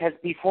 Because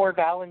before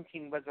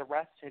Valentine was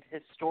arrested,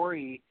 his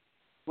story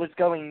was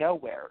going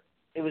nowhere.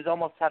 It was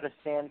almost at a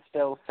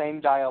standstill, same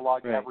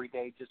dialogue every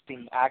day, just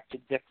being acted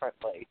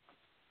differently.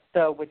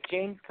 So with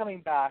James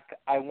coming back,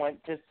 I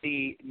want to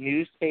see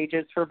new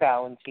stages for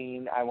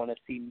Valentine. I want to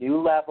see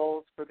new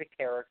levels for the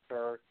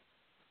character.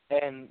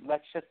 And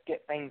let's just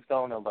get things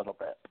going a little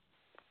bit.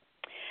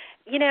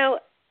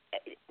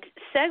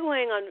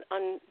 Segueing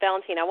on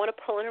Valentine, I want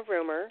to pull in a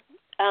rumor.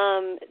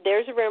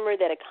 There's a rumor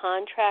that a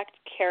contract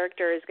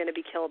character is going to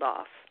be killed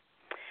off,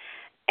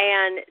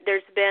 and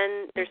there's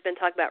been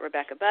talk about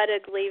Rebecca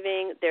Budig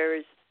leaving.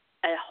 There's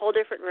a whole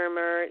different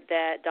rumor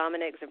that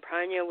Dominic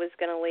Zampronha was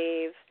going to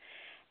leave,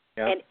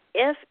 and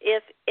if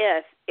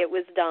it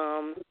was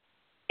Dom,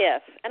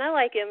 and I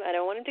like him, I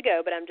don't want him to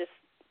go, but I'm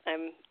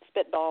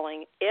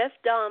spitballing. If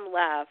Dom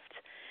left,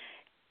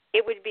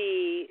 it would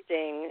be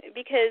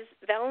because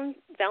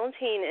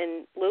Valentine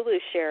and Lulu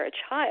share a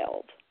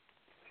child.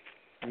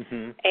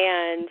 Mm-hmm.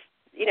 And,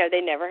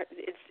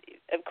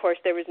 of course,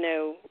 there was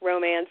no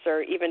romance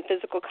or even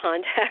physical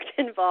contact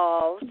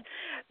involved.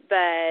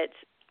 But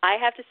I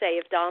have to say,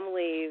 if Dom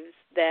leaves,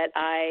 that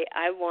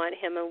I want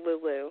him and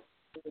Lulu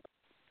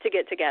to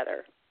get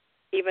together,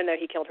 even though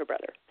he killed her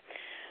brother.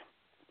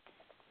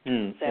 So.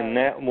 And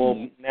that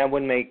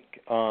would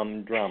make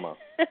drama.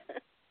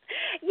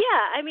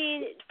 Yeah, I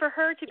mean, for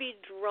her to be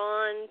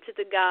drawn to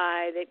the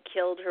guy that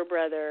killed her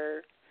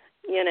brother,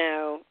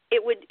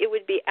 it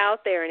would be out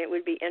there and it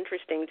would be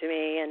interesting to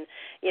me. And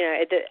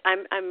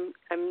I'm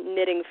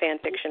knitting fan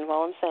fiction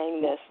while I'm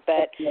saying this,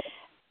 but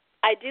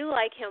I do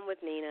like him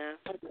with Nina.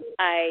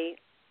 I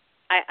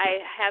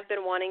have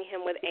been wanting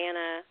him with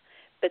Anna,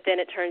 but then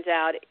it turns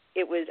out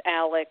it was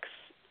Alex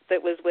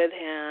that was with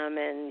him,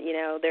 and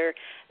they're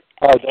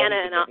Anna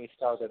and me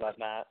started on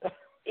that.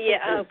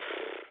 Yeah.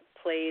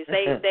 Please.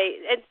 They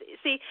and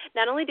see,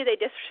 not only do they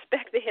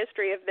disrespect the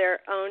history of their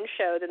own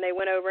show, then they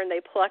went over and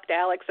they plucked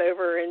Alex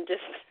over and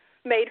just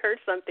made her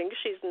something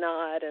she's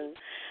not. And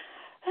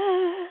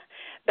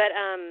but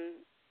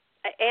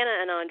Anna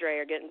and Andre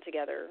are getting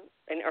together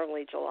in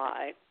early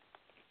July,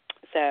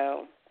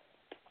 so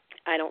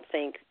I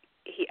think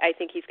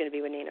he's going to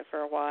be with Nina for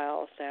a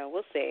while. So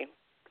we'll see.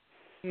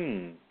 He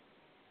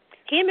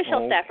and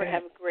Michelle Stafford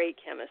have great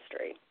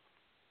chemistry.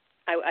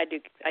 I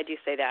do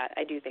say that.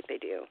 I do think they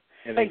do.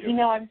 Yeah,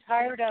 but, I'm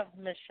tired of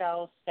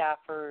Michelle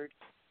Stafford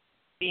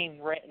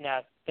being written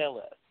as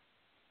Phyllis.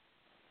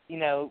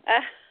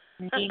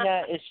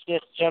 Nina is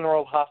just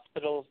General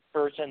Hospital's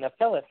version of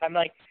Phyllis. I'm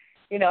like,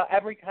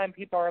 every time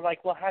people are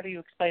like, well, how do you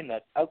explain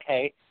this?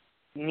 Okay,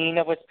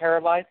 Nina was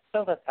paralyzed,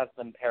 Phyllis has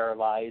been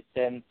paralyzed,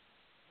 and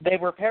they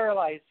were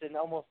paralyzed in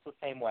almost the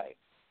same way.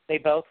 They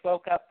both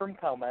woke up from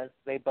comas.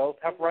 They both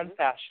have run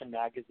fashion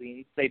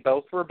magazines. They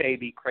both were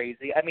baby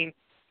crazy. I mean,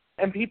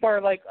 and people are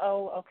like,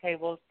 oh, okay,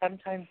 well,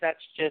 sometimes that's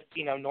just,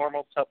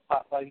 normal soap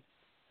plotlines.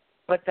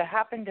 But to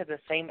happen to the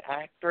same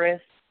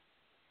actress,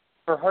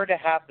 for her to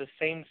have the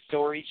same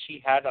story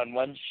she had on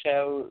one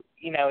show,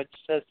 it's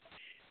just,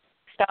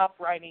 stop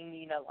writing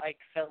Nina like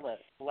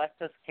Phyllis. Let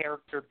this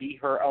character be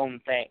her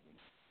own thing.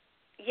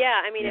 Yeah,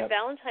 I mean, if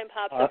Valentine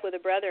pops up with a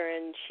brother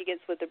and she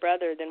gets with the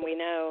brother, then we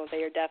know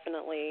they are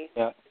definitely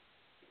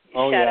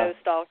shadow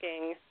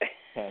stalking.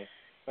 Okay.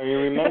 Well, you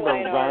remember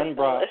Ron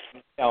brought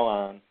Michelle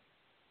on.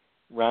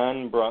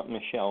 Ron brought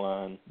Michelle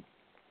on.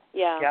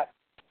 Yeah. Yep.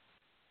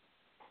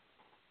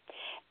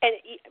 And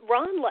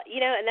Ron,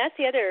 and that's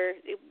the other.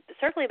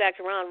 Circling back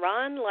to Ron,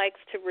 Ron likes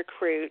to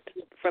recruit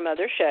from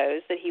other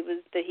shows that he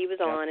was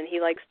on, and he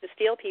likes to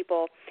steal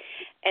people.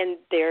 And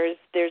there's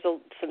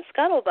some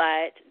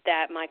scuttlebutt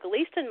that Michael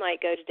Easton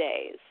might go to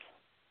Days.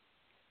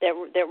 That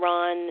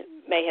Ron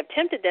may have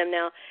tempted them.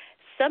 Now,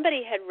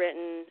 somebody had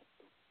written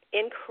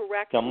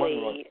incorrectly.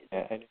 Someone wrote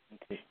that.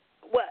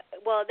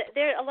 Well,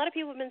 there a lot of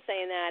people have been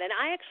saying that, and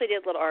I actually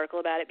did a little article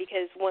about it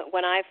because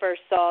when I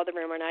first saw the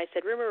rumor, and I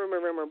said rumor,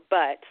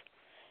 but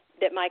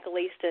that Michael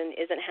Easton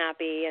isn't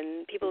happy,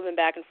 and people have been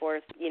back and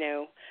forth,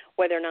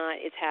 whether or not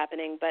it's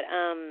happening. But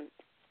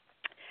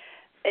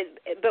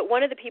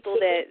one of the people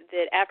that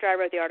after I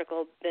wrote the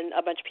article, then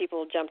a bunch of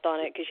people jumped on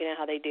it because you know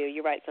how they do.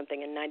 You write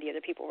something and 90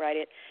 other people write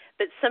it.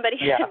 But somebody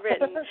had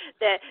written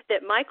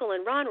that Michael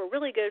and Ron were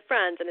really good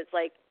friends, and it's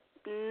like,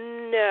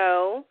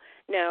 no,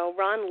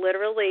 Ron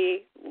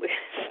literally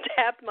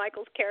stabbed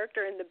Michael's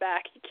character in the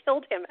back. He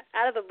killed him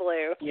out of the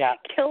blue. Yeah.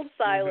 Killed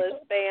Silas,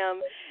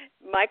 bam.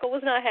 Michael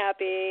was not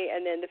happy,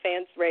 and then the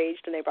fans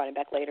raged, and they brought him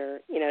back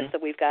later. So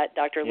we've got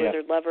Dr.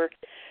 Lizard Lover.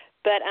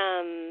 But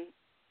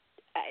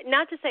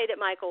not to say that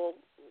Michael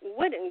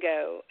wouldn't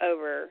go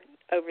over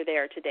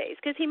there to Days,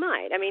 because he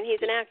might. I mean,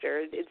 he's an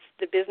actor. It's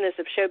the business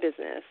of show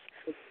business.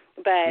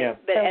 But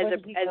so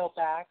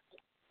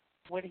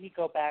would he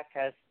go back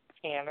as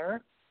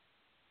Tanner?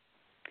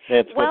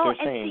 That's what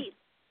they're saying.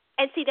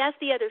 See, that's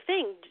the other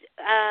thing.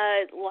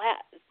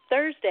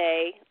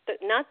 Thursday,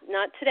 not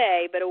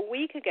today, but a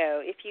week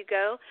ago, if you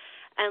go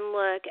and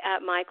look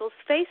at Michael's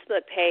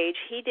Facebook page,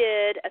 he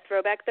did a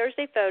Throwback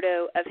Thursday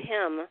photo of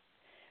him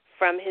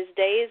from his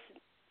days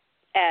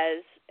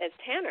as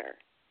Tanner.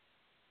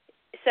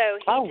 So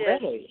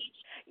really?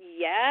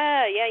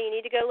 Yeah, you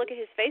need to go look at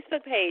his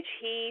Facebook page.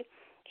 He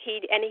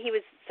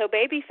was so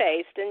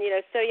baby-faced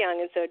and, so young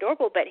and so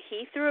adorable, but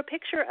he threw a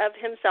picture of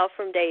himself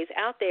from Days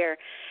out there,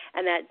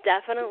 and that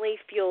definitely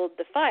fueled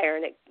the fire.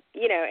 And,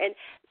 and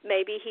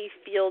maybe he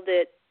fueled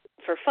it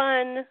for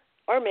fun,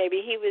 or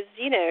maybe he was,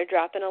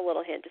 dropping a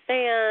little hint to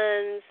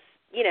fans,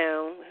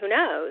 who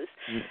knows.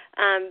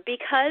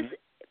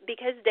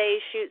 Because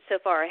Days shoots so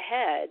far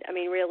ahead, I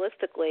mean,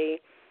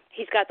 realistically,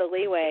 he's got the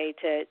leeway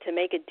to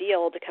make a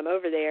deal to come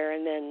over there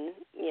and then,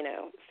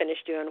 finish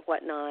doing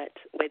whatnot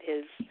with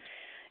his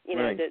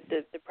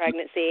the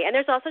pregnancy. And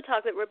there's also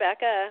talk that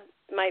Rebecca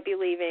might be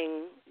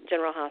leaving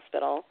General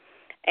Hospital,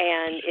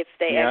 and if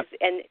they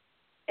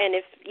and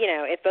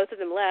if both of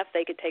them left,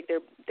 they could take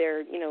their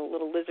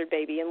little lizard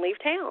baby and leave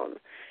town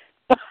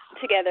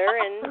together.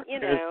 And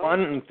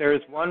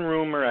there's one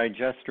rumor I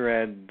just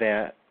read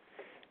that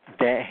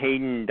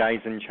Hayden dies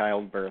in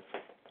childbirth.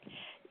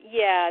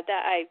 Yeah,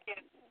 that I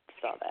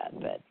saw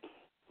that,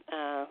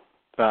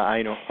 but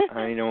I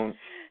don't.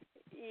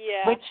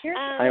 Yeah. But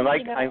I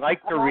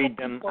like to read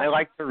them. I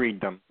like to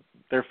read them.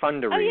 They're fun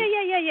to read. Oh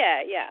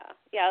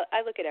yeah.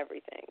 I look at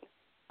everything.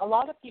 A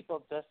lot of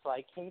people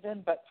dislike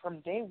Hayden, but from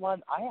day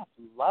one, I have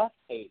loved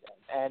Hayden,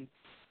 and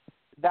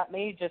that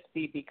may just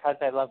be because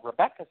I love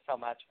Rebecca so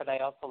much, but I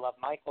also love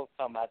Michael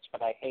so much,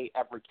 but I hate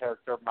every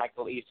character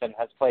Michael Easton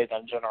has played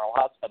on General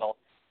Hospital.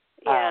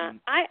 Yeah,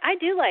 I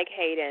do like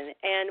Hayden,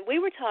 and we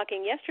were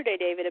talking yesterday,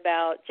 David,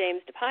 about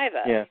James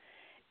DePaiva,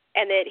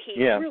 and that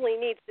he really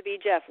needs to be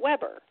Jeff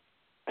Weber.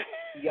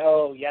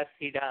 Yes,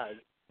 he does.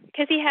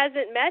 Because he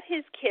hasn't met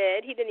his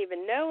kid, he didn't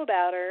even know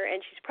about her,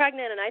 and she's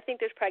pregnant, and I think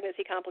there's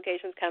pregnancy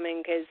complications coming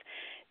because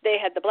they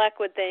had the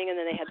Blackwood thing, and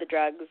then they had the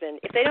drugs, and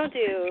if they don't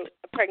do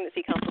a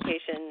pregnancy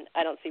complication,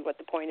 I don't see what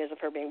the point is of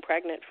her being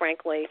pregnant,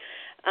 frankly.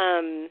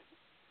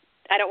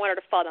 I don't want her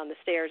to fall down the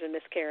stairs and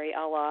miscarry,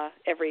 a la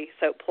every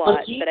soap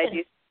plot, but I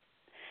do.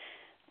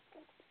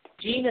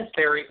 Gene is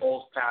very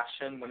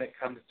old-fashioned when it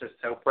comes to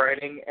soap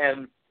writing,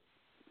 and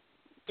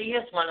he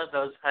is one of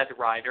those head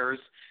writers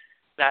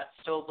that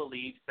still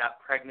believes that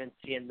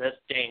pregnancy in this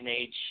day and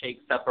age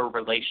shakes up a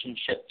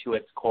relationship to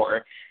its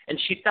core. And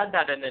she said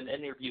that in an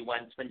interview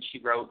once when she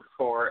wrote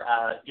for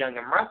Young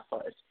and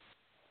Restless.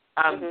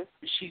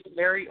 She's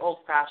very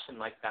old-fashioned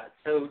like that.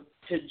 So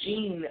to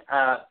Gene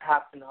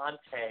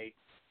Passanante,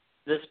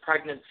 this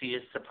pregnancy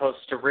is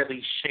supposed to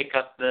really shake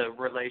up the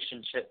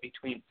relationship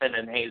between Finn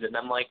and Hayden.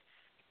 I'm like,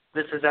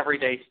 this is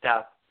everyday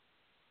stuff.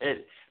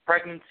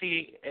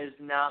 Pregnancy is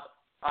not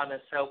on a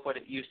soap what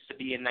it used to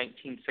be in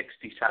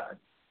 1967.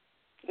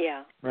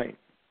 Yeah. Right.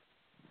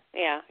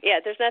 Yeah.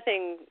 There's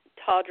nothing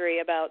tawdry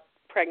about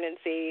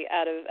pregnancy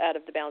out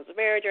of the bounds of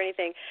marriage or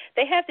anything.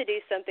 They have to do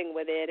something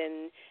with it,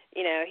 and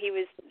he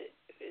was.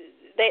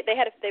 They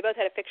both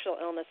had a fictional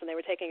illness, and they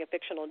were taking a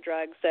fictional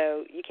drug,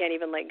 so you can't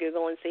even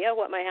Google and see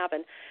what might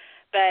happen.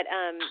 But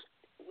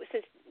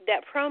since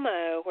that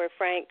promo where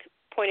Frank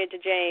pointed to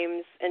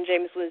James, and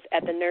James was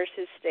at the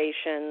nurse's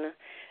station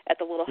at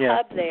the little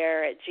hub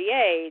there at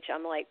GH,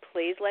 I'm like,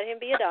 please let him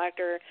be a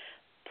doctor.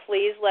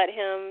 Please let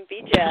him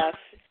be Jeff.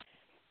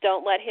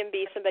 Don't let him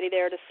be somebody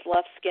there to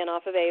slough skin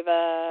off of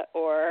Ava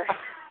or,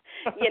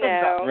 or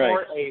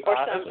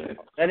some.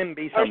 Let him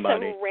be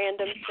somebody. Or some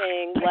random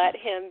thing. Let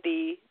him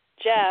be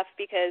Jeff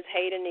because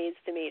Hayden needs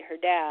to meet her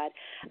dad.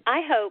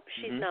 I hope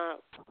she's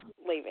not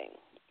leaving.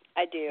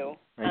 I do.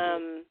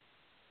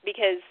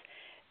 Because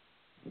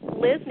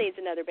Liz needs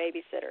another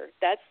babysitter.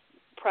 That's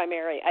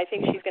primary. I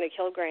think she's going to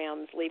kill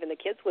Grams leaving the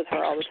kids with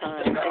her all the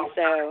time. And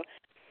so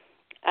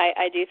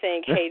I do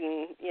think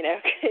Hayden,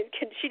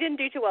 she didn't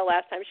do too well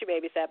last time she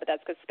babysat, but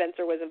that's because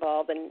Spencer was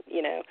involved, and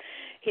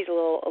he's a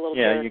little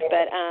jerk.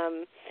 But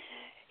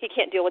he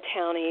can't deal with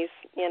townies,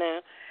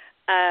 So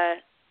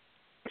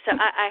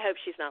I hope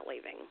she's not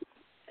leaving.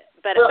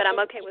 But I'm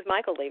okay with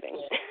Michael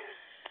leaving.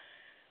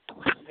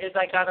 Is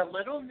I got a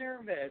little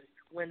nervous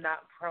when that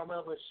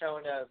promo was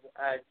shown of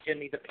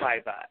Jimmy the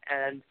Pliva,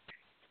 and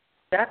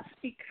that's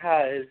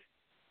because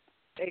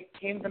it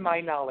came to my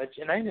knowledge,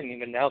 and I didn't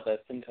even know this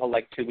until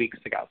like 2 weeks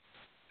ago,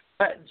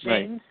 but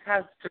James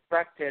has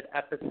directed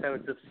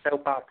episodes of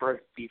soap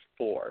operas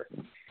before,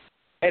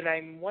 and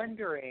I'm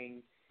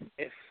wondering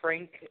if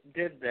Frank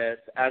did this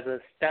as a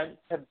stunt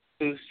to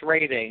boost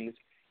ratings,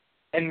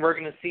 and we're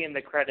going to see in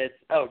the credits,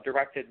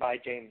 directed by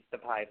James the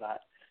Pliva.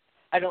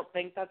 I don't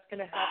think that's going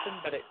to happen,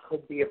 but it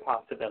could be a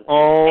possibility.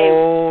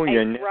 Oh,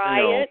 a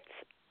riot,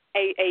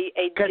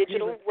 a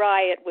digital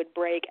riot would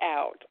break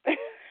out.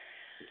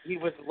 He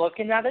was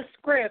looking at a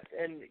script,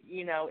 and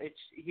he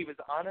was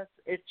honest.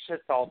 It's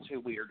just all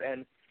too weird,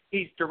 and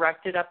he's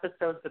directed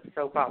episodes of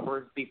soap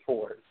operas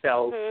before,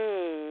 so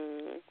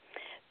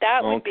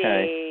that would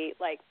be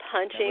like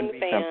punching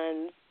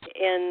fans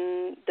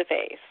in the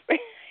face.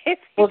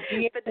 Well,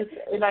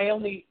 and I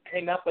only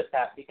came up with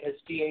that because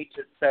GH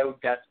is so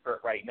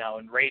desperate right now,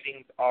 and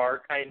ratings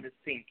are kind of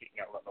sinking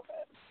a little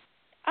bit.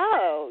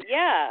 Oh,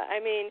 yeah. I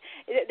mean,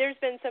 there's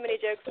been so many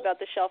jokes about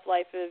the shelf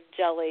life of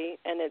jelly,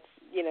 and it's,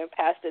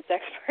 past its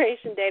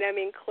expiration date. I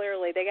mean,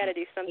 clearly they got to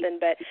do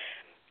something, but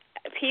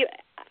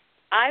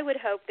I would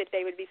hope that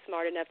they would be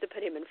smart enough to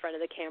put him in front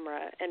of the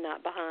camera and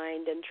not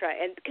behind, and try,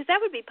 and because that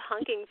would be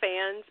punking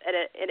fans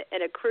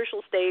at a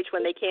crucial stage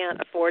when they can't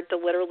afford to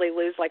literally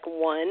lose like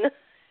one.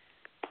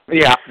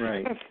 Yeah.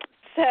 Right.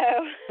 So.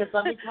 Because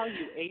let me tell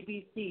you,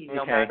 ABC,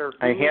 no matter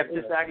who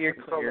is actually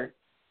clear.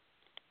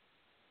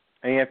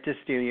 I have to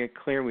steer you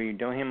clear. We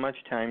don't have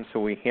much time, so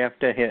we have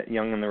to hit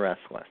Young and the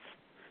Restless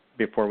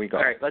before we go.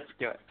 All right, let's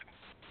do it.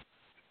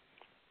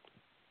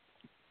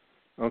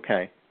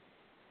 Okay.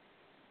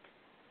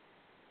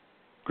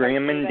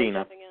 Graham and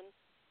Dina.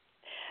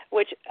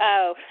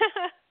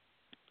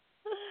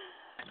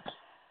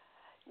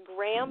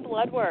 Graham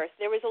Bloodworth.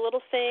 There was a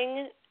little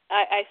thing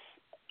I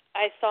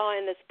saw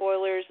in the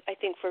spoilers, I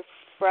think, for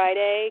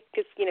Friday,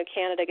 because,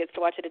 Canada gets to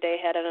watch it a day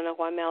ahead. I don't know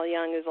why Mal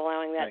Young is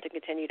allowing that to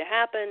continue to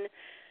happen.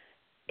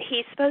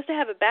 He's supposed to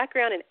have a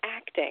background in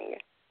acting.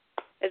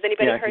 Has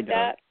anybody heard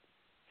that?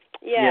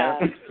 Yeah.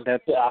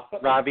 That's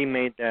Robbie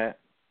made that.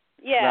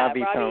 Yeah,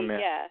 Robbie found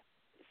that. Yeah.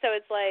 So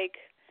it's like,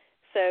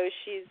 so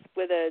she's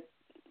with a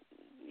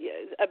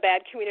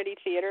bad community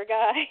theater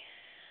guy.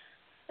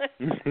 I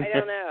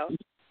don't know.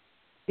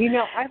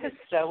 I was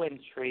so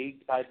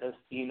intrigued by this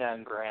Dina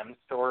and Graham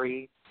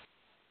story,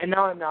 and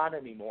now I'm not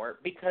anymore,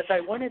 because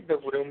I wanted the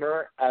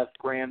rumor of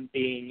Graham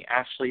being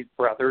Ashley's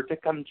brother to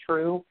come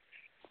true,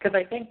 because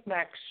I think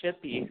Max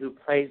Shippey, who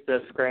plays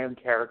this Graham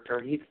character,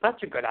 he's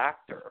such a good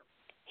actor.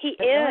 He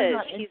is.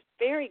 He's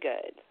very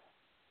good.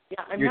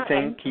 Yeah, I'm you not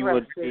think he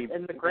would be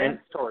in the Graham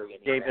story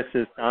anymore.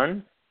 Davis's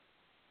son?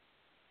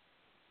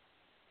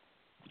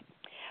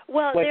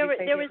 Well, there was.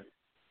 Go ahead.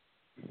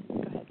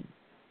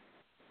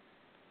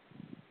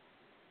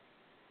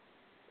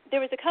 There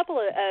was a couple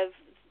of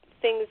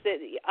things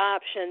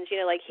options.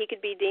 Like he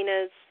could be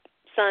Dina's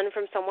son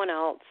from someone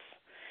else.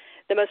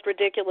 The most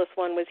ridiculous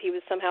one was he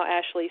was somehow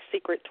Ashley's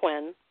secret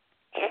twin.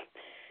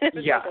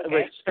 Yeah.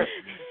 Okay.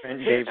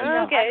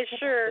 Okay,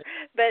 sure.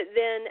 But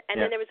then,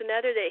 then there was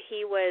another that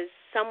he was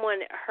someone,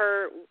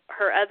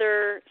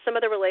 some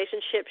other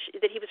relationship,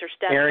 that he was her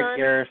stepson. Eric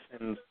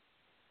Garrison's.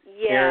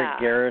 Yeah. Eric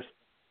Garrison's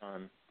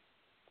son.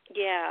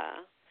 Yeah.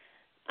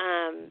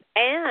 And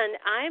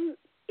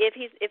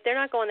if they're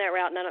not going that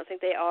route, and I don't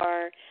think they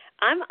are,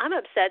 I'm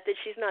upset that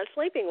she's not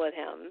sleeping with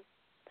him.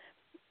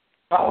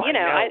 Oh, I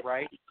know,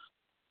 right?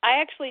 I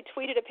actually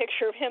tweeted a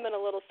picture of him in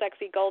a little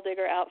sexy gold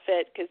digger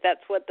outfit because that's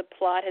what the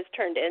plot has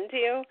turned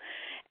into,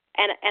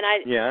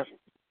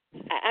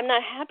 I'm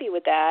not happy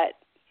with that.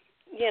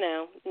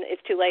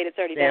 It's too late. It's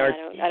already done.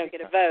 I don't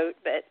get a vote,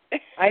 but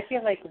I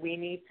feel like we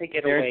need to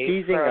get away They're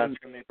teasing from. us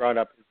when they brought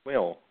up his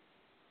will.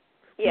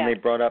 Yeah. When they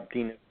brought up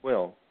Dina's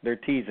will, they're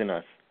teasing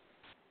us.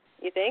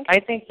 You think? I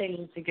think they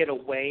need to get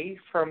away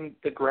from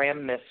the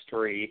Graham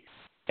mystery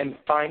and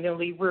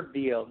finally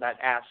reveal that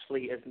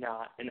Ashley is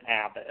not an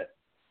Abbott.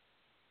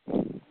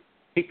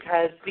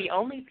 Because the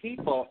only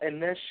people,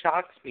 and this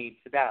shocks me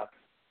to death,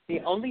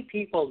 the only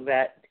people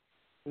that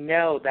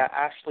know that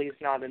Ashley is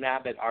not an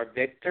Abbott are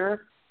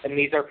Victor, and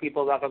these are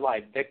people that are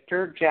alive,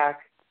 Victor,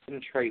 Jack,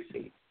 and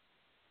Tracy.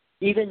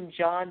 Even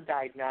John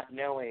died not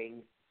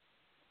knowing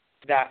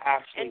that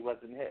Ashley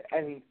wasn't his.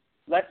 And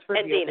let's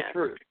reveal the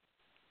truth.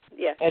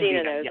 Yeah, and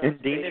Dina knows. Yes.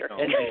 And Dina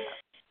knows.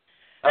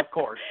 Of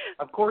course.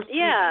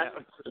 Yeah.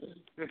 Dina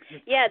knows.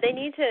 Yeah, they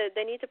need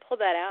to pull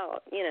that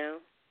out,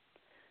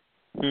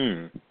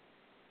 Hmm.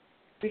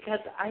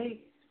 Because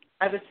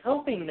I was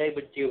hoping they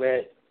would do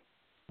it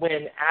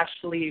when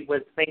Ashley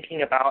was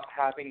thinking about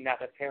having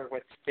that affair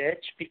with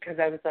Stitch, because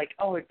I was like,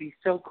 oh, it'd be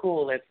so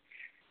cool if,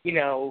 you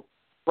know,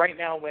 right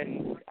now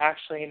when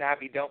Ashley and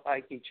Abby don't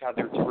like each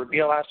other, to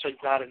reveal Ashley's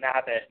not an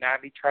Abbott, and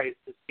Abby tries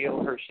to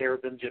steal her shares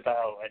in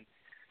Jabot.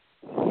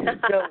 And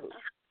so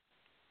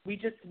we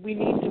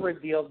need to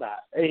reveal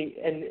that. And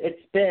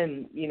it's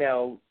been, you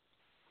know,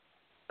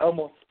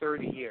 almost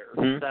 30 years.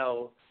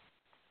 So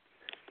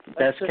Best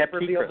let's kept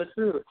reveal secret.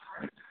 the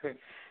truth.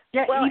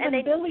 Yeah, Well,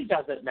 even Billy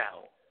does it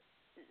now.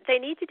 They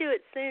need to do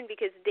it soon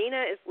because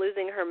Dina is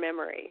losing her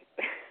memory.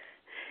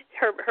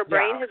 her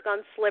brain has gone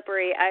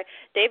slippery.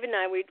 David and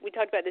I we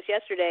talked about this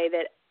yesterday,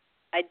 that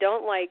I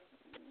don't like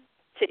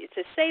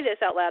to say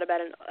this out loud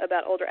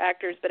about older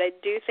actors, but I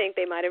do think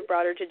they might have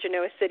brought her to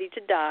Genoa City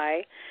to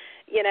die,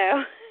 you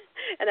know,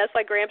 and that's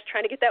why Gramps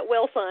trying to get that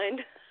will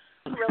signed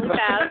really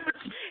fast.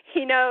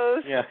 He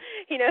knows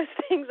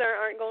things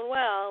aren't going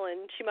well,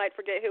 and she might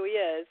forget who he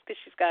is because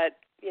she's got,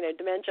 you know,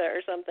 dementia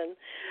or something.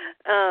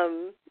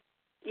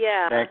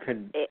 Yeah, that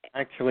could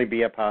actually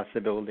be a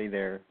possibility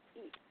there.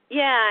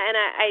 Yeah, and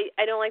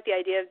I don't like the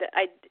idea of that.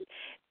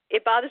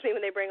 It bothers me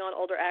when they bring on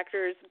older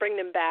actors, bring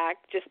them back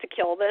just to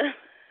kill them.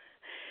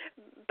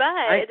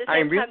 But at the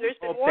same time, there's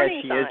been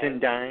warning signs. I really hope that she isn't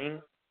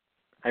dying.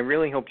 I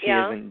really hope she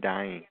isn't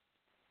dying.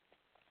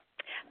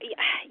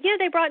 Yeah,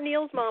 they brought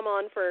Neil's mom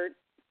on for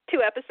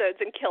 2 episodes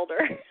and killed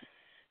her.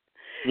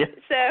 Yeah,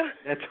 so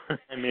that's what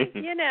I mean.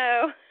 You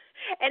know,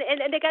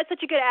 and they got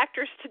such a good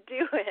actress to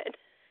do it.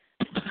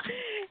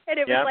 And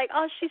it was like,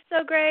 oh, she's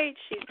so great.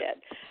 She's dead.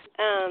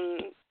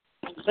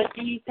 But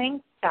do you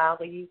think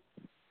Sally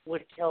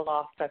would kill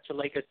off such a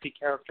legacy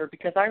character?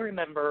 Because I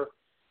remember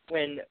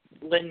when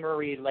Lynn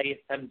Marie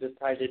Latham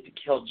decided to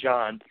kill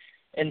John,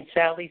 and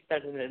Sally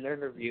said in an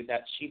interview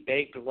that she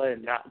begged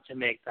Lynn not to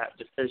make that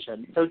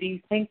decision. So do you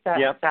think that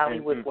Sally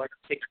would want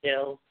to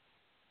kill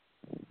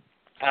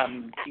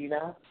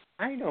Dina?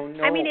 I don't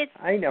know. I mean,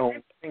 I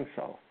don't think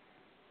so.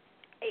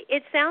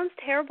 It sounds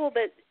terrible,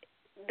 but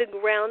the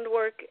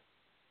groundwork,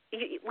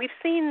 we've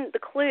seen the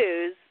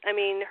clues. I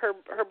mean,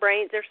 her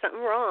brain, there's something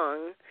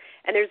wrong,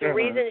 and there's a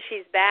reason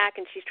she's back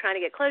and she's trying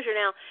to get closure.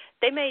 Now,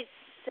 they may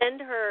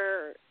send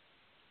her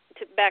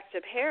back to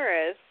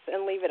Paris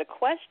and leave it a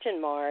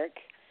question mark,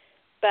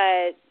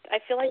 but I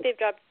feel like they've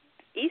dropped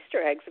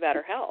Easter eggs about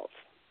her health.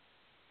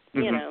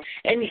 You know,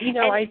 and you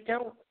know, I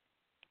don't.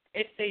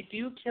 If they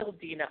do kill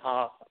Dina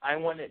off, I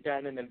want it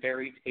done in a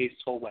very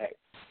tasteful way.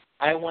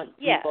 I want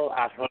people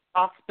at her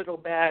hospital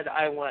bed.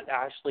 I want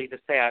Ashley to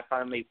say, I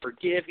finally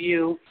forgive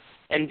you.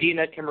 And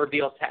Dina can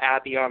reveal to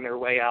Abby on their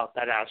way out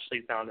that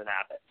Ashley's not an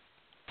Abbott.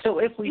 So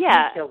if we do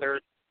kill her,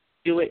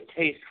 do it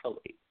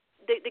tastefully.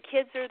 The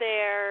kids are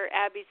there,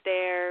 Abby's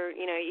there,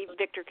 you know, even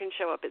Victor can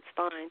show up, it's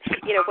fine.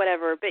 You know,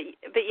 whatever. But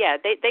yeah,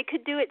 they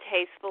could do it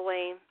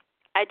tastefully.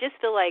 I just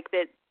feel like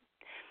that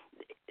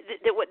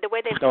the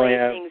way they play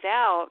things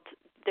out,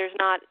 there's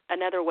not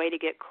another way to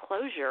get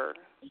closure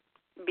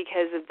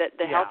because of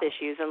the health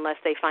issues, unless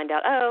they find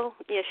out, oh,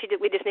 yeah,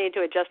 we just needed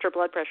to adjust her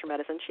blood pressure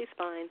medicine. She's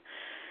fine.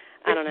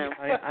 I don't know.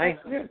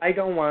 I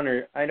don't want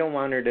her. I don't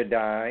want her to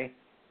die.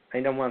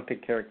 I don't want the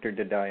character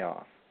to die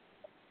off.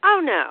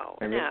 Oh no,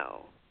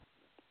 no.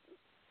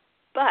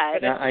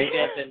 But I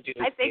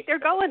think they're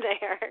going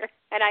there,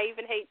 and I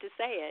even hate to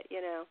say it,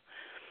 you know.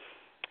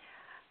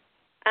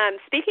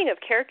 Speaking of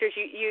characters,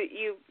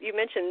 you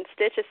mentioned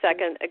Stitch a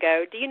second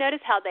ago. Do you notice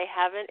how they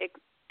haven't,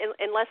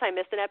 unless I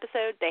missed an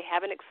episode, they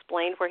haven't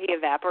explained where he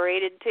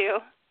evaporated to?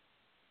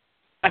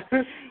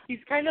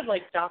 He's kind of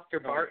like Dr.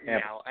 Barton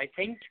now. I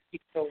think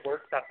he still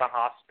works at the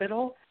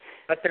hospital,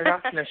 but they're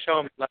not going to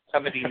show him unless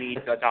somebody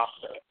needs a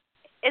doctor.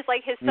 It's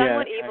like his son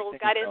went evil,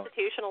 got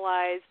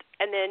institutionalized,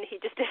 and then he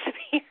just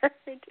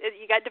disappeared.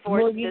 You got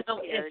divorced and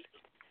disappeared.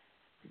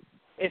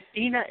 If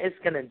Dina is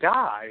going to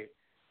die,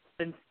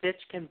 then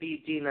Stitch can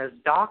be Dina's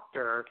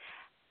doctor,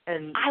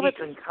 and he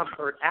can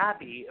comfort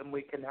Abby, and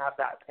we can have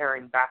that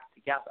pairing back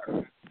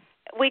together.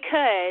 We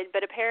could,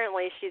 but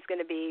apparently she's going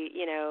to be,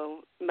 you know,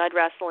 mud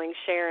wrestling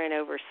Sharon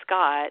over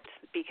Scott,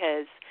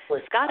 because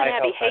Scott and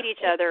Abby hate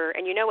each other,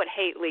 and you know what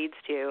hate leads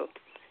to.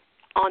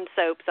 On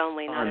soaps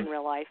only, not in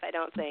real life, I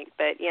don't think,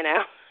 but, you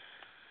know.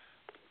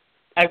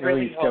 I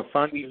really hope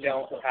we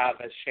don't have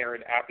a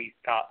Sharon, Abby,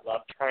 Scott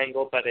love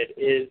triangle, but it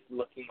is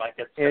looking like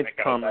it's going to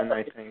go common,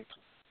 I think.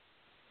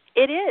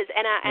 It is,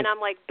 and I'm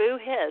like, boo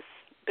hiss,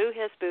 boo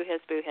hiss, boo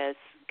hiss, boo hiss,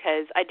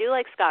 because I do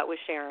like Scott with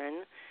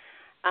Sharon.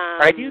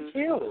 I do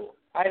too.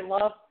 I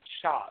love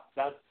shots.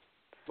 That's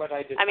what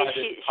I decided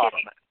to call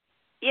them.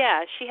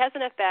 Yeah, she has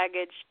enough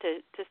baggage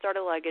to start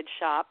a luggage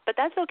shop, but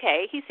that's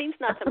okay. He seems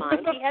not to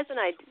mind. He has an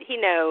idea. He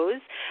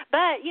knows,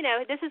 but you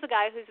know, this is a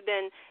guy who's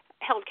been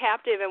held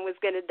captive and was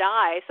going to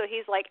die, so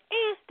he's like,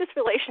 this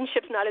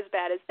relationship's not as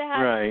bad as that.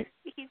 Right.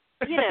 He's,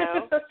 you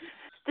know.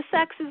 The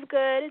sex is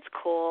good. It's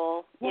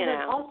cool. Well, you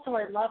know. Also,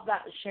 I love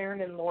that Sharon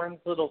and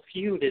Lauren's little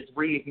feud is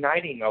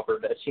reigniting over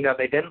this. You know,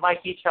 they didn't like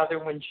each other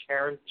when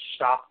Sharon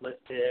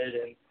shoplifted,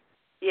 and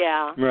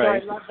yeah. So I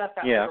love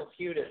that little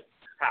feud is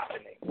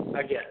happening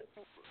again.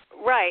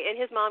 Right, and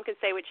his mom can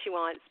say what she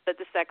wants, but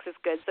the sex is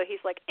good, so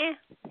he's like,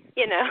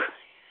 you know.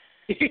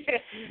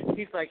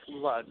 He's like,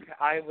 look,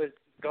 I was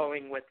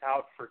going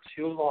without for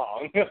too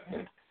long.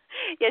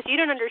 Yes, you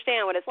don't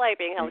understand what it's like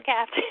being held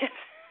captive.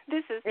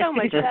 This is so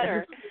much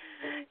better.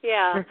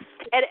 Yeah,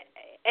 and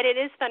it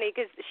is funny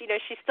because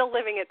she's still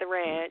living at the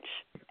ranch,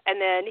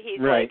 and then he's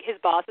right. like, his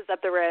boss is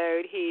up the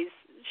road, he's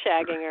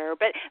shagging her,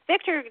 but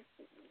Victor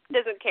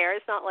doesn't care.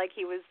 It's not like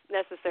he was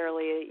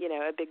necessarily,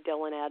 a big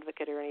Dylan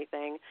advocate or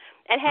anything.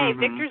 And hey,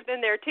 Victor's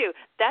been there too.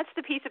 That's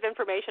the piece of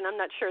information I'm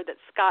not sure that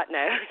Scott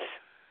knows.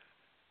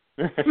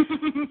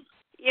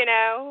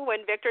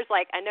 When Victor's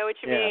like, I know what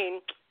you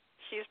mean.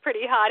 She's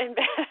pretty hot in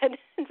bed.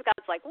 And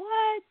Scott's like,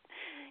 what?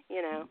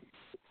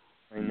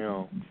 I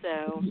know.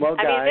 So, well,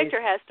 guys,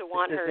 Victor has to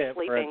want her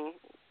sleeping.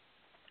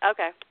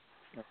 Okay.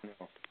 I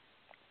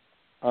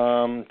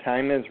know.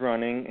 Time is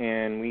running,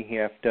 and we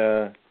have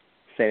to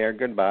say our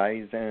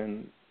goodbyes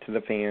and to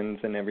the fans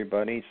and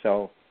everybody.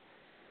 So,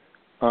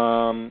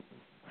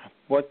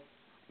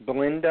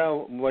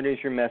 Belinda, what is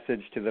your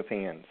message to the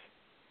fans?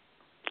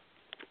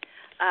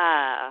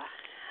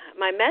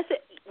 My message,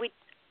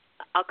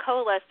 I'll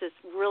coalesce this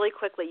really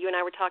quickly. You and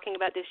I were talking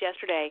about this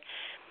yesterday.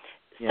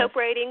 Yes. Soap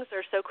ratings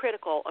are so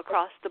critical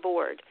across the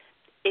board.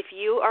 If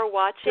you are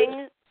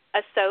watching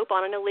a soap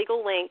on an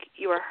illegal link,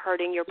 you are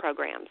hurting your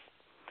programs.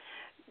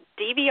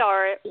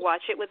 DVR it,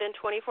 watch it within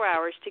 24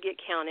 hours to get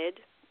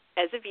counted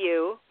as a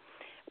view.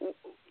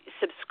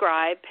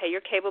 Subscribe, pay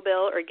your cable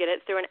bill, or get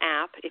it through an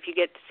app. If you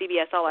get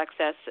CBS All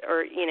Access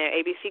or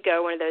ABC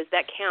Go, one of those,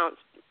 that counts.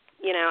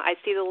 I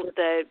see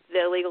the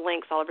illegal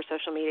links all over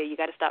social media. You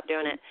got to stop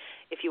doing it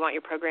if you want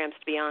your programs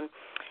to be on.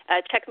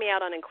 Check me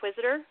out on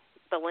Inquisitor,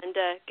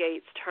 Belinda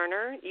Gates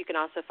Turner. You can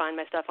also find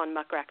my stuff on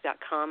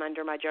muckrack.com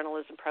under my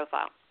journalism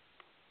profile.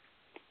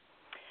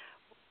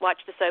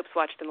 Watch the soaps,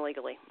 watch them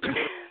legally.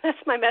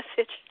 That's my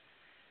message.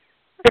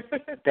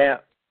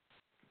 That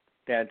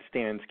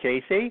stands.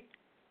 Casey?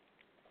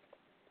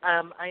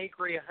 I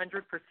agree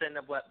 100%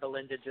 of what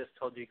Belinda just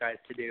told you guys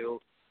to do.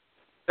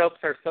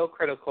 Soaps are so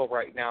critical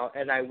right now,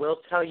 and I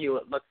will tell you,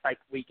 it looks like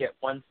we get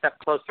one step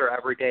closer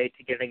every day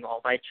to getting All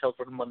My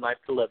Children, One Life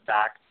to Live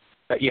back,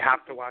 but you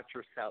have to watch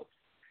your soaps.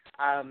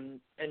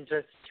 And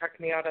just check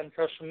me out on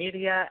social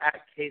media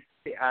at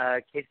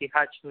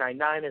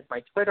CaseyHutch99 is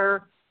my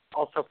Twitter.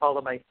 Also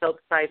follow my soap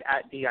site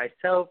at DI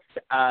Soaps.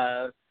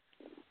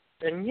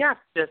 And yeah,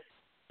 just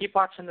keep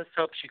watching the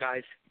soaps, you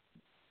guys.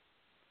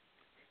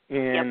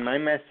 And my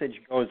message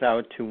goes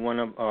out to one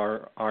of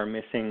our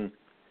missing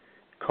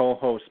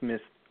co-hosts, Miss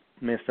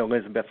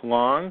Elizabeth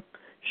Long.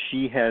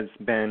 She has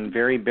been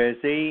very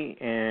busy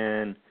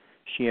and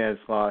she has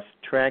lost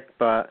track,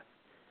 but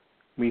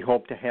we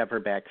hope to have her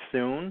back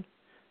soon.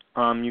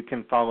 You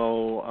can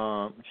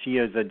follow, she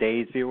is a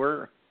Days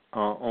viewer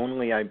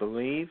only, I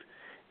believe,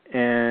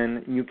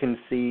 and you can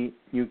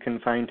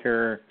find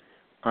her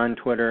on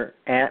Twitter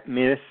at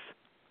Miss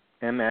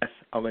MS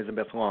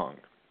Elizabeth Long.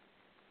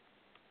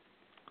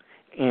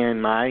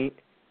 And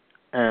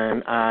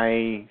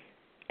I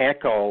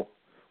echo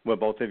what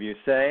both of you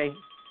say.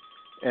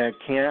 It's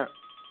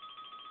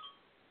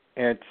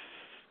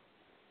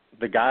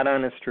the God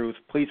honest truth.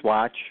 Please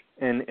watch.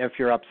 And if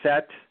you're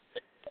upset,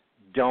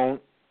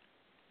 don't.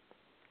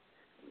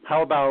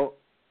 How about,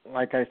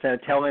 like I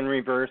said, tell in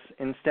reverse.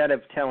 Instead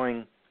of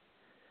telling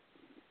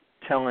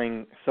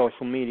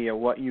social media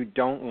what you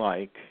don't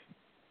like,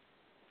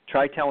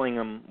 try telling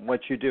them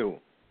what you do.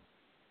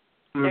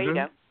 There you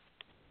go.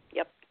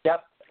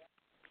 Yep.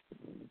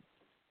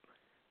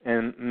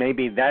 And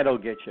maybe that'll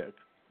get you.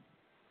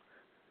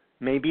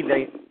 Maybe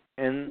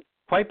and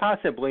quite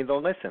possibly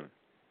they'll listen.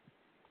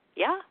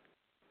 Yeah.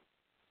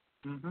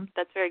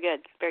 That's very good.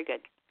 Very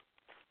good.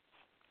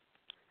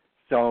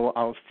 So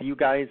I'll see you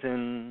guys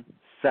in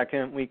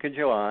second week of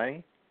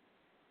July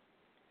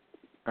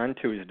on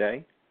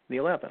Tuesday, the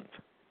 11th.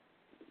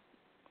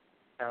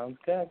 Sounds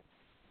good.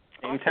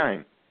 Same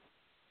time.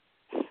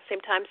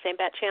 Same time, same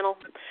bat channel.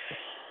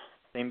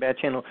 Same bad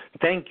channel.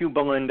 Thank you,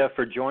 Belinda,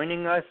 for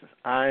joining us.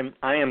 I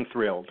am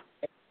thrilled.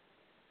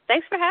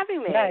 Thanks for having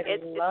me. Yeah,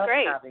 it's love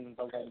great. Having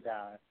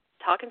Belinda.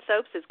 Talking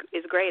soaps is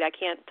great. I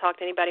can't talk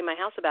to anybody in my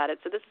house about it,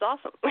 so this is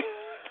awesome.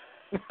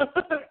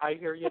 I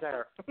hear you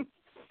there.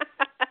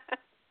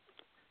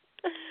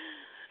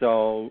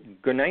 So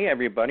good night,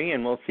 everybody,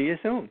 and we'll see you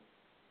soon.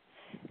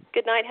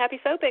 Good night. Happy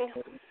soaping.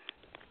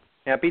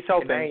 Happy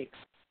soaping. Good night.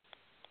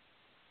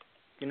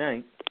 Good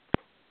night.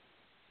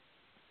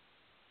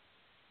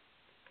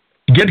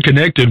 Get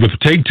connected with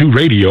Take Two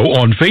Radio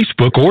on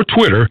Facebook or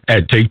Twitter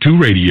at Take Two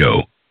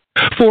Radio.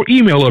 For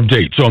email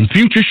updates on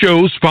future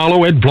shows,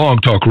 follow at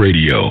Blog Talk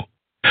Radio.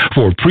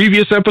 For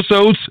previous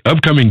episodes,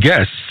 upcoming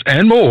guests,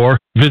 and more,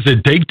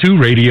 visit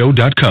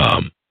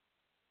TakeTwoRadio.com.